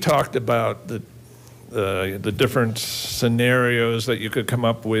 We talked about the different scenarios that you could come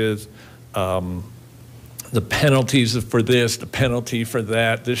up with, the penalties for this, the penalty for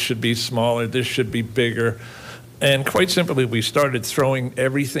that, this should be smaller, this should be bigger. And quite simply, we started throwing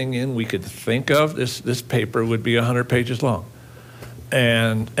everything in we could think of. This paper would be 100 pages long.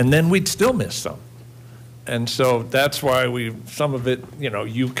 And then we'd still miss some. And so that's why some of it,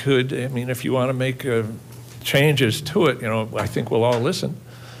 you could, if you want to make changes to it, I think we'll all listen.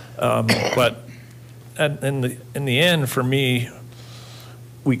 But in the end, for me,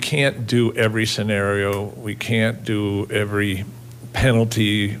 we can't do every scenario. We can't do every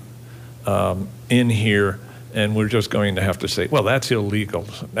penalty in here, and we're just going to have to say, well, that's illegal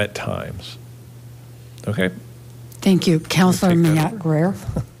at times. Okay? Thank you. Councilor Matt Guerrero.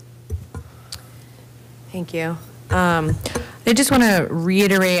 Thank you. I just want to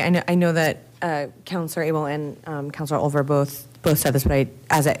reiterate, I know that Councilor Abel and Councilor Olver both said this, but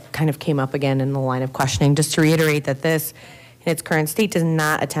as it kind of came up again in the line of questioning, just to reiterate that this, in its current state, does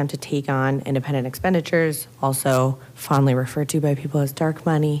not attempt to take on independent expenditures, also fondly referred to by people as dark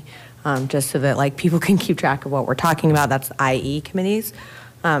money, just so that people can keep track of what we're talking about. That's IE committees,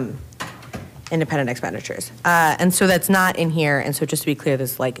 independent expenditures. And so that's not in here. And so just to be clear,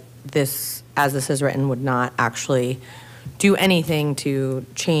 this, as this is written, would not actually do anything to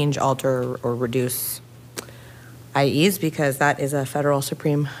change, alter, or reduce IEs, because that is a federal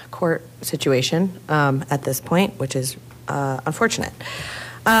Supreme Court situation at this point, which is unfortunate.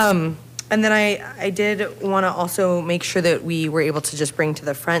 And then I did want to also make sure that we were able to just bring to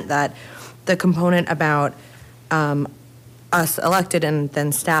the front that the component about us elected and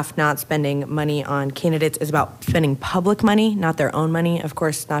then staff not spending money on candidates is about spending public money, not their own money. Of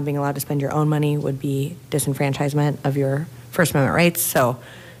course, not being allowed to spend your own money would be disenfranchisement of your First Amendment rights. So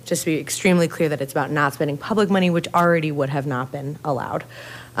just to be extremely clear that it's about not spending public money, which already would have not been allowed.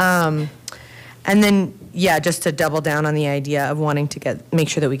 And then, yeah, just to double down on the idea of wanting to make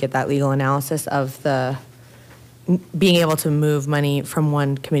sure that we get that legal analysis of the being able to move money from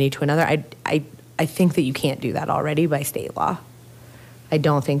one committee to another. I think that you can't do that already by state law. I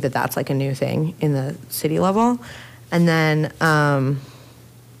don't think that that's like a new thing in the city level. And then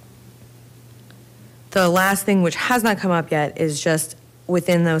the last thing, which has not come up yet, is just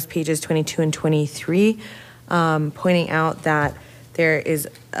within those pages 22 and 23, pointing out that there is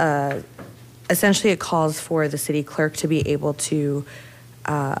essentially it calls for the city clerk to be able to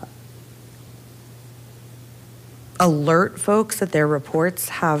alert folks that their reports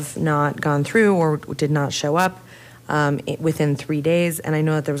have not gone through or did not show up within 3 days. And I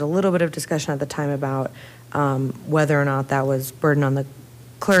know that there was a little bit of discussion at the time about whether or not that was burden on the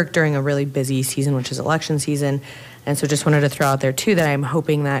clerk during a really busy season, which is election season. And so just wanted to throw out there too that I'm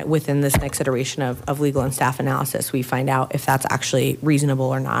hoping that within this next iteration of legal and staff analysis, we find out if that's actually reasonable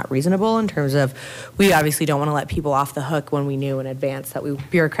or not reasonable in terms of, we obviously don't want to let people off the hook when we knew in advance that we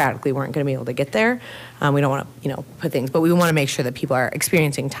bureaucratically weren't going to be able to get there. We don't want to, put things, but we want to make sure that people are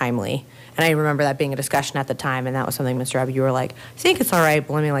experiencing timely. And I remember that being a discussion at the time, and that was something, Mr. Abbott, you were like, I think it's all right,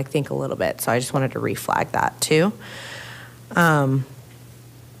 but let me think a little bit. So I just wanted to reflag that too.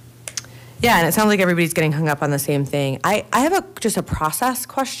 Yeah, and it sounds like everybody's getting hung up on the same thing. I have just a process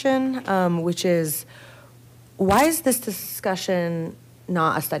question, which is, why is this discussion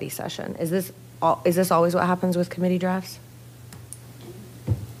not a study session? Is this always what happens with committee drafts?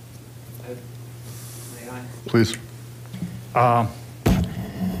 Please. Our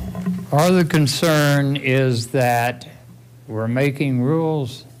other concern is that we're making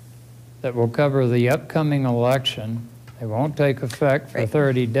rules that will cover the upcoming election. They won't take effect for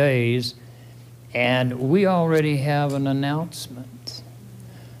 30 days. And we already have an announcement.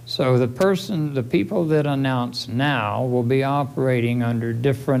 So the people that announce now will be operating under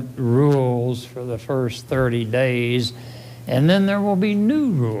different rules for the first 30 days, and then there will be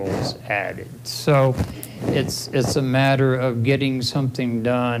new rules added. So it's a matter of getting something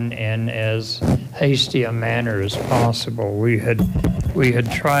done in as hasty a manner as possible. We had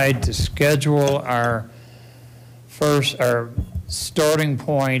tried to schedule our starting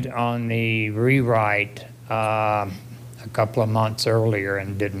point on the rewrite a couple of months earlier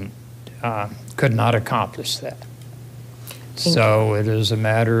and could not accomplish that. So it is a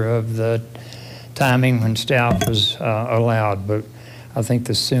matter of the timing when staff was allowed, but I think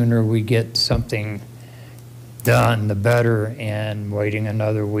the sooner we get something done, the better, and waiting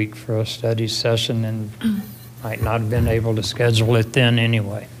another week for a study session and might not have been able to schedule it then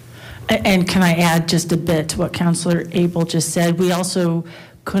anyway. And can I add just a bit to what Councilor Abel just said? We also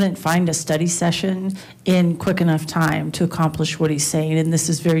couldn't find a study session in quick enough time to accomplish what he's saying. And this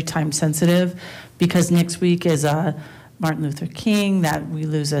is very time sensitive because next week is Martin Luther King, that we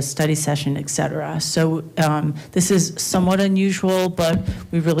lose a study session, et cetera. So this is somewhat unusual, but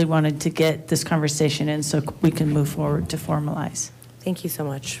we really wanted to get this conversation in so we can move forward to formalize. Thank you so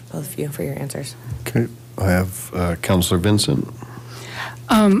much, both of you, for your answers. Okay, I have Councilor Vincent.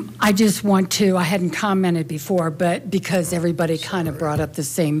 I just want to, I hadn't commented before, but because everybody kind of brought up the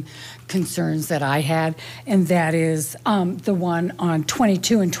same concerns that I had, and that is the one on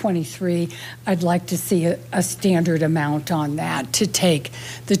 22 and 23, I'd like to see a standard amount on that to take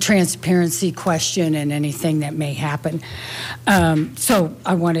the transparency question and anything that may happen. So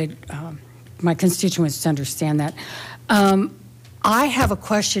I wanted my constituents to understand that. I have a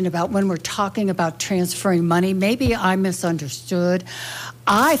question about when we're talking about transferring money. Maybe I misunderstood.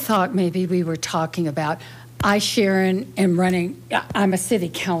 I thought maybe we were talking about, Sharon, am running, I'm a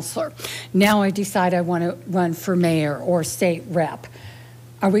city councilor. Now I decide I want to run for mayor or state rep.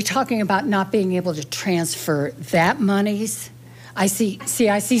 Are we talking about not being able to transfer that monies? I see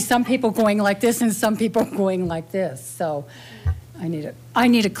some people going like this and some people going like this. So I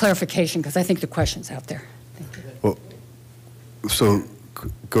need a clarification because I think the question's out there. Thank you. Well, so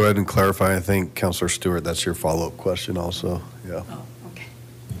go ahead and clarify. I think Councilor Stewart, that's your follow-up question also. Yeah. Oh, okay.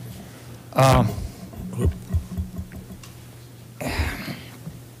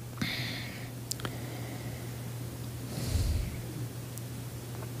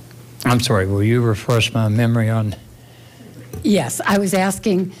 I'm sorry, will you refresh my memory on? Yes, I was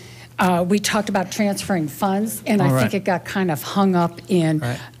asking, we talked about transferring funds, and I think it got kind of hung up in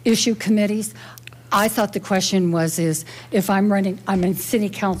issue committees. I thought the question was, is if I'm a city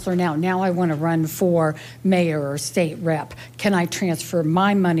councilor now I want to run for mayor or state rep, can I transfer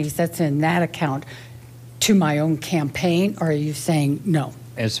my monies that's in that account to my own campaign, or are you saying no?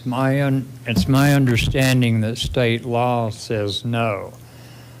 It's my understanding that state law says no.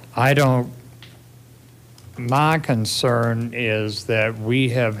 My concern is that we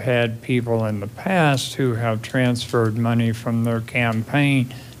have had people in the past who have transferred money from their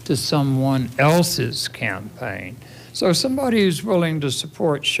campaign to someone else's campaign. So somebody who's willing to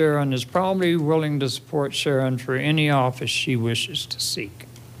support Sharon is probably willing to support Sharon for any office she wishes to seek.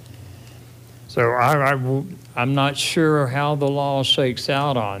 So I'm not sure how the law shakes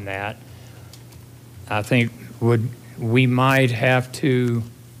out on that. I think we might have to,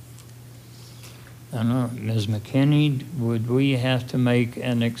 I don't know, Ms. McKinney, would we have to make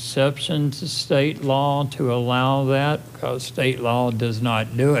an exception to state law to allow that? Because state law does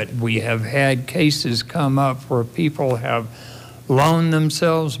not do it. We have had cases come up where people have loaned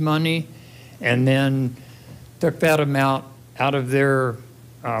themselves money and then took that amount out of their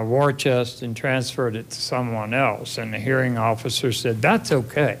war chest and transferred it to someone else. And the hearing officer said, that's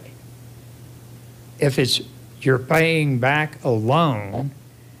okay. If you're paying back a loan,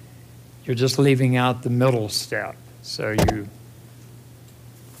 you're just leaving out the middle step. So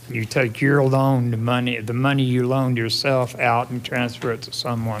you take your loaned money, the money you loaned yourself out and transfer it to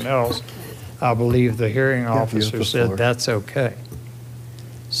someone else. I believe the hearing officer said that's okay.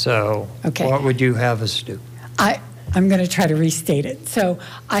 So what would you have us do? I'm going to try to restate it. So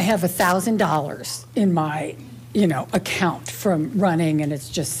I have $1,000 in my, account from running, and it's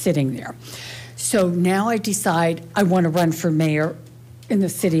just sitting there. So now I decide I want to run for mayor in the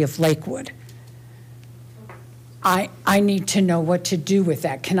city of Lakewood. I need to know what to do with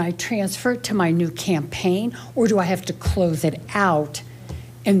that. Can I transfer it to my new campaign, or do I have to close it out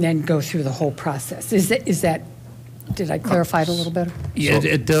and then go through the whole process? Did I clarify it a little better? Yeah,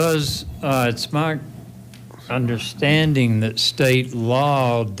 it does. It's my understanding that state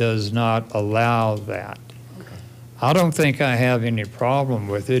law does not allow that. I don't think I have any problem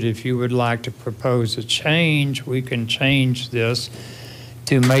with it. If you would like to propose a change, we can change this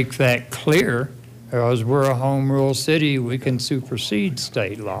to make that clear. Because we're a home rule city, we can supersede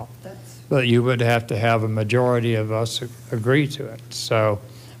state law. But you would have to have a majority of us agree to it. So,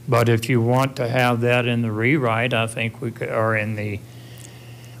 but if you want to have that in the rewrite, I think we could, or in the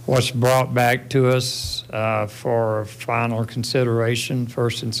what's brought back to us for final consideration,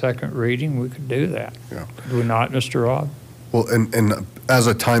 first and second reading, we could do that. Yeah. Could we not, Mr. Robb? Well, and as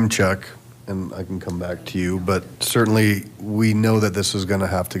a time check, and I can come back to you, but certainly we know that this is going to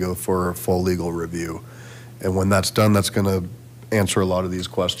have to go for a full legal review. And when that's done, that's going to answer a lot of these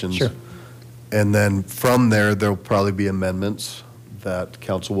questions. Sure. And then from there, there'll probably be amendments that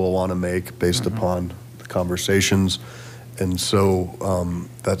council will want to make based upon the conversations. And so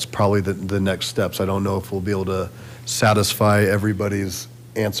that's probably the next steps. I don't know if we'll be able to satisfy everybody's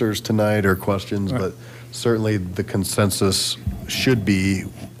answers tonight or questions, but certainly the consensus should be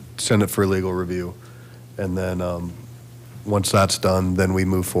send it for legal review. And then once that's done, then we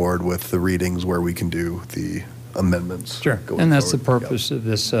move forward with the readings where we can do the amendments. Sure. And that's the purpose of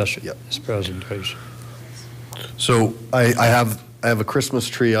this session, this presentation. So I have a Christmas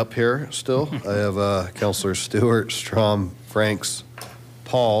tree up here still. I have Councilor Stewart, Strom, Franks,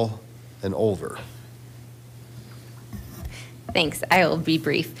 Paul, and Olver. Thanks. I will be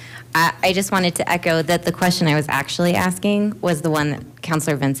brief. I just wanted to echo that the question I was actually asking was the one that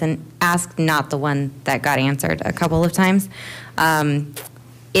Councilor Vincent asked, not the one that got answered a couple of times.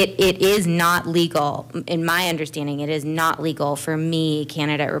 It is not legal, in my understanding, it is not legal for me,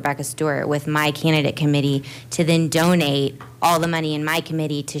 candidate Rebecca Stewart, with my candidate committee to then donate all the money in my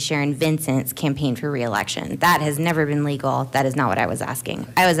committee to Sharon Vincent's campaign for re-election. That has never been legal. That is not what I was asking.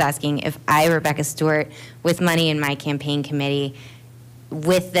 I was asking if I, Rebecca Stewart, with money in my campaign committee,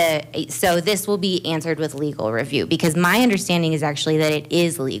 so this will be answered with legal review, because my understanding is actually that it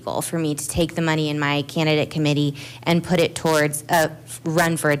is legal for me to take the money in my candidate committee and put it towards a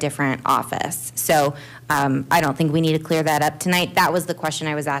run for a different office. So I don't think we need to clear that up tonight. That was the question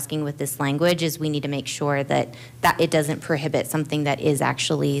I was asking with this language, is we need to make sure that it doesn't prohibit something that is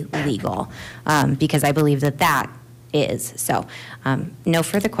actually legal, because I believe that is. So no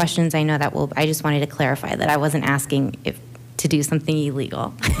further questions. I know that I just wanted to clarify that I wasn't asking to do something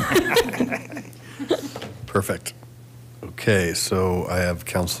illegal. Perfect. Okay, so I have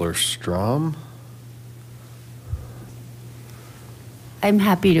Councilor Strom. I'm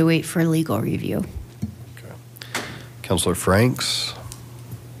happy to wait for legal review. Councilor Franks.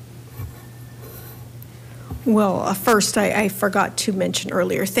 Well, first, I forgot to mention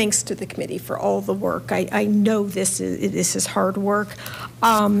earlier, thanks to the committee for all the work. I know this is hard work,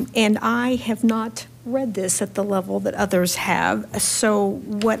 and I have not read this at the level that others have. So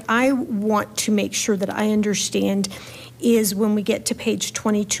what I want to make sure that I understand is when we get to page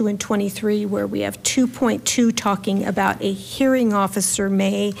 22 and 23, where we have 2.2 talking about a hearing officer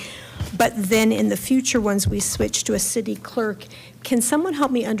may, but then in the future ones we switch to a city clerk. Can someone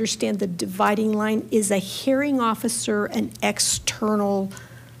help me understand the dividing line? Is a hearing officer an external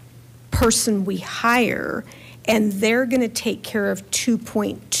person we hire, and they're going to take care of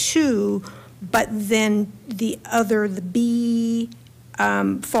 2.2, but then the B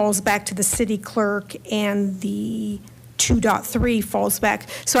falls back to the city clerk, and the 2.3 falls back.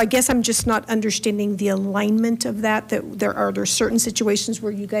 So I guess I'm just not understanding the alignment of that there are certain situations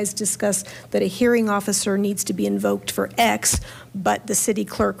where you guys discuss that a hearing officer needs to be invoked for X, but the city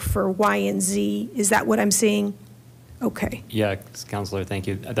clerk for Y and Z. Is that what I'm seeing? Okay. Yeah, Counselor, thank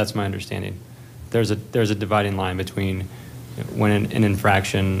you. That's my understanding. There's a dividing line between when an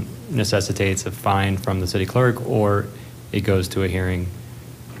infraction necessitates a fine from the city clerk or it goes to a hearing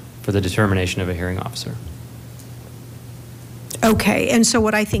for the determination of a hearing officer. Okay, and so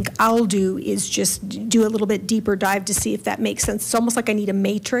what I think I'll do is just do a little bit deeper dive to see if that makes sense. It's almost like I need a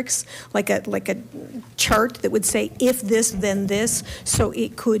matrix, like a chart that would say if this, then this. So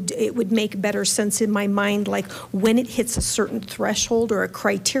it would make better sense in my mind, like when it hits a certain threshold or a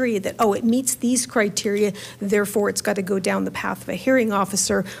criteria that, oh, it meets these criteria, therefore it's got to go down the path of a hearing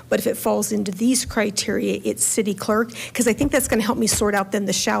officer. But if it falls into these criteria, it's city clerk. Because I think that's going to help me sort out then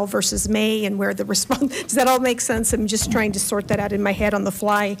the shall versus may and where the response. Does that all make sense? I'm just trying to sort that out in my head on the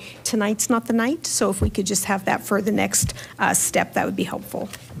fly. Tonight's not the night, so if we could just have that for the next step, that would be helpful.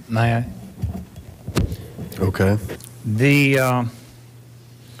 May I? Okay. The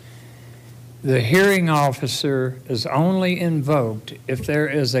hearing officer is only invoked if there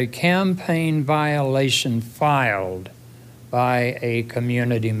is a campaign violation filed by a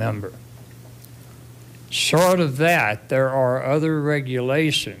community member. Short of that, there are other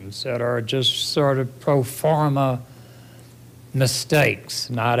regulations that are just sort of pro forma mistakes,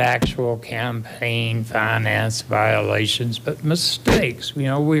 not actual campaign finance violations, but mistakes. You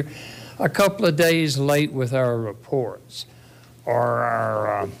know, we're a couple of days late with our reports, or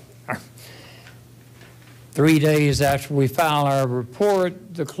our 3 days after we file our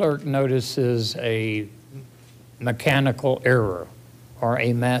report, the clerk notices a mechanical error or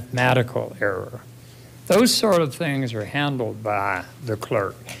a mathematical error. Those sort of things are handled by the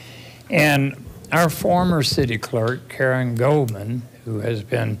clerk. And our former city clerk, Karen Goldman, who has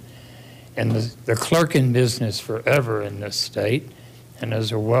been in the clerking business forever in this state and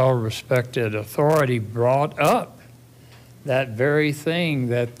is a well-respected authority, brought up that very thing,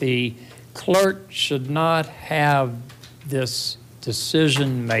 that the clerk should not have this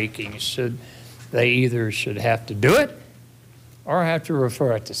decision-making. They either should have to do it or have to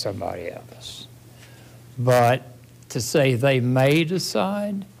refer it to somebody else. But to say they may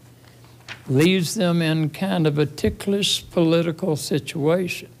decide leaves them in kind of a ticklish political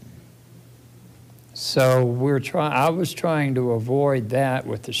situation. So I was trying to avoid that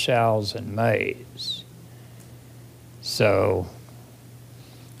with the shalls and mays. So,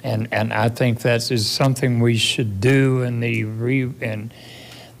 and I think that is something we should do in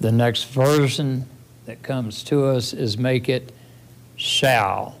the next version that comes to us, is make it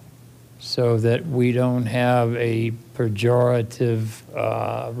shall, so that we don't have a pejorative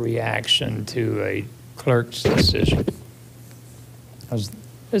reaction to a clerk's decision.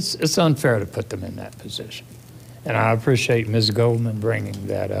 It's unfair to put them in that position. And I appreciate Ms. Goldman bringing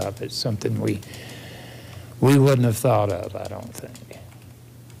that up. It's something we wouldn't have thought of, I don't think.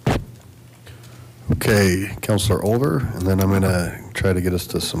 Okay, Councilor Olver, and then I'm going to try to get us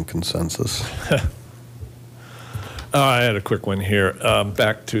to some consensus. I had a quick one here.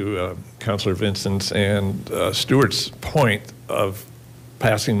 Back to Councilor Vincent's and Stewart's point of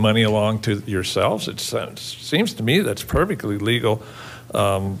passing money along to yourselves. It seems to me that's perfectly legal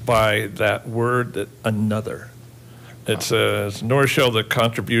by that word, that another. It says, nor shall the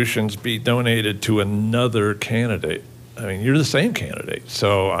contributions be donated to another candidate. I mean, you're the same candidate.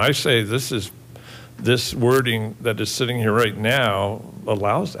 So I say this wording that is sitting here right now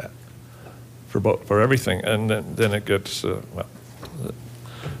allows that for everything, and then it gets well.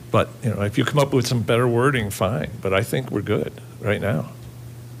 But you know, if you come up with some better wording, fine. But I think we're good right now.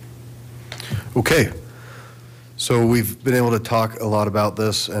 Okay. So we've been able to talk a lot about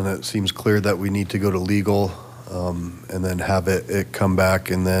this, and it seems clear that we need to go to legal, and then have it come back.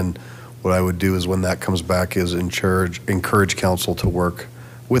 And then what I would do is when that comes back is encourage council to work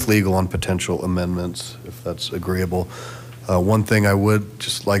with legal on potential amendments, if that's agreeable. One thing I would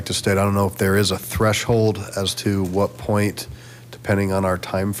just like to state, I don't know if there is a threshold as to what point, depending on our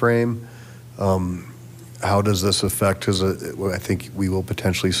time frame, how does this affect, because I think we will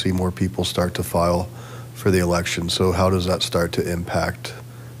potentially see more people start to file for the election. So how does that start to impact,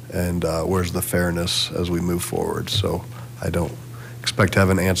 and where's the fairness as we move forward? So I don't expect to have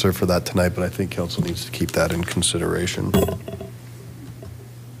an answer for that tonight, but I think council needs to keep that in consideration.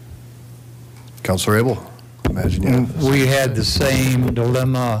 Councilor Abel, imagine you have We had the same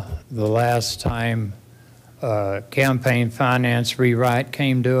dilemma the last time campaign finance rewrite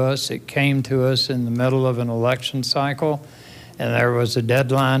came to us. It came to us in the middle of an election cycle, and there was a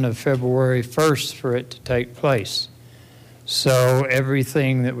deadline of February 1st for it to take place. So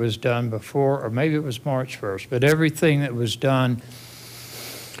everything that was done before, or maybe it was March 1st, but everything that was done,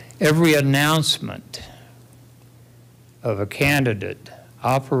 every announcement of a candidate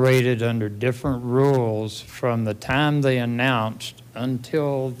operated under different rules from the time they announced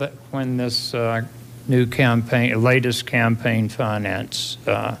until when this new campaign, latest campaign finance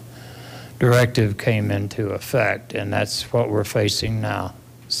directive came into effect. And that's what we're facing now.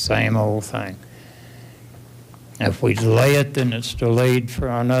 Same old thing. If we delay it, then it's delayed for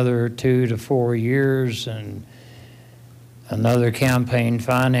another 2 to 4 years, and another campaign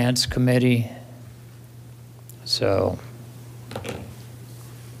finance committee. So.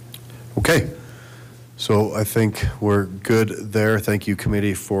 Okay. So I think we're good there. Thank you,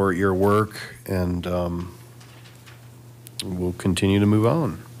 committee, for your work, and we'll continue to move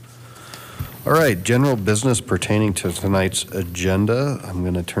on. All right, general business pertaining to tonight's agenda. I'm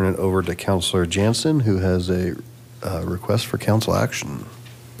going to turn it over to Councilor Jansen, who has a request for council action.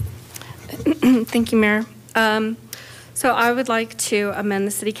 Thank you, Mayor. So I would like to amend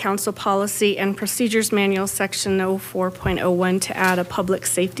the City Council Policy and Procedures Manual, Section 04.01, to add a Public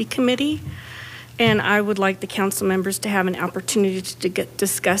Safety Committee. And I would like the council members to have an opportunity to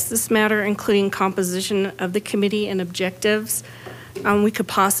discuss this matter, including composition of the committee and objectives. We could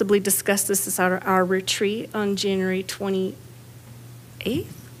possibly discuss this at our retreat on January 28th.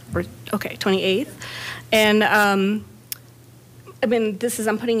 28th. And I mean,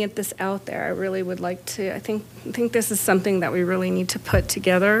 I'm putting this out there. I really would like to, I think this is something that we really need to put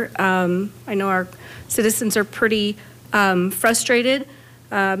together. I know our citizens are pretty frustrated.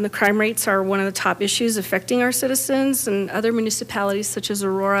 The crime rates are one of the top issues affecting our citizens, and other municipalities such as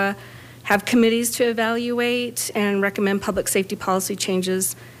Aurora have committees to evaluate and recommend public safety policy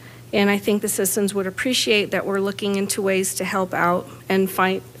changes. And I think the citizens would appreciate that we're looking into ways to help out and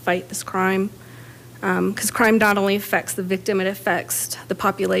fight this crime. Because crime not only affects the victim, it affects the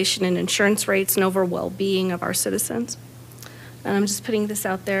population and insurance rates and overall well-being of our citizens. And I'm just putting this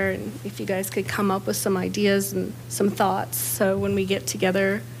out there, and if you guys could come up with some ideas and some thoughts, so when we get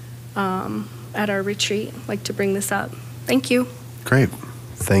together at our retreat, I'd like to bring this up. Thank you. Great,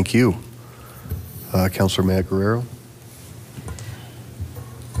 thank you. Councilor Maya Guerrero.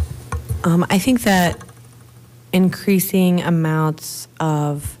 I think that increasing amounts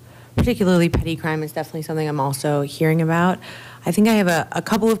of particularly petty crime is definitely something I'm also hearing about. I think I have a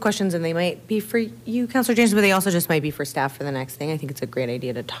couple of questions, and they might be for you, Councilor James, but they also just might be for staff for the next thing. I think it's a great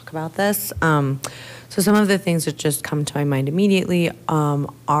idea to talk about this. So some of the things that just come to my mind immediately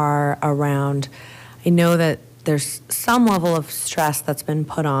are around, I know that there's some level of stress that's been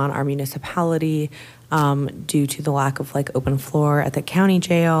put on our municipality due to the lack of open floor at the county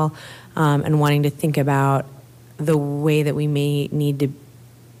jail, and wanting to think about the way that we may need to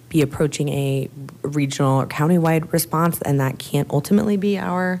be approaching a regional or county-wide response, and that can't ultimately be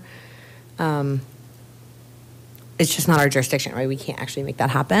our, it's just not our jurisdiction, right? We can't actually make that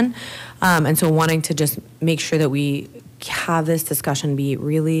happen. And so wanting to just make sure that we have this discussion be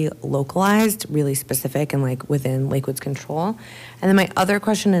really localized, really specific, and within Lakewood's control. And then my other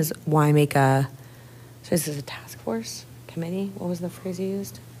question is, why make so this is a task force committee? What was the phrase you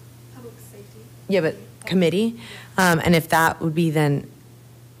used? Public safety. Yeah, but committee. And if that would be then,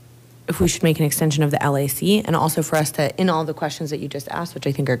 if we should make an extension of the LAC, and also for us to, in all the questions that you just asked, which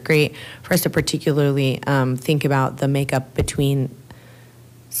I think are great, for us to particularly think about the makeup between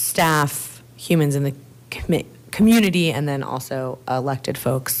staff, humans in the community, and then also elected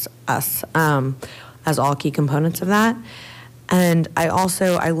folks, us, as all key components of that. And I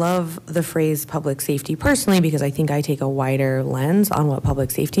love the phrase public safety personally, because I think I take a wider lens on what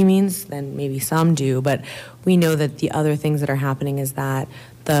public safety means than maybe some do. But we know that the other things that are happening is that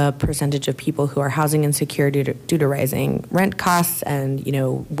the percentage of people who are housing insecure due to rising rent costs and, you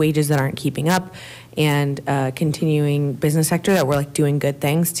know, wages that aren't keeping up, and continuing business sector that we're like doing good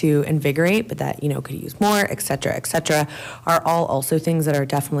things to invigorate, but that, you know, could use more, et cetera, are all also things that are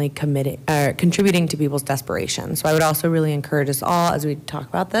definitely contributing to people's desperation. So I would also really encourage us all, as we talk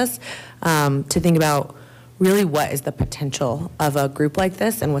about this, to think about really what is the potential of a group like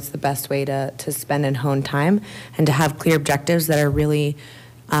this and what's the best way to spend and hone time, and to have clear objectives that are really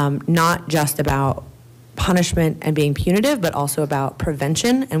not just about punishment and being punitive, but also about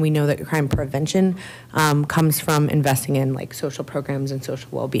prevention. And we know that crime prevention comes from investing in like social programs and social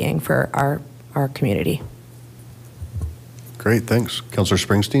well-being for our community. Great, thanks. Councilor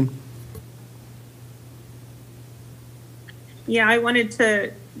Springsteen? Yeah, I wanted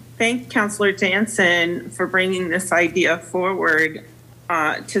to thank Councilor Jansen for bringing this idea forward.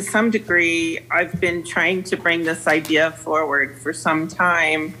 To some degree, I've been trying to bring this idea forward for some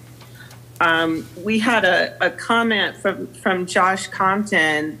time. We had a comment from Josh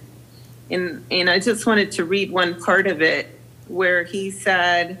Compton, and I just wanted to read one part of it, where he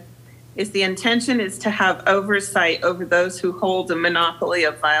said, the intention is to have oversight over those who hold a monopoly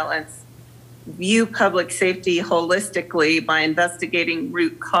of violence, view public safety holistically by investigating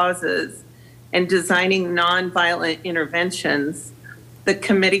root causes and designing nonviolent interventions. The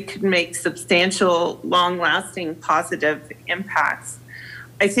committee could make substantial, long-lasting positive impacts.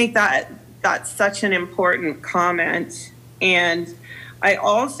 I think that that's such an important comment. And I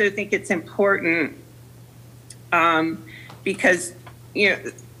also think it's important because, you know,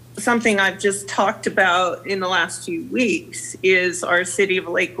 something I've just talked about in the last few weeks is our City of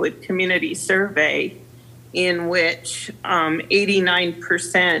Lakewood community survey, in which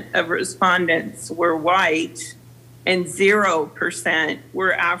 89% of respondents were white and 0%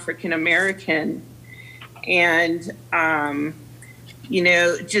 were African American. And, you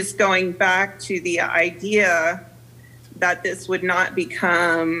know, just going back to the idea that this would not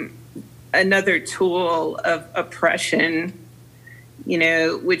become another tool of oppression, you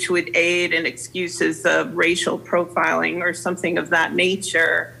know, which would aid in excuses of racial profiling or something of that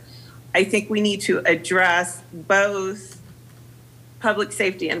nature. I think we need to address both public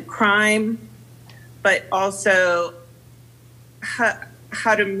safety and crime, but also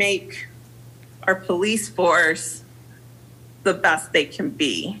how to make our police force the best they can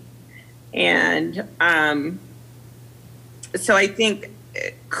be. And so I think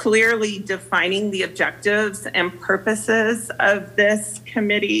clearly defining the objectives and purposes of this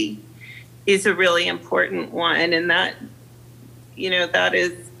committee is a really important one. And that, you know, that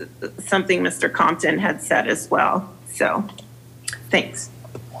is something Mr. Compton had said as well. So thanks.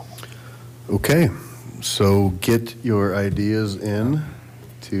 Okay, so get your ideas in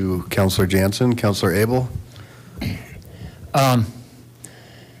to Councilor Jansen. Councilor Abel?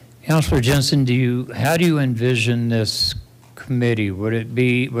 Councilor Jensen, how do you envision this committee? Would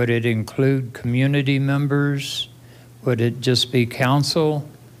it include community members? Would it just be council?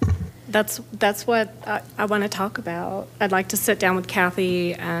 That's what I want to talk about. I'd like to sit down with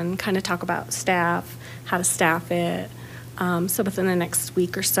Kathy and kind of talk about staff, how to staff it. So within the next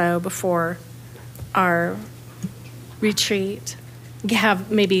week or so before our retreat,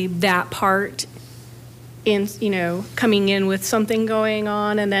 have maybe that part in, you know, coming in with something going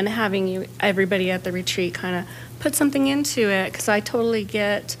on, and then having everybody at the retreat kind of put something into it, because I totally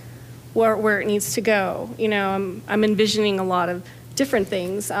get where it needs to go. You know, I'm envisioning a lot of different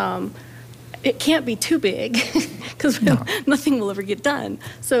things. It can't be too big because nothing will ever get done.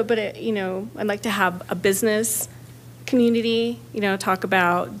 So, but you know, I'd like to have a business community, you know, talk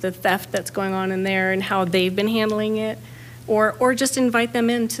about the theft that's going on in there and how they've been handling it, or just invite them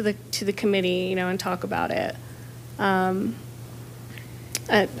into the committee, you know, and talk about it. For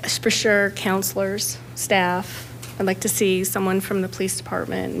sure, counselors, staff. I'd like to see someone from the police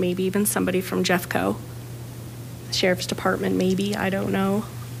department, maybe even somebody from Jeffco, the sheriff's department, maybe, I don't know.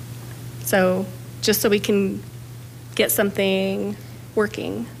 So just so we can get something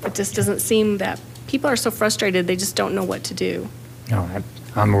working. It just doesn't seem that people are so frustrated, they just don't know what to do. No,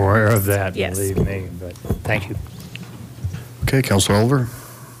 I'm aware of that, yes. Believe me, but thank you. Okay, Councilor Oliver.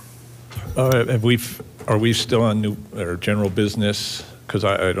 Are we still on new or general business? Because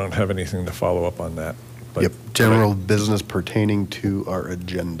I don't have anything to follow up on that. But, yep, general business pertaining to our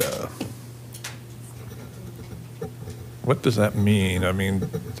agenda. What does that mean? I mean,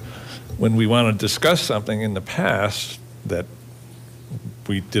 when we want to discuss something in the past, that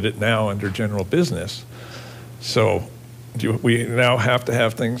we did it now under general business. So do we now have to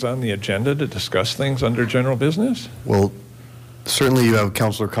have things on the agenda to discuss things under general business? Well, certainly you have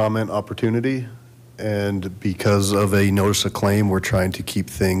councilor comment opportunity, and because of a notice of claim, we're trying to keep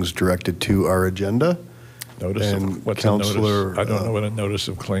things directed to our agenda. Notice of, what's Counselor, a notice? I don't know what a notice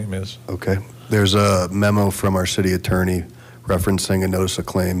of claim is. Okay. There's a memo from our city attorney referencing a notice of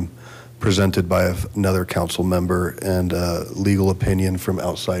claim presented by another council member and a legal opinion from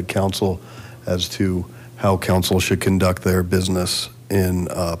outside counsel as to how council should conduct their business in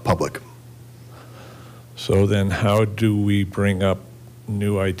public. So then how do we bring up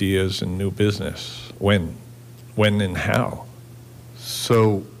new ideas and new business? When and how?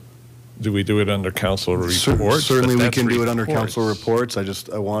 So do we do it under council reports? Certainly we can do it under council reports.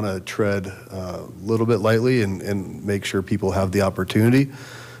 I want to tread a little bit lightly and make sure people have the opportunity.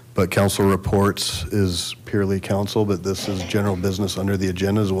 But council reports is purely council, but this is general business under the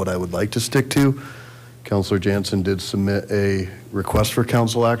agenda is what I would like to stick to. Councilor Jansen did submit a request for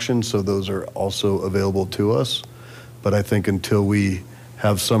council action, so those are also available to us. But I think until we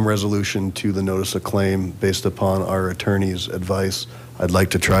have some resolution to the notice of claim based upon our attorney's advice, I'd like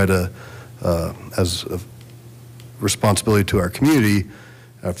to try to, as a responsibility to our community,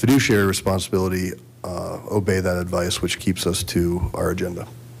 a fiduciary responsibility, obey that advice, which keeps us to our agenda.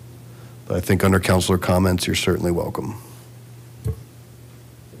 But I think under councilor comments, you're certainly welcome.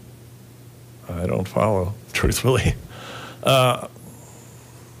 I don't follow, truthfully. What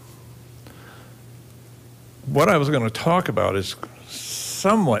I was going to talk about is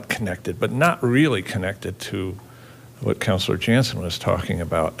somewhat connected, but not really connected to what Councilor Jansen was talking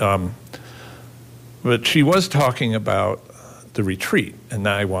about. But she was talking about the retreat, and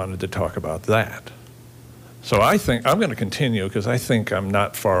I wanted to talk about that. So I think I'm going to continue because I think I'm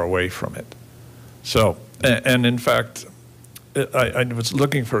not far away from it. So, and in fact, I was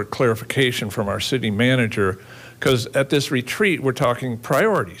looking for clarification from our city manager because at this retreat, we're talking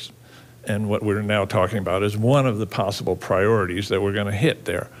priorities. And what we're now talking about is one of the possible priorities that we're going to hit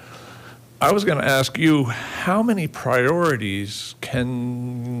there. I was going to ask you, how many priorities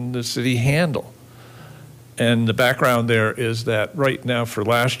can the city handle? And the background there is that right now for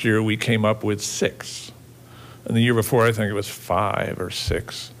last year, we came up with 6. And the year before, I think it was 5 or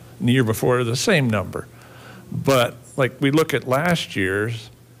 6. And the year before, the same number. But like we look at last year's,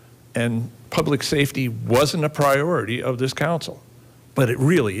 and public safety wasn't a priority of this council. But it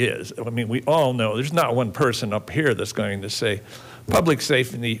really is. I mean, we all know there's not one person up here that's going to say, public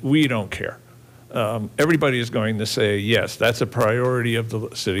safety, we don't care. Everybody is going to say, yes, that's a priority of the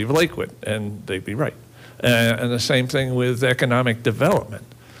city of Lakewood, and they'd be right. And the same thing with economic development.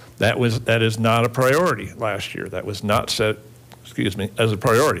 That is not a priority last year. That was not set, as a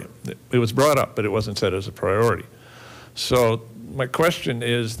priority. It was brought up, but it wasn't set as a priority. So my question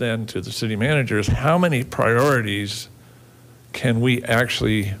is then to the city managers, how many priorities can we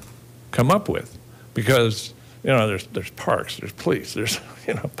actually come up with? Because, you know, there's parks, there's police, there's,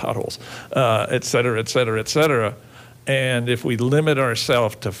 you know, potholes, et cetera, et cetera, et cetera. And if we limit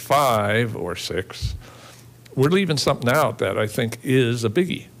ourselves to 5 or 6, we're leaving something out that I think is a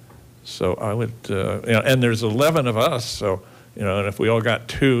biggie. So I would, you know, and there's 11 of us, so, you know, and if we all got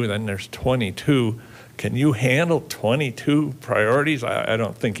 2, then there's 22. Can you handle 22 priorities? I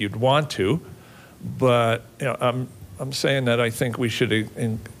don't think you'd want to, but, you know, I'm saying that I think we should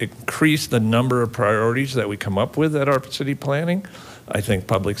increase the number of priorities that we come up with at our city planning. I think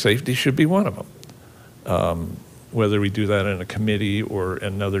public safety should be one of them. Whether we do that in a committee or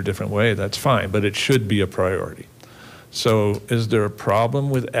another different way, that's fine, but it should be a priority. So is there a problem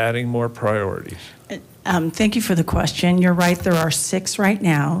with adding more priorities? Thank you for the question. You're right, there are 6 right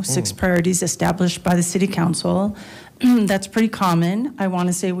now, 6 priorities established by the City Council. That's pretty common. I want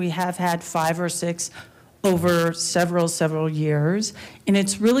to say we have had 5 or 6 over several years, and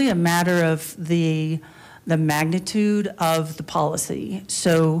it's really a matter of the magnitude of the policy.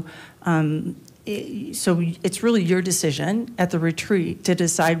 So it's really your decision at the retreat to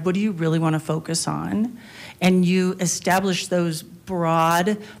decide what do you really want to focus on, and you establish those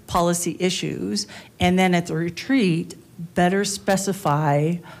broad policy issues, and then at the retreat better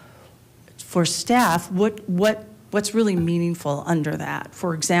specify for staff what's really meaningful under that.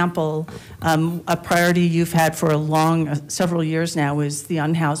 For example, a priority you've had for several years now is the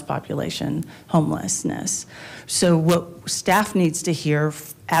unhoused population, homelessness. So what staff needs to hear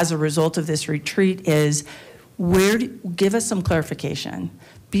as a result of this retreat is give us some clarification.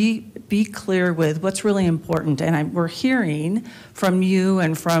 Be clear with what's really important. And we're hearing from you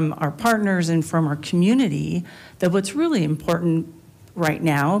and from our partners and from our community that what's really important right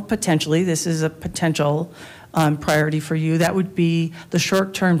now, potentially, this is a potential priority for you, that would be the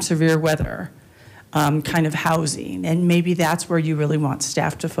short-term severe weather kind of housing. And maybe that's where you really want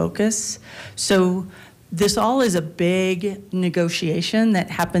staff to focus. So this all is a big negotiation that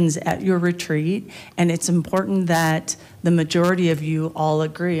happens at your retreat, and it's important that the majority of you all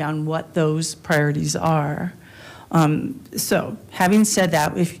agree on what those priorities are. So having said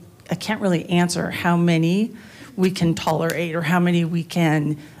that, I can't really answer how many we can tolerate or how many we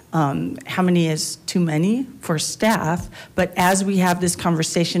can, how many is too many for staff, but as we have this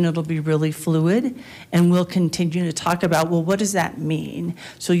conversation, it'll be really fluid, and we'll continue to talk about, well, what does that mean?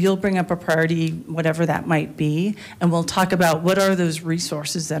 So you'll bring up a priority, whatever that might be, and we'll talk about what are those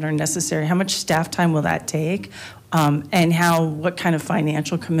resources that are necessary, how much staff time will that take, and what kind of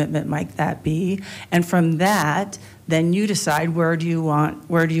financial commitment might that be, and from that, then you decide where do you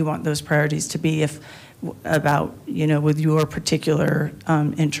want those priorities to be about, with your particular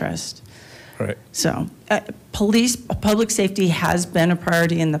interest. Right. So public safety has been a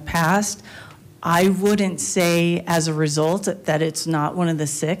priority in the past. I wouldn't say as a result that it's not one of the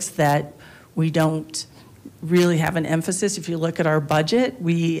 6 that we don't really have an emphasis. If you look at our budget,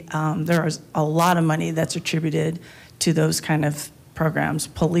 there is a lot of money that's attributed to those kind of programs,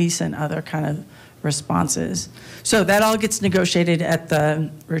 police and other kind of responses. So that all gets negotiated at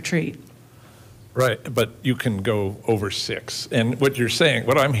the retreat. Right, but you can go over 6. And what you're saying,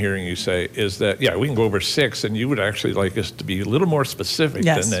 what I'm hearing you say is that, yeah, we can go over 6, and you would actually like us to be a little more specific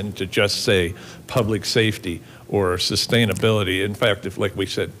than to just say public safety or sustainability. In fact, if, like we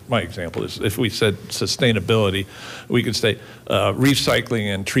said, my example is, if we said sustainability, we could say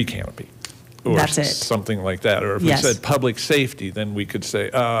recycling and tree canopy. Or That's it. Something like that. Or if we said public safety, then we could say,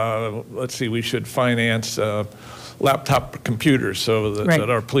 let's see, we should finance laptop computers so that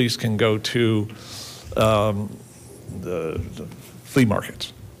our police can go to the flea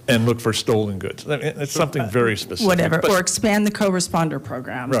markets and look for stolen goods. I mean, it's something very specific. Whatever, or expand the co-responder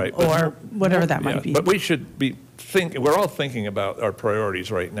program. Right. Or whatever that might be. But we should be we're all thinking about our priorities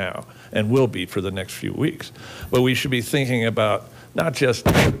right now, and will be for the next few weeks. But we should be thinking about not just,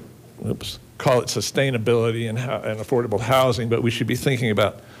 call it sustainability and affordable housing, but we should be thinking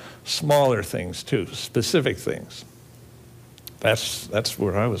about smaller things too, specific things. That's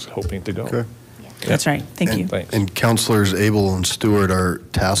where I was hoping to go. Okay. That's right. Thank you. Thanks. And Councilors Abel and Stewart are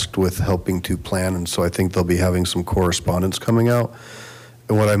tasked with helping to plan, and so I think they'll be having some correspondence coming out.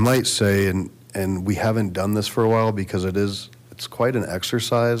 And what I might say, and we haven't done this for a while because it's quite an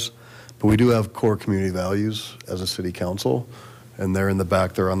exercise, but we do have core community values as a city council, and they're in the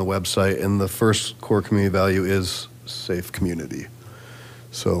back there on the website, and the first core community value is safe community.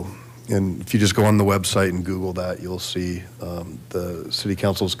 So, and if you just go on the website and Google that, you'll see the City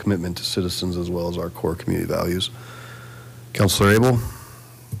Council's commitment to citizens as well as our core community values. Councilor Abel?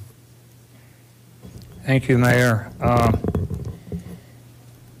 Thank you, Mayor.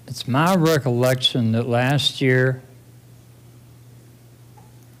 It's my recollection that last year,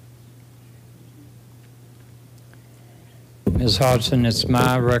 Ms. Hodgson, it's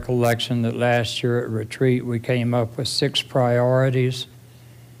my recollection that last year at retreat we came up with 6 priorities,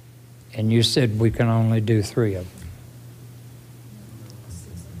 and you said we can only do 3 of them.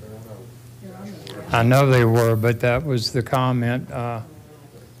 I know they were, but that was the comment. I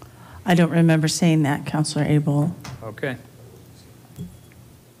don't remember saying that, Councilor Abel. Okay.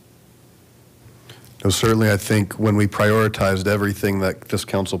 No, certainly I think when we prioritized everything that this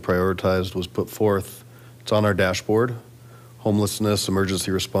council prioritized was put forth, it's on our dashboard. Homelessness, emergency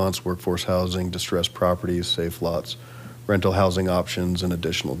response, workforce housing, distressed properties, safe lots, rental housing options, and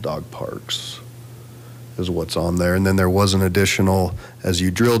additional dog parks is what's on there. And then there was an additional, as you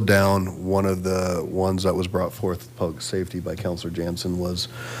drilled down, one of the ones that was brought forth, public safety by Councilor Jansen, was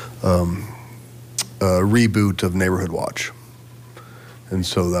a reboot of Neighborhood Watch. And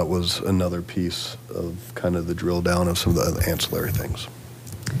so that was another piece of kind of the drill down of some of the ancillary things.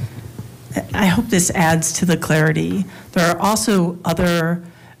 I hope this adds to the clarity. There are also other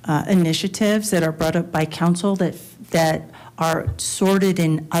initiatives that are brought up by council that are sorted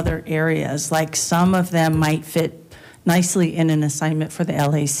in other areas. Like some of them might fit nicely in an assignment for the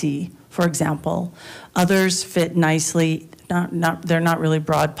LAC, for example. Others fit nicely, they're not really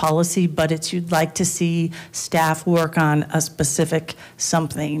broad policy, but it's you'd like to see staff work on a specific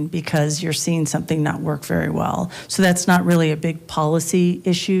something because you're seeing something not work very well. So that's not really a big policy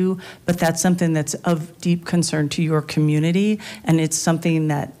issue, but that's something that's of deep concern to your community, and it's something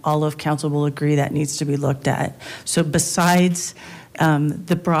that all of council will agree that needs to be looked at. So besides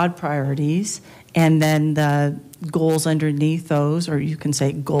the broad priorities and then the goals underneath those, or you can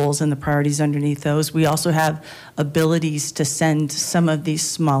say goals and the priorities underneath those, we also have abilities to send some of these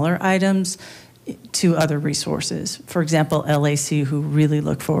smaller items to other resources. For example, LAC, who really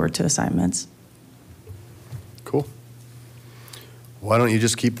look forward to assignments. Cool. Why don't you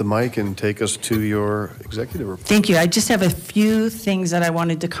just keep the mic and take us to your executive report? Thank you. I just have a few things that I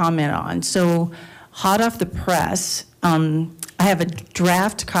wanted to comment on. So, hot off the press, I have a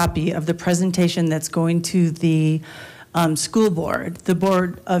draft copy of the presentation that's going to the school board, the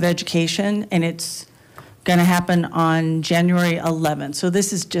Board of Education, and it's going to happen on January 11th. So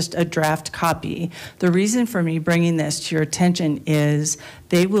this is just a draft copy. The reason for me bringing this to your attention is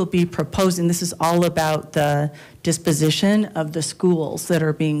they will be proposing, this is all about the disposition of the schools that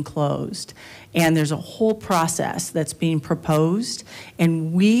are being closed. And there's a whole process that's being proposed,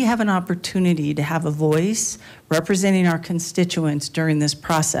 and we have an opportunity to have a voice representing our constituents during this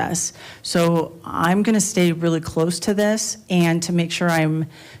process. So I'm going to stay really close to this and to make sure I'm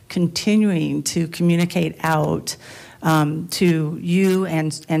continuing to communicate out to you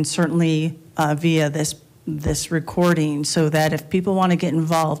and certainly via this recording, so that if people want to get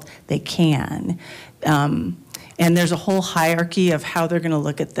involved, they can. And there's a whole hierarchy of how they're going to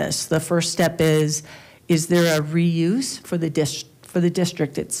look at this. The first step is there a reuse for the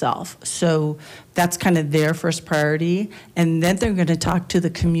district itself? So that's kind of their first priority. And then they're going to talk to the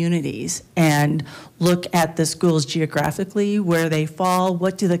communities and look at the schools geographically, where they fall,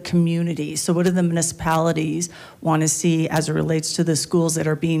 what do the communities, so what do the municipalities want to see as it relates to the schools that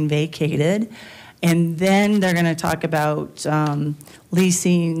are being vacated? And then they're going to talk about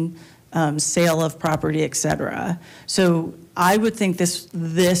leasing, sale of property, et cetera. So I would think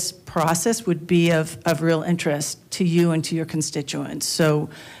this process would be of real interest to you and to your constituents. So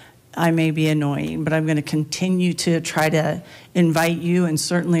I may be annoying, but I'm going to continue to try to invite you and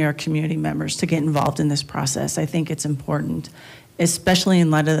certainly our community members to get involved in this process. I think it's important, especially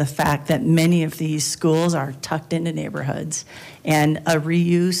in light of the fact that many of these schools are tucked into neighborhoods, and a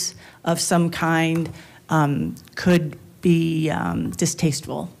reuse of some kind could be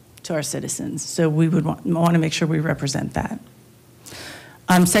distasteful to our citizens. So we would want to make sure we represent that.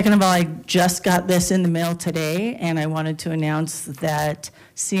 Second of all, I just got this in the mail today, and I wanted to announce that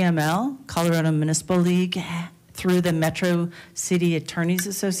CML, Colorado Municipal League, through the Metro City Attorneys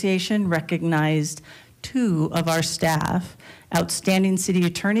Association, recognized 2 of our staff, outstanding city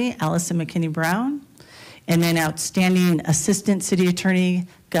attorney, Allison McKinney Brown, and then outstanding assistant city attorney,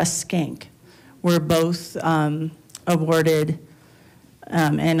 Gus Skank. Were both awarded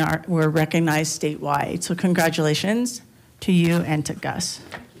and were recognized statewide. So congratulations to you and to Gus.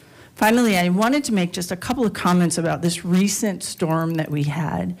 Finally, I wanted to make just a couple of comments about this recent storm that we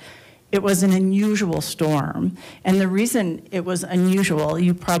had. It was an unusual storm, and the reason it was unusual,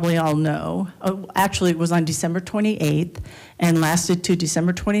 you probably all know. Actually, it was on December 28th and lasted to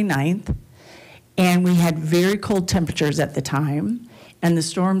December 29th, and we had very cold temperatures at the time, and the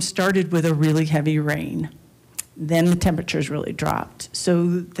storm started with a really heavy rain. Then the temperatures really dropped. So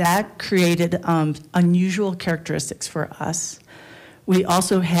that created unusual characteristics for us. We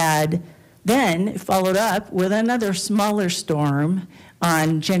also had then followed up with another smaller storm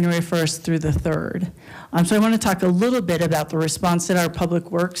on January 1st through the 3rd. So I want to talk a little bit about the response that our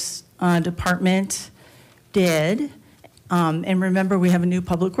Public Works Department did. And remember, we have a new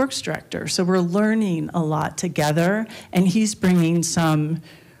Public Works Director. So we're learning a lot together, and he's bringing some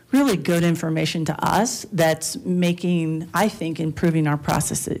really good information to us that's making, I think, improving our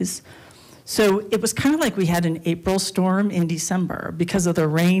processes. So it was kind of like we had an April storm in December because of the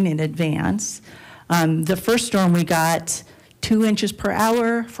rain in advance. The first storm, we got 2 inches per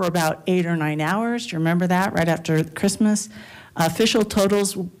hour for about 8 or 9 hours. Do you remember that, right after Christmas? Official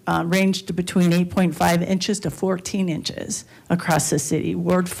totals ranged between 8.5 inches to 14 inches across the city.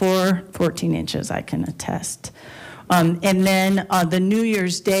 Ward 4, 14 inches, I can attest. And then the New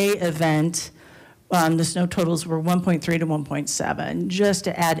Year's Day event, the snow totals were 1.3 to 1.7, just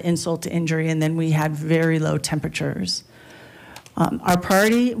to add insult to injury, and then we had very low temperatures. Our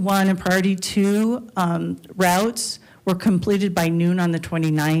Priority 1 and Priority 2 routes were completed by noon on the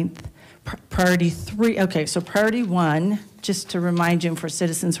 29th. Priority 3, okay, so Priority 1, just to remind you for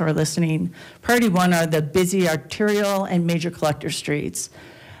citizens who are listening, Priority 1 are the busy arterial and major collector streets.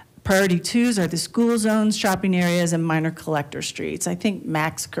 Priority 2s are the school zones, shopping areas, and minor collector streets. I think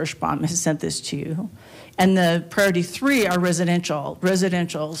Max Kirschbaum has sent this to you. And the Priority 3 are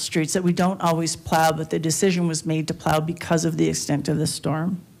residential streets that we don't always plow, but the decision was made to plow because of the extent of the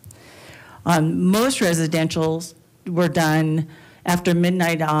storm. Most residentials were done after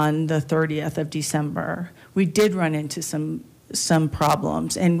midnight on the 30th of December. We did run into some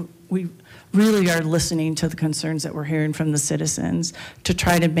problems, and we really are listening to the concerns that we're hearing from the citizens to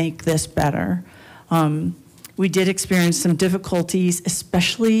try to make this better. We did experience some difficulties,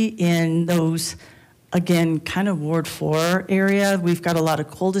 especially in those, again, kind of Ward 4 area. We've got a lot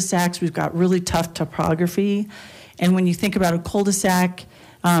of cul-de-sacs. We've got really tough topography. And when you think about a cul-de-sac,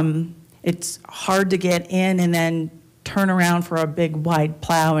 it's hard to get in and then turn around for a big wide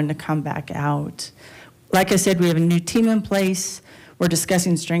plow and to come back out. Like I said, we have a new team in place. We're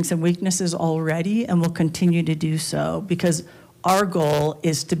discussing strengths and weaknesses already, and we'll continue to do so because our goal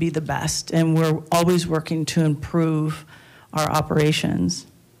is to be the best, and we're always working to improve our operations.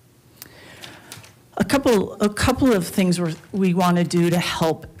 A couple of things we want to do to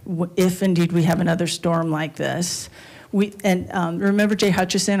help if indeed we have another storm like this. Remember Jay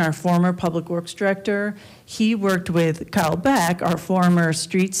Hutchison, our former Public Works Director? He worked with Kyle Beck, our former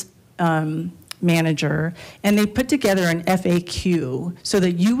streets manager, and they put together an FAQ so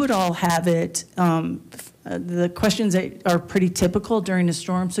that you would all have it, the questions that are pretty typical during a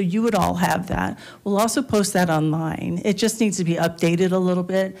storm, so you would all have that. We'll also post that online. It just needs to be updated a little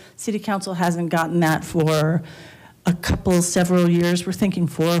bit. City Council hasn't gotten that for several years. We're thinking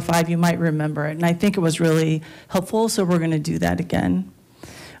 4 or 5, you might remember it. And I think it was really helpful, so we're going to do that again.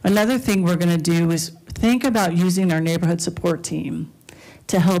 Another thing we're going to do is think about using our neighborhood support team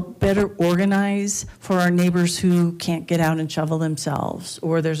to help better organize for our neighbors who can't get out and shovel themselves,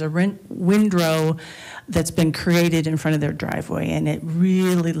 or there's a windrow that's been created in front of their driveway, and it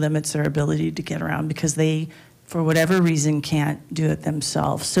really limits their ability to get around because they, for whatever reason, can't do it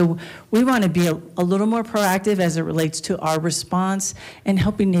themselves. So we want to be a little more proactive as it relates to our response and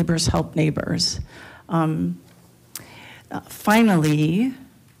helping neighbors help neighbors. Finally,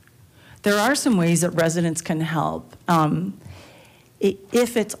 there are some ways that residents can help.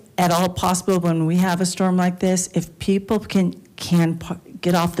 If it's at all possible when we have a storm like this, if people can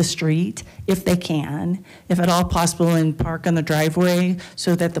get off the street, if they can, if at all possible, and park on the driveway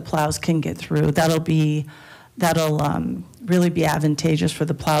so that the plows can get through, that'll really be advantageous for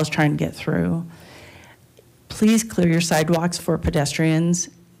the plows trying to get through. Please clear your sidewalks for pedestrians.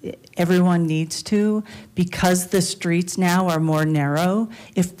 Everyone needs to, because the streets now are more narrow.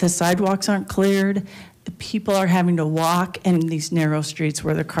 If the sidewalks aren't cleared, people are having to walk in these narrow streets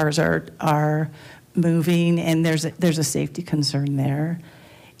where the cars are moving, and there's a safety concern there.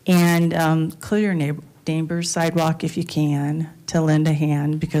 And clear your neighbor's sidewalk if you can, to lend a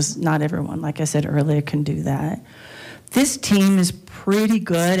hand, because not everyone, like I said earlier, can do that. This team is pretty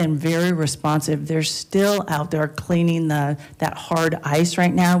good and very responsive. They're still out there cleaning that hard ice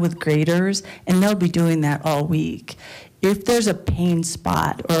right now with graders, and they'll be doing that all week. If there's a pain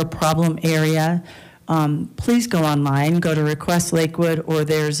spot or a problem area, please go online, go to Request Lakewood, or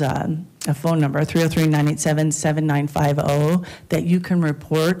there's a phone number, 303-987-7950, that you can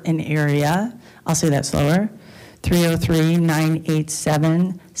report an area. I'll say that slower.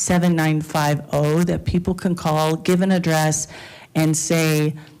 303-987-7950, that people can call, give an address, and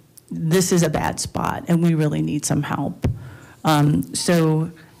say, this is a bad spot, and we really need some help.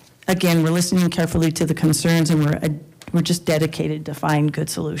 So again, we're listening carefully to the concerns, and we're just dedicated to find good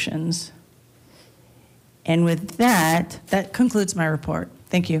solutions. And with that concludes my report.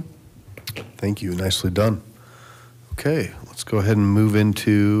 Thank you. Thank you. Nicely done. Okay, let's go ahead and move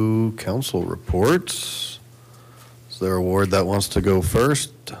into council reports. Is there a ward that wants to go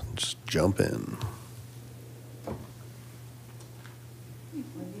first? Just jump in.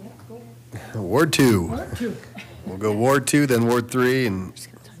 Ward 2. Ward 2. We'll go Ward 2, then Ward 3, and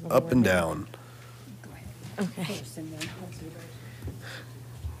up and down. Okay.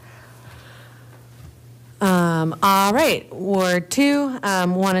 All right, Ward 2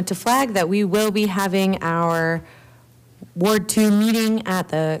 wanted to flag that we will be having our Ward 2 meeting at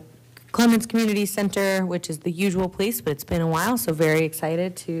the Clements Community Center, which is the usual place, but it's been a while, so very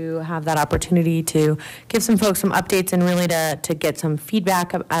excited to have that opportunity to give some folks some updates and really to get some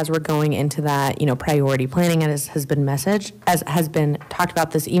feedback as we're going into that, priority planning as has been talked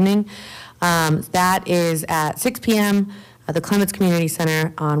about this evening. That is at 6 p.m. at the Clements Community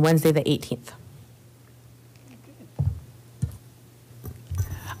Center on Wednesday the 18th.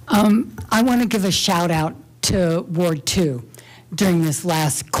 I want to give a shout out to Ward 2 during this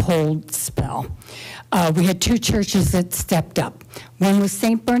last cold spell. We had 2 churches that stepped up. One was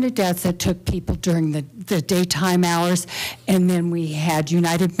St. Bernadette's that took people during the daytime hours, and then we had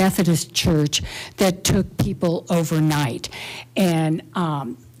United Methodist Church that took people overnight. And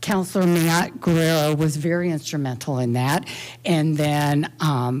Councilor Matt Guerrero was very instrumental in that. And then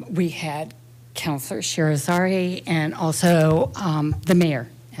we had Councilor Shirazari and also the mayor,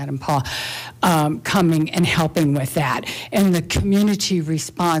 Adam Paul, coming and helping with that. And the community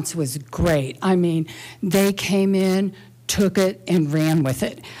response was great. I mean, they came in, took it, and ran with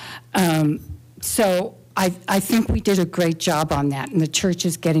it. So I think we did a great job on that, and the church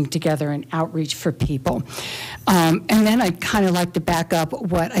is getting together and outreach for people. And then I'd kind of like to back up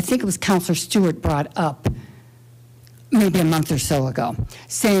what I think it was Councilor Stewart brought up maybe a month or so ago,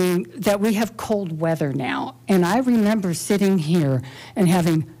 saying that we have cold weather now. And I remember sitting here and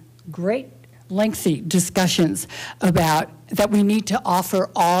having great lengthy discussions about that we need to offer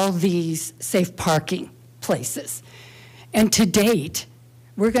all these safe parking places. And to date,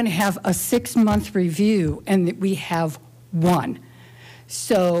 we're going to have a 6-month review, and we have one.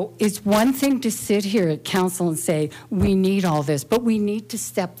 So it's one thing to sit here at council and say, we need all this, but we need to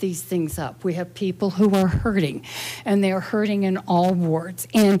step these things up. We have people who are hurting, and they're hurting in all wards.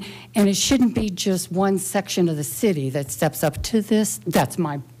 And it shouldn't be just one section of the city that steps up to this. That's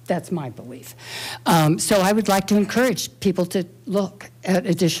my belief. So I would like to encourage people to look at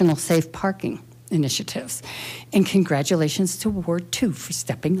additional safe parking initiatives. And congratulations to Ward 2 for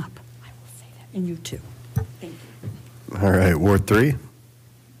stepping up. I will say that. And you too. Thank you. All right, Ward 3.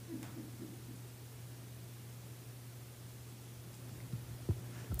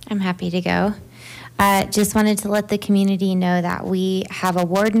 I'm happy to go. Just wanted to let the community know that we have a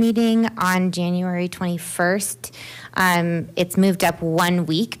ward meeting on January 21st. It's moved up 1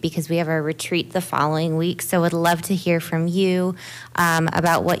 week because we have a retreat the following week. So would love to hear from you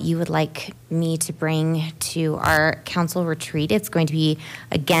about what you would like me to bring to our council retreat. It's going to be,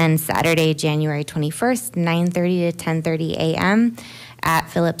 again, Saturday, January 21st, 9:30 to 10:30 a.m. at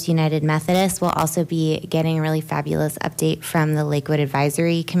Phillips United Methodist. We'll also be getting a really fabulous update from the Lakewood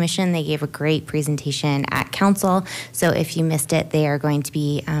Advisory Commission. They gave a great presentation at council. So if you missed it, they are going to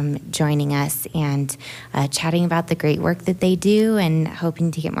be joining us and chatting about the great work that they do and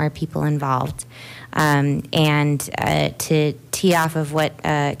hoping to get more people involved. And to tee off of what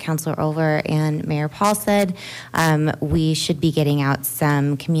Councilor Olver and Mayor Paul said, we should be getting out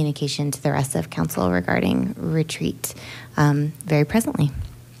some communication to the rest of council regarding retreat very presently.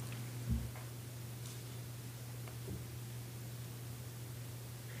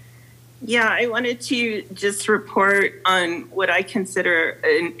 Yeah, I wanted to just report on what I consider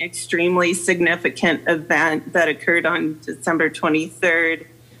an extremely significant event that occurred on December 23rd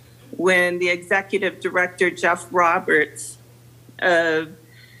when the executive director, Jeff Roberts, of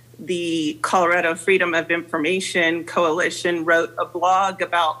the Colorado Freedom of Information Coalition, wrote a blog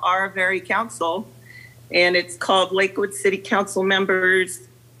about our very council, and it's called Lakewood City Council Members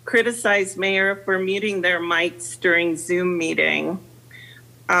Criticize Mayor for Muting Their Mics During Zoom Meeting.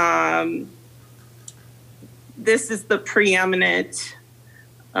 This is the preeminent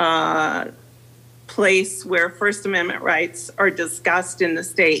place where First Amendment rights are discussed in the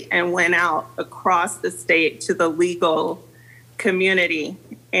state and went out across the state to the legal community.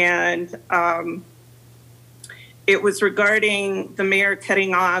 And it was regarding the mayor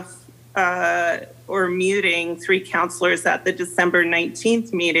cutting off or muting 3 councilors at the December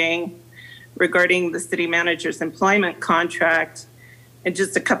 19th meeting regarding the city manager's employment contract. And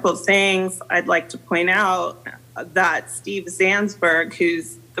just a couple of things I'd like to point out that Steve Zansberg,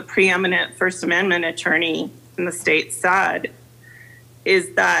 who's the preeminent First Amendment attorney in the state, said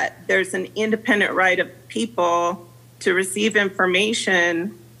is that there's an independent right of people to receive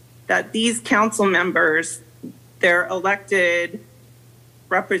information that these council members, their elected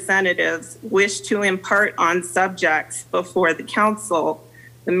representatives, wish to impart on subjects before the council.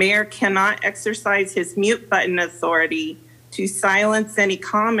 The mayor cannot exercise his mute button authority to silence any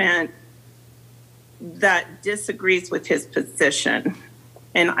comment that disagrees with his position.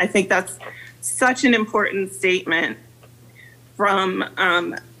 And I think that's such an important statement from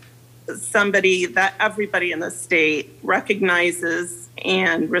somebody that everybody in the state recognizes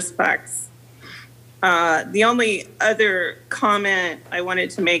and respects. The only other comment I wanted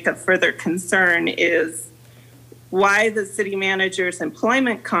to make of further concern is why the city manager's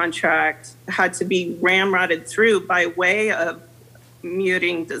employment contract had to be ramrodded through by way of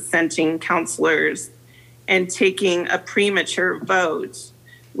muting dissenting councilors and taking a premature vote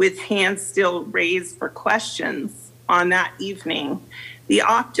with hands still raised for questions on that evening. The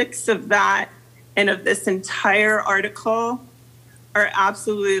optics of that and of this entire article are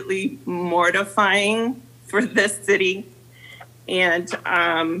absolutely mortifying for this city. And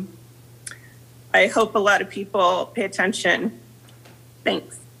I hope a lot of people pay attention.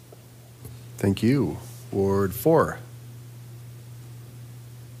 Thanks. Thank you. Ward 4.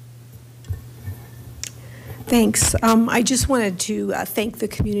 Thanks. I just wanted to thank the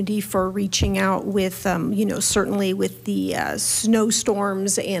community for reaching out with, certainly with the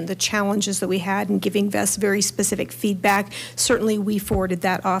snowstorms and the challenges that we had and giving us very specific feedback. Certainly, we forwarded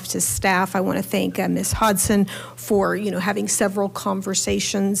that off to staff. I want to thank Ms. Hodson for, having several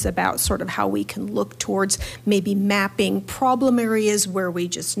conversations about sort of how we can look towards maybe mapping problem areas where we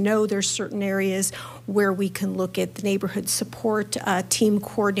just know there's certain areas, where we can look at the neighborhood support team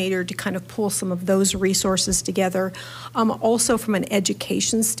coordinator to kind of pull some of those resources together. Also from an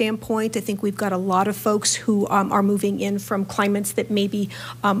education standpoint, I think we've got a lot of folks who are moving in from climates that maybe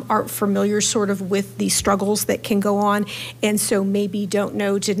aren't familiar sort of with the struggles that can go on, and so maybe don't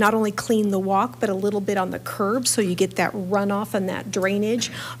know to not only clean the walk, but a little bit on the curb so you get that runoff and that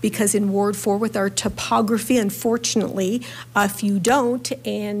drainage, because in Ward 4 with our topography, unfortunately, if you don't,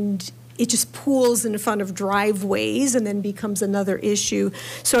 and it just pools in front of driveways and then becomes another issue.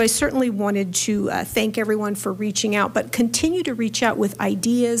 So I certainly wanted to thank everyone for reaching out, but continue to reach out with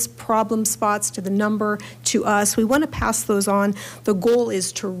ideas, problem spots to the number, to us. We want to pass those on. The goal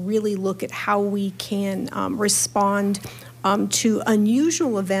is to really look at how we can respond to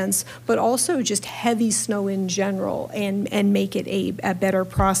unusual events, but also just heavy snow in general, and make it a better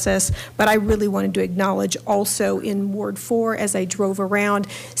process. But I really wanted to acknowledge also in Ward 4, as I drove around,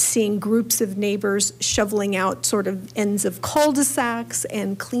 seeing groups of neighbors shoveling out sort of ends of cul-de-sacs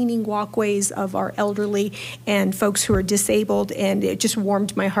and cleaning walkways of our elderly and folks who are disabled, and it just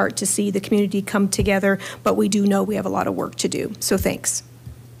warmed my heart to see the community come together, but we do know we have a lot of work to do. So thanks.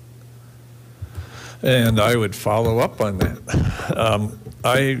 And I would follow up on that.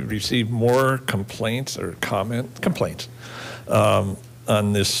 I received more complaints or complaints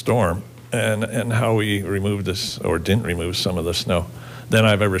on this storm and how we removed this or didn't remove some of the snow than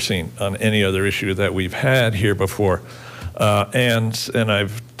I've ever seen on any other issue that we've had here before. And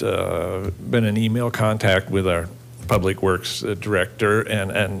I've been in email contact with our Public Works director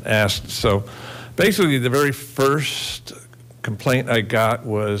and asked. So basically the very first complaint I got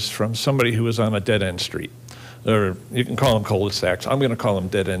was from somebody who was on a dead-end street. Or you can call them cul-de-sacs. I'm going to call them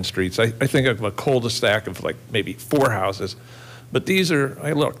dead-end streets. I think of a cul-de-sac of like maybe 4 houses. But these are,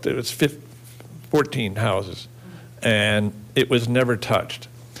 I looked, it was 14 houses. And it was never touched.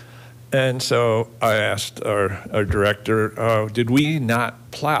 And so I asked our director, did we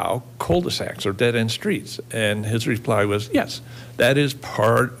not plow cul-de-sacs or dead-end streets? And his reply was, yes, that is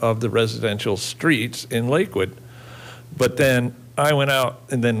part of the residential streets in Lakewood. But then I went out,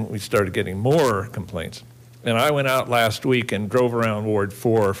 and then we started getting more complaints. And I went out last week and drove around Ward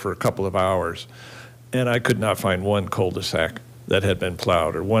 4 for a couple of hours, and I could not find one cul-de-sac that had been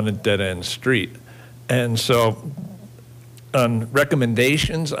plowed or one dead-end street. And so on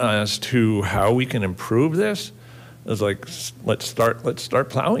recommendations as to how we can improve this, I was like, let's start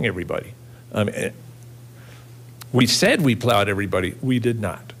plowing everybody. I mean, we said we plowed everybody. We did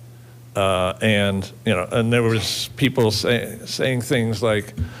not. And there was people saying things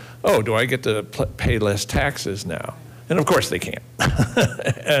like, oh, do I get to pay less taxes now? And of course they can't.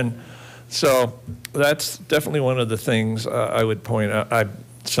 And so that's definitely one of the things I would point out.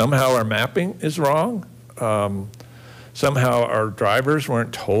 Somehow our mapping is wrong. Somehow our drivers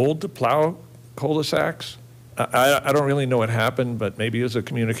weren't told to plow cul-de-sacs. I don't really know what happened, but maybe it was a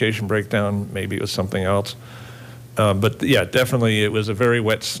communication breakdown, maybe it was something else. But yeah, definitely it was a very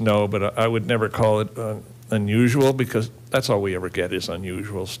wet snow, but I would never call it unusual, because that's all we ever get is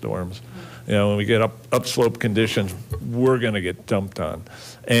unusual storms. You know, when we get upslope conditions, we're going to get dumped on.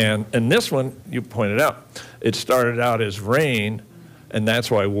 And this one, you pointed out, it started out as rain, and that's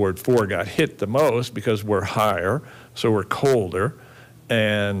why Ward 4 got hit the most, because we're higher, so we're colder,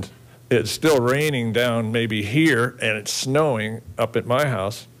 and it's still raining down maybe here, and it's snowing up at my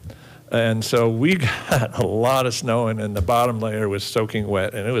house. And so we got a lot of snow, and the bottom layer was soaking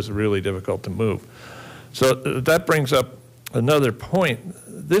wet, and it was really difficult to move. So that brings up another point.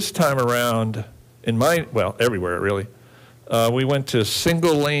 This time around, everywhere really, we went to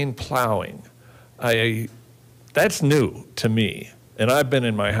single lane plowing. That's new to me, and I've been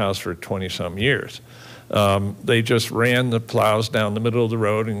in my house for 20-some years. They just ran the plows down the middle of the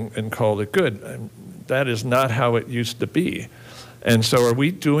road and called it good. And that is not how it used to be. And so are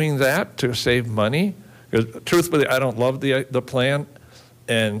we doing that to save money? Because truthfully, I don't love the plan.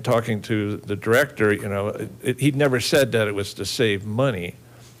 And talking to the director, he'd never said that it was to save money.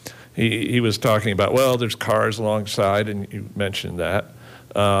 He was talking about, well, there's cars alongside, and you mentioned that.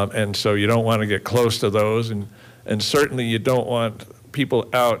 And so you don't want to get close to those. And certainly you don't want people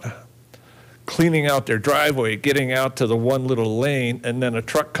out cleaning out their driveway, getting out to the one little lane, and then a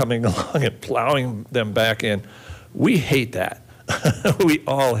truck coming along and plowing them back in. We hate that. We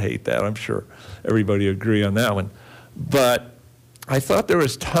all hate that. I'm sure everybody would agree on that one. But I thought there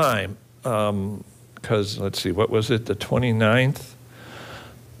was time, because let's see, what was it, the 29th?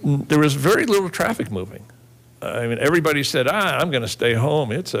 There was very little traffic moving. I mean, everybody said, I'm going to stay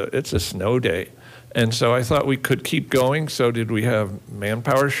home. It's a snow day. And so I thought we could keep going. So did we have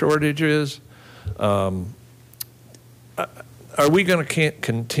manpower shortages? are we going to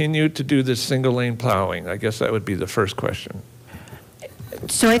continue to do this single lane plowing? I guess that would be the first question.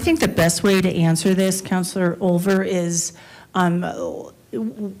 So I think the best way to answer this, Councillor Olver, is I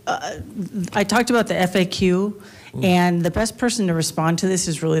talked about the FAQ, and the best person to respond to this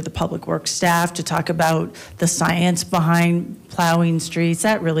is really the public works staff to talk about the science behind plowing streets.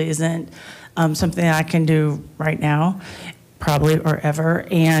 That really isn't something that I can do right now, probably, or ever.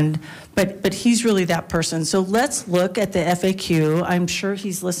 But he's really that person. So let's look at the FAQ. I'm sure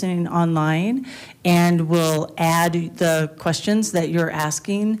he's listening online, and we'll add the questions that you're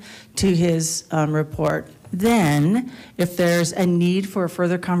asking to his report. Then, if there's a need for a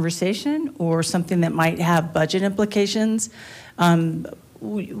further conversation or something that might have budget implications,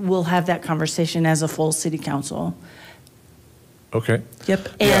 we'll have that conversation as a full city council. Okay. Yep.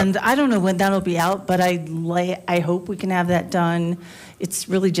 And I don't know when that'll be out, but I hope we can have that done. It's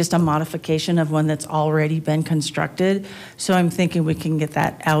really just a modification of one that's already been constructed. So I'm thinking we can get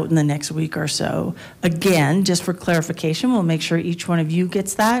that out in the next week or so. Again, just for clarification, we'll make sure each one of you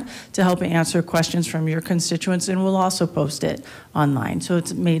gets that to help answer questions from your constituents, and we'll also post it online. So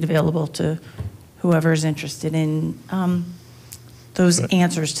it's made available to whoever is interested in those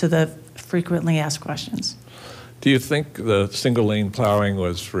answers to the frequently asked questions. Do you think the single lane plowing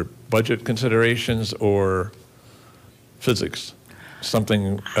was for budget considerations or physics?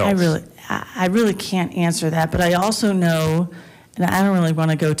 Something else? I really can't answer that, but I also know, and I don't really want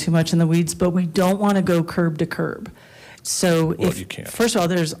to go too much in the weeds, but we don't want to go curb to curb. So first of all,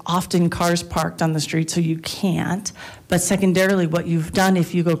 there's often cars parked on the street, so you can't. But secondarily, what you've done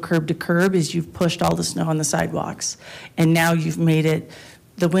if you go curb to curb is you've pushed all the snow on the sidewalks. And now you've made it,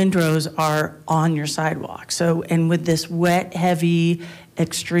 the windrows are on your sidewalk. So, and with this wet, heavy,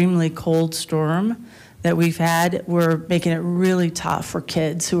 extremely cold storm that we've had, we're making it really tough for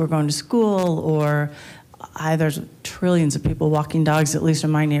kids who are going to school, or there's trillions of people walking dogs, at least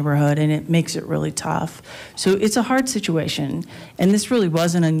in my neighborhood, and it makes it really tough. So it's a hard situation, and this really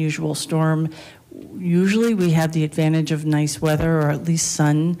was an unusual storm. Usually we have the advantage of nice weather, or at least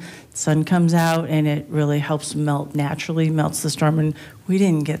sun. Sun comes out and it really helps naturally melts the storm, and we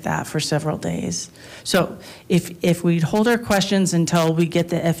didn't get that for several days. So if we'd hold our questions until we get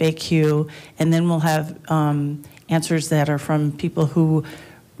the FAQ, and then we'll have answers that are from people who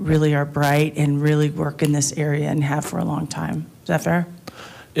really are bright and really work in this area and have for a long time. Is that fair?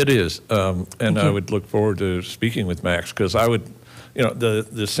 It is, and I would look forward to speaking with Max, because I would,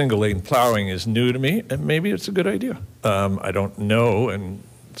 the single lane plowing is new to me, and maybe it's a good idea. I don't know, and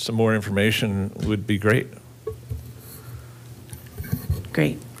some more information would be great.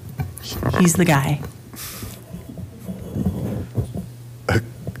 Great. He's the guy.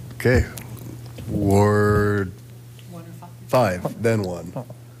 Okay. Ward 5, then 1.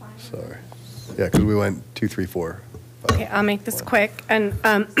 Sorry. Yeah, because we went 2, 3, 4. 5. Okay, I'll make this quick. And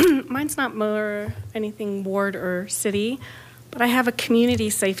mine's not more anything ward or city, but I have a community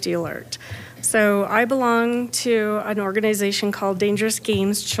safety alert. So I belong to an organization called Dangerous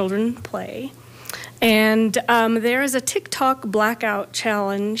Games Children Play. And there is a TikTok blackout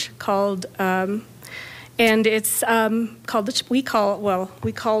challenge called, and it's called, we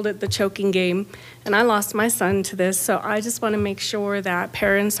called it the choking game. And I lost my son to this, so I just want to make sure that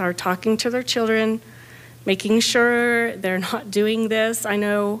parents are talking to their children, making sure they're not doing this. I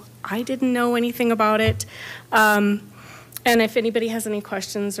know I didn't know anything about it. And if anybody has any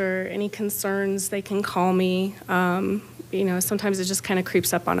questions or any concerns, they can call me. Sometimes it just kind of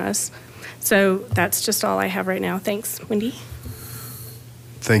creeps up on us. So that's just all I have right now. Thanks. Wendy?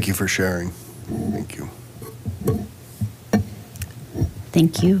 Thank you for sharing. Thank you.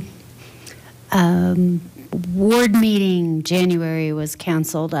 Thank you. Ward meeting January was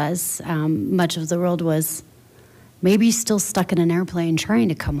canceled as much of the world was maybe still stuck in an airplane trying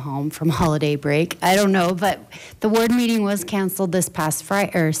to come home from holiday break. I don't know, but the ward meeting was canceled this past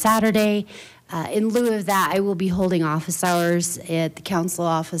Saturday. In lieu of that, I will be holding office hours at the council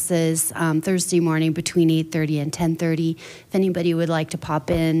offices Thursday morning between 8:30 and 10:30. If anybody would like to pop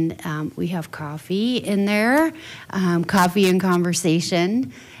in, we have coffee in there, coffee and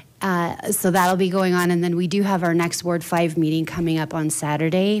conversation. So that'll be going on. And then we do have our next Ward 5 meeting coming up on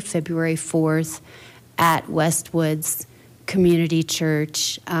Saturday, February 4th at Westwoods Community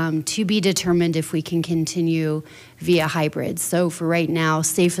Church, to be determined if we can continue via hybrid. So for right now,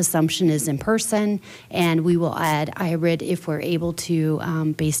 safe assumption is in person, and we will add hybrid if we're able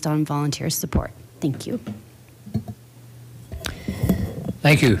to, based on volunteer support. Thank you.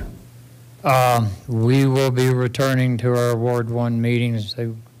 Thank you. We will be returning to our Ward 1 meetings.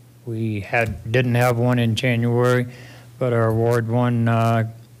 We didn't have one in January, but our Ward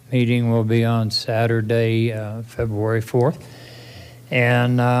 1 meeting will be on Saturday, February 4th.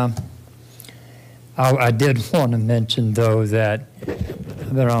 And I did want to mention, though, that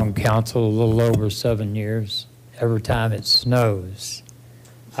I've been on council a little over 7 years. Every time it snows,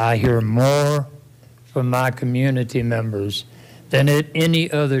 I hear more from my community members than at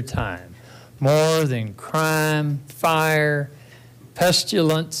any other time. More than crime, fire,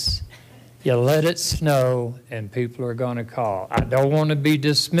 pestilence. You let it snow and people are going to call. I don't want to be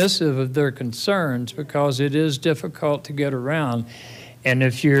dismissive of their concerns because it is difficult to get around. And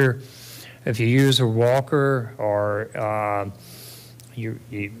if you use a walker or you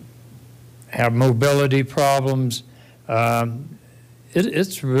have mobility problems,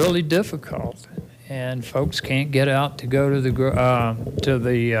 it's really difficult. And folks can't get out to go to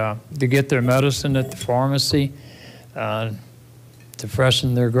get their medicine at the pharmacy, to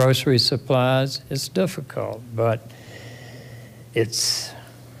freshen their grocery supplies. It's difficult, but it's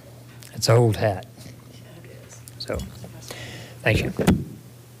old hat. So, thank you.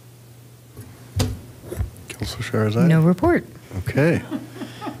 Councilor Shahrazad? No report. Okay.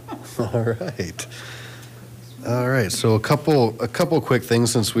 All right. All right. So a couple quick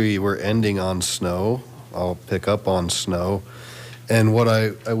things since we were ending on snow. I'll pick up on snow. And what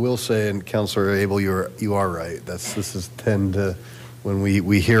I will say, and Councilor Abel, you are right. This is tend to when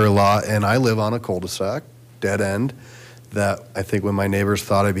we hear a lot, and I live on a cul-de-sac, dead end, that I think when my neighbors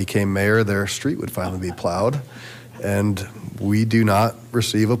thought I became mayor, their street would finally be plowed. And we do not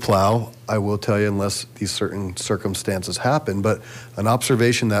receive a plow, I will tell you, unless these certain circumstances happen. But an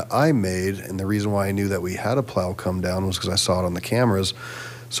observation that I made, and the reason why I knew that we had a plow come down was because I saw it on the cameras.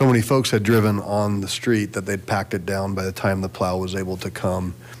 So many folks had driven on the street that they'd packed it down. By the time the plow was able to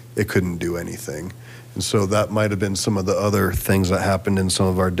come, it couldn't do anything. And so that might have been some of the other things that happened in some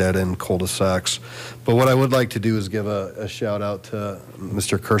of our dead-end cul-de-sacs. But what I would like to do is give a shout out to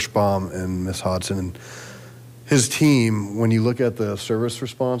Mr. Kirschbaum and Ms. Hodson and his team. When you look at the service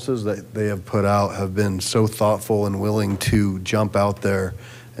responses that they have put out, have been so thoughtful and willing to jump out there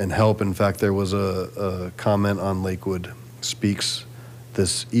and help. In fact, there was a comment on Lakewood Speaks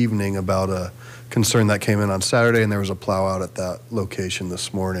this evening about a concern that came in on Saturday, and there was a plow out at that location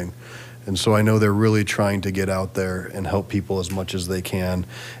this morning. And so I know they're really trying to get out there and help people as much as they can.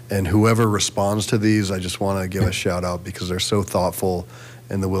 And whoever responds to these, I just want to give a shout out because they're so thoughtful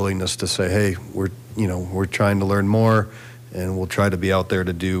and the willingness to say, hey, we're trying to learn more and we'll try to be out there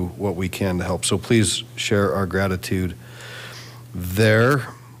to do what we can to help. So please share our gratitude there.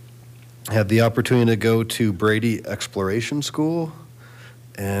 Had the opportunity to go to Brady Exploration School,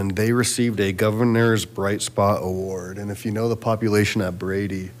 and they received a Governor's Bright Spot Award. And if you know the population at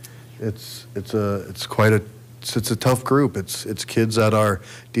Brady, it's a tough group. It's kids that are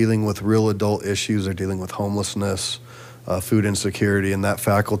dealing with real adult issues. They're dealing with homelessness, food insecurity, and that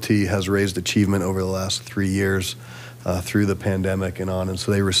faculty has raised achievement over the last 3 years through the pandemic and on. And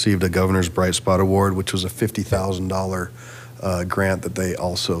so they received a Governor's Bright Spot Award, which was a $50,000 grant that they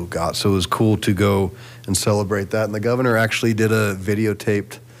also got. So it was cool to go and celebrate that. And the governor actually did a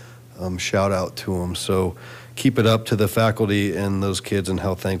videotaped shout out to them. So keep it up to the faculty and those kids and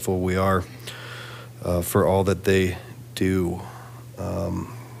how thankful we are for all that they do.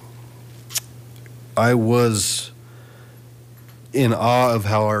 I was in awe of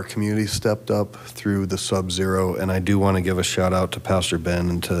how our community stepped up through the sub-zero, and I do want to give a shout out to Pastor Ben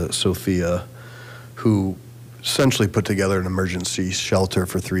and to Sophia, who essentially put together an emergency shelter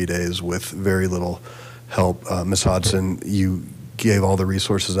for 3 days with very little help. Ms. Hodson, you gave all the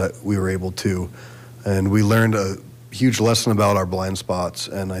resources that we were able to, and we learned a huge lesson about our blind spots,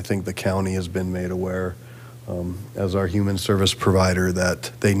 and I think the county has been made aware as our human service provider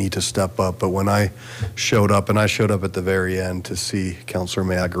that they need to step up. But when I showed up, and I showed up at the very end to see Councilor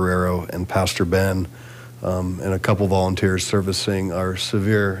Maya Guerrero and Pastor Ben and a couple volunteers servicing our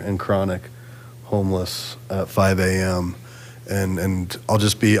severe and chronic homeless at 5 a.m. And I'll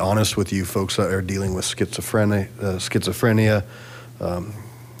just be honest with you folks that are dealing with schizophrenia,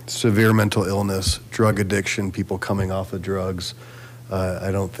 severe mental illness, drug addiction, people coming off of drugs.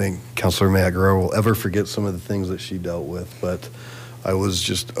 I don't think Councilor Maya Guerrero will ever forget some of the things that she dealt with, but I was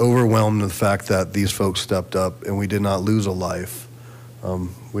just overwhelmed with the fact that these folks stepped up and we did not lose a life.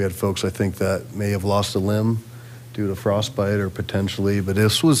 We had folks, I think, that may have lost a limb due to frostbite or potentially, but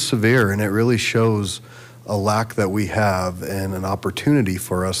this was severe, and it really shows a lack that we have and an opportunity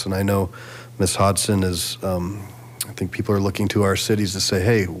for us. And I know Ms. Hodson is, I think people are looking to our cities to say,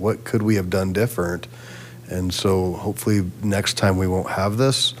 hey, what could we have done different? And so hopefully next time we won't have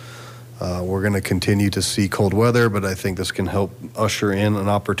this. We're going to continue to see cold weather, but I think this can help usher in an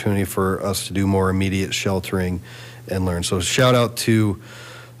opportunity for us to do more immediate sheltering and learn. So shout out to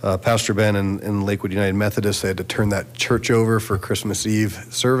Pastor Ben in Lakewood United Methodist, they had to turn that church over for Christmas Eve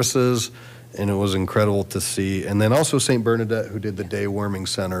services, and it was incredible to see. And then also St. Bernadette, who did the day warming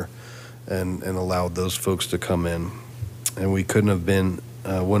center and allowed those folks to come in. And we wouldn't have been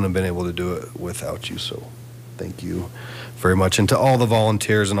able to do it without you. So thank you very much. And to all the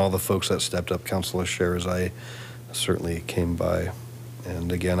volunteers and all the folks that stepped up, Councilor Shares, I certainly came by.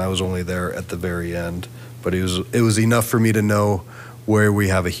 And again, I was only there at the very end, but it was enough for me to know where we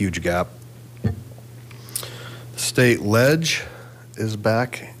have a huge gap. The state ledge is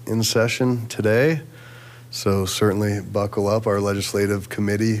back in session today, so certainly buckle up. Our legislative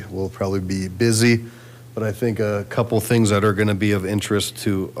committee will probably be busy, but I think a couple things that are going to be of interest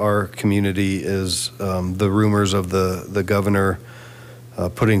to our community is the rumors of the governor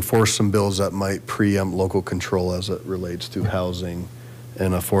putting forth some bills that might preempt local control as it relates to housing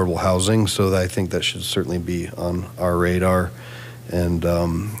and affordable housing. So I think that should certainly be on our radar. And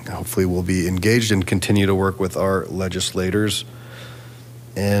hopefully we'll be engaged and continue to work with our legislators.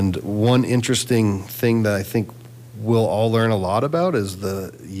 And one interesting thing that I think we'll all learn a lot about is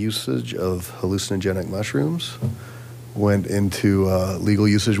the usage of hallucinogenic mushrooms. Legal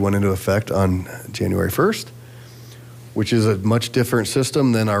usage went into effect on January 1st, which is a much different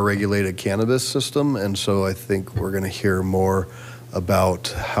system than our regulated cannabis system. And so I think we're going to hear more about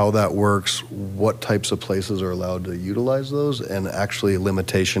how that works, what types of places are allowed to utilize those, and actually a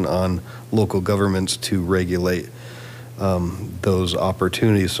limitation on local governments to regulate those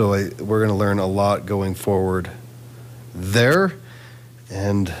opportunities. So we're going to learn a lot going forward there.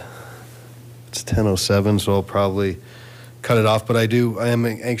 And it's 10:07, so I'll probably cut it off. But I am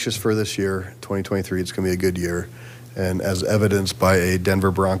anxious for this year, 2023. It's going to be a good year. And as evidenced by a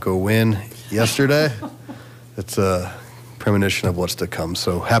Denver Bronco win yesterday, it's a premonition of what's to come.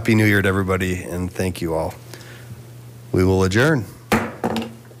 So happy New Year to everybody, and thank you all. We will adjourn.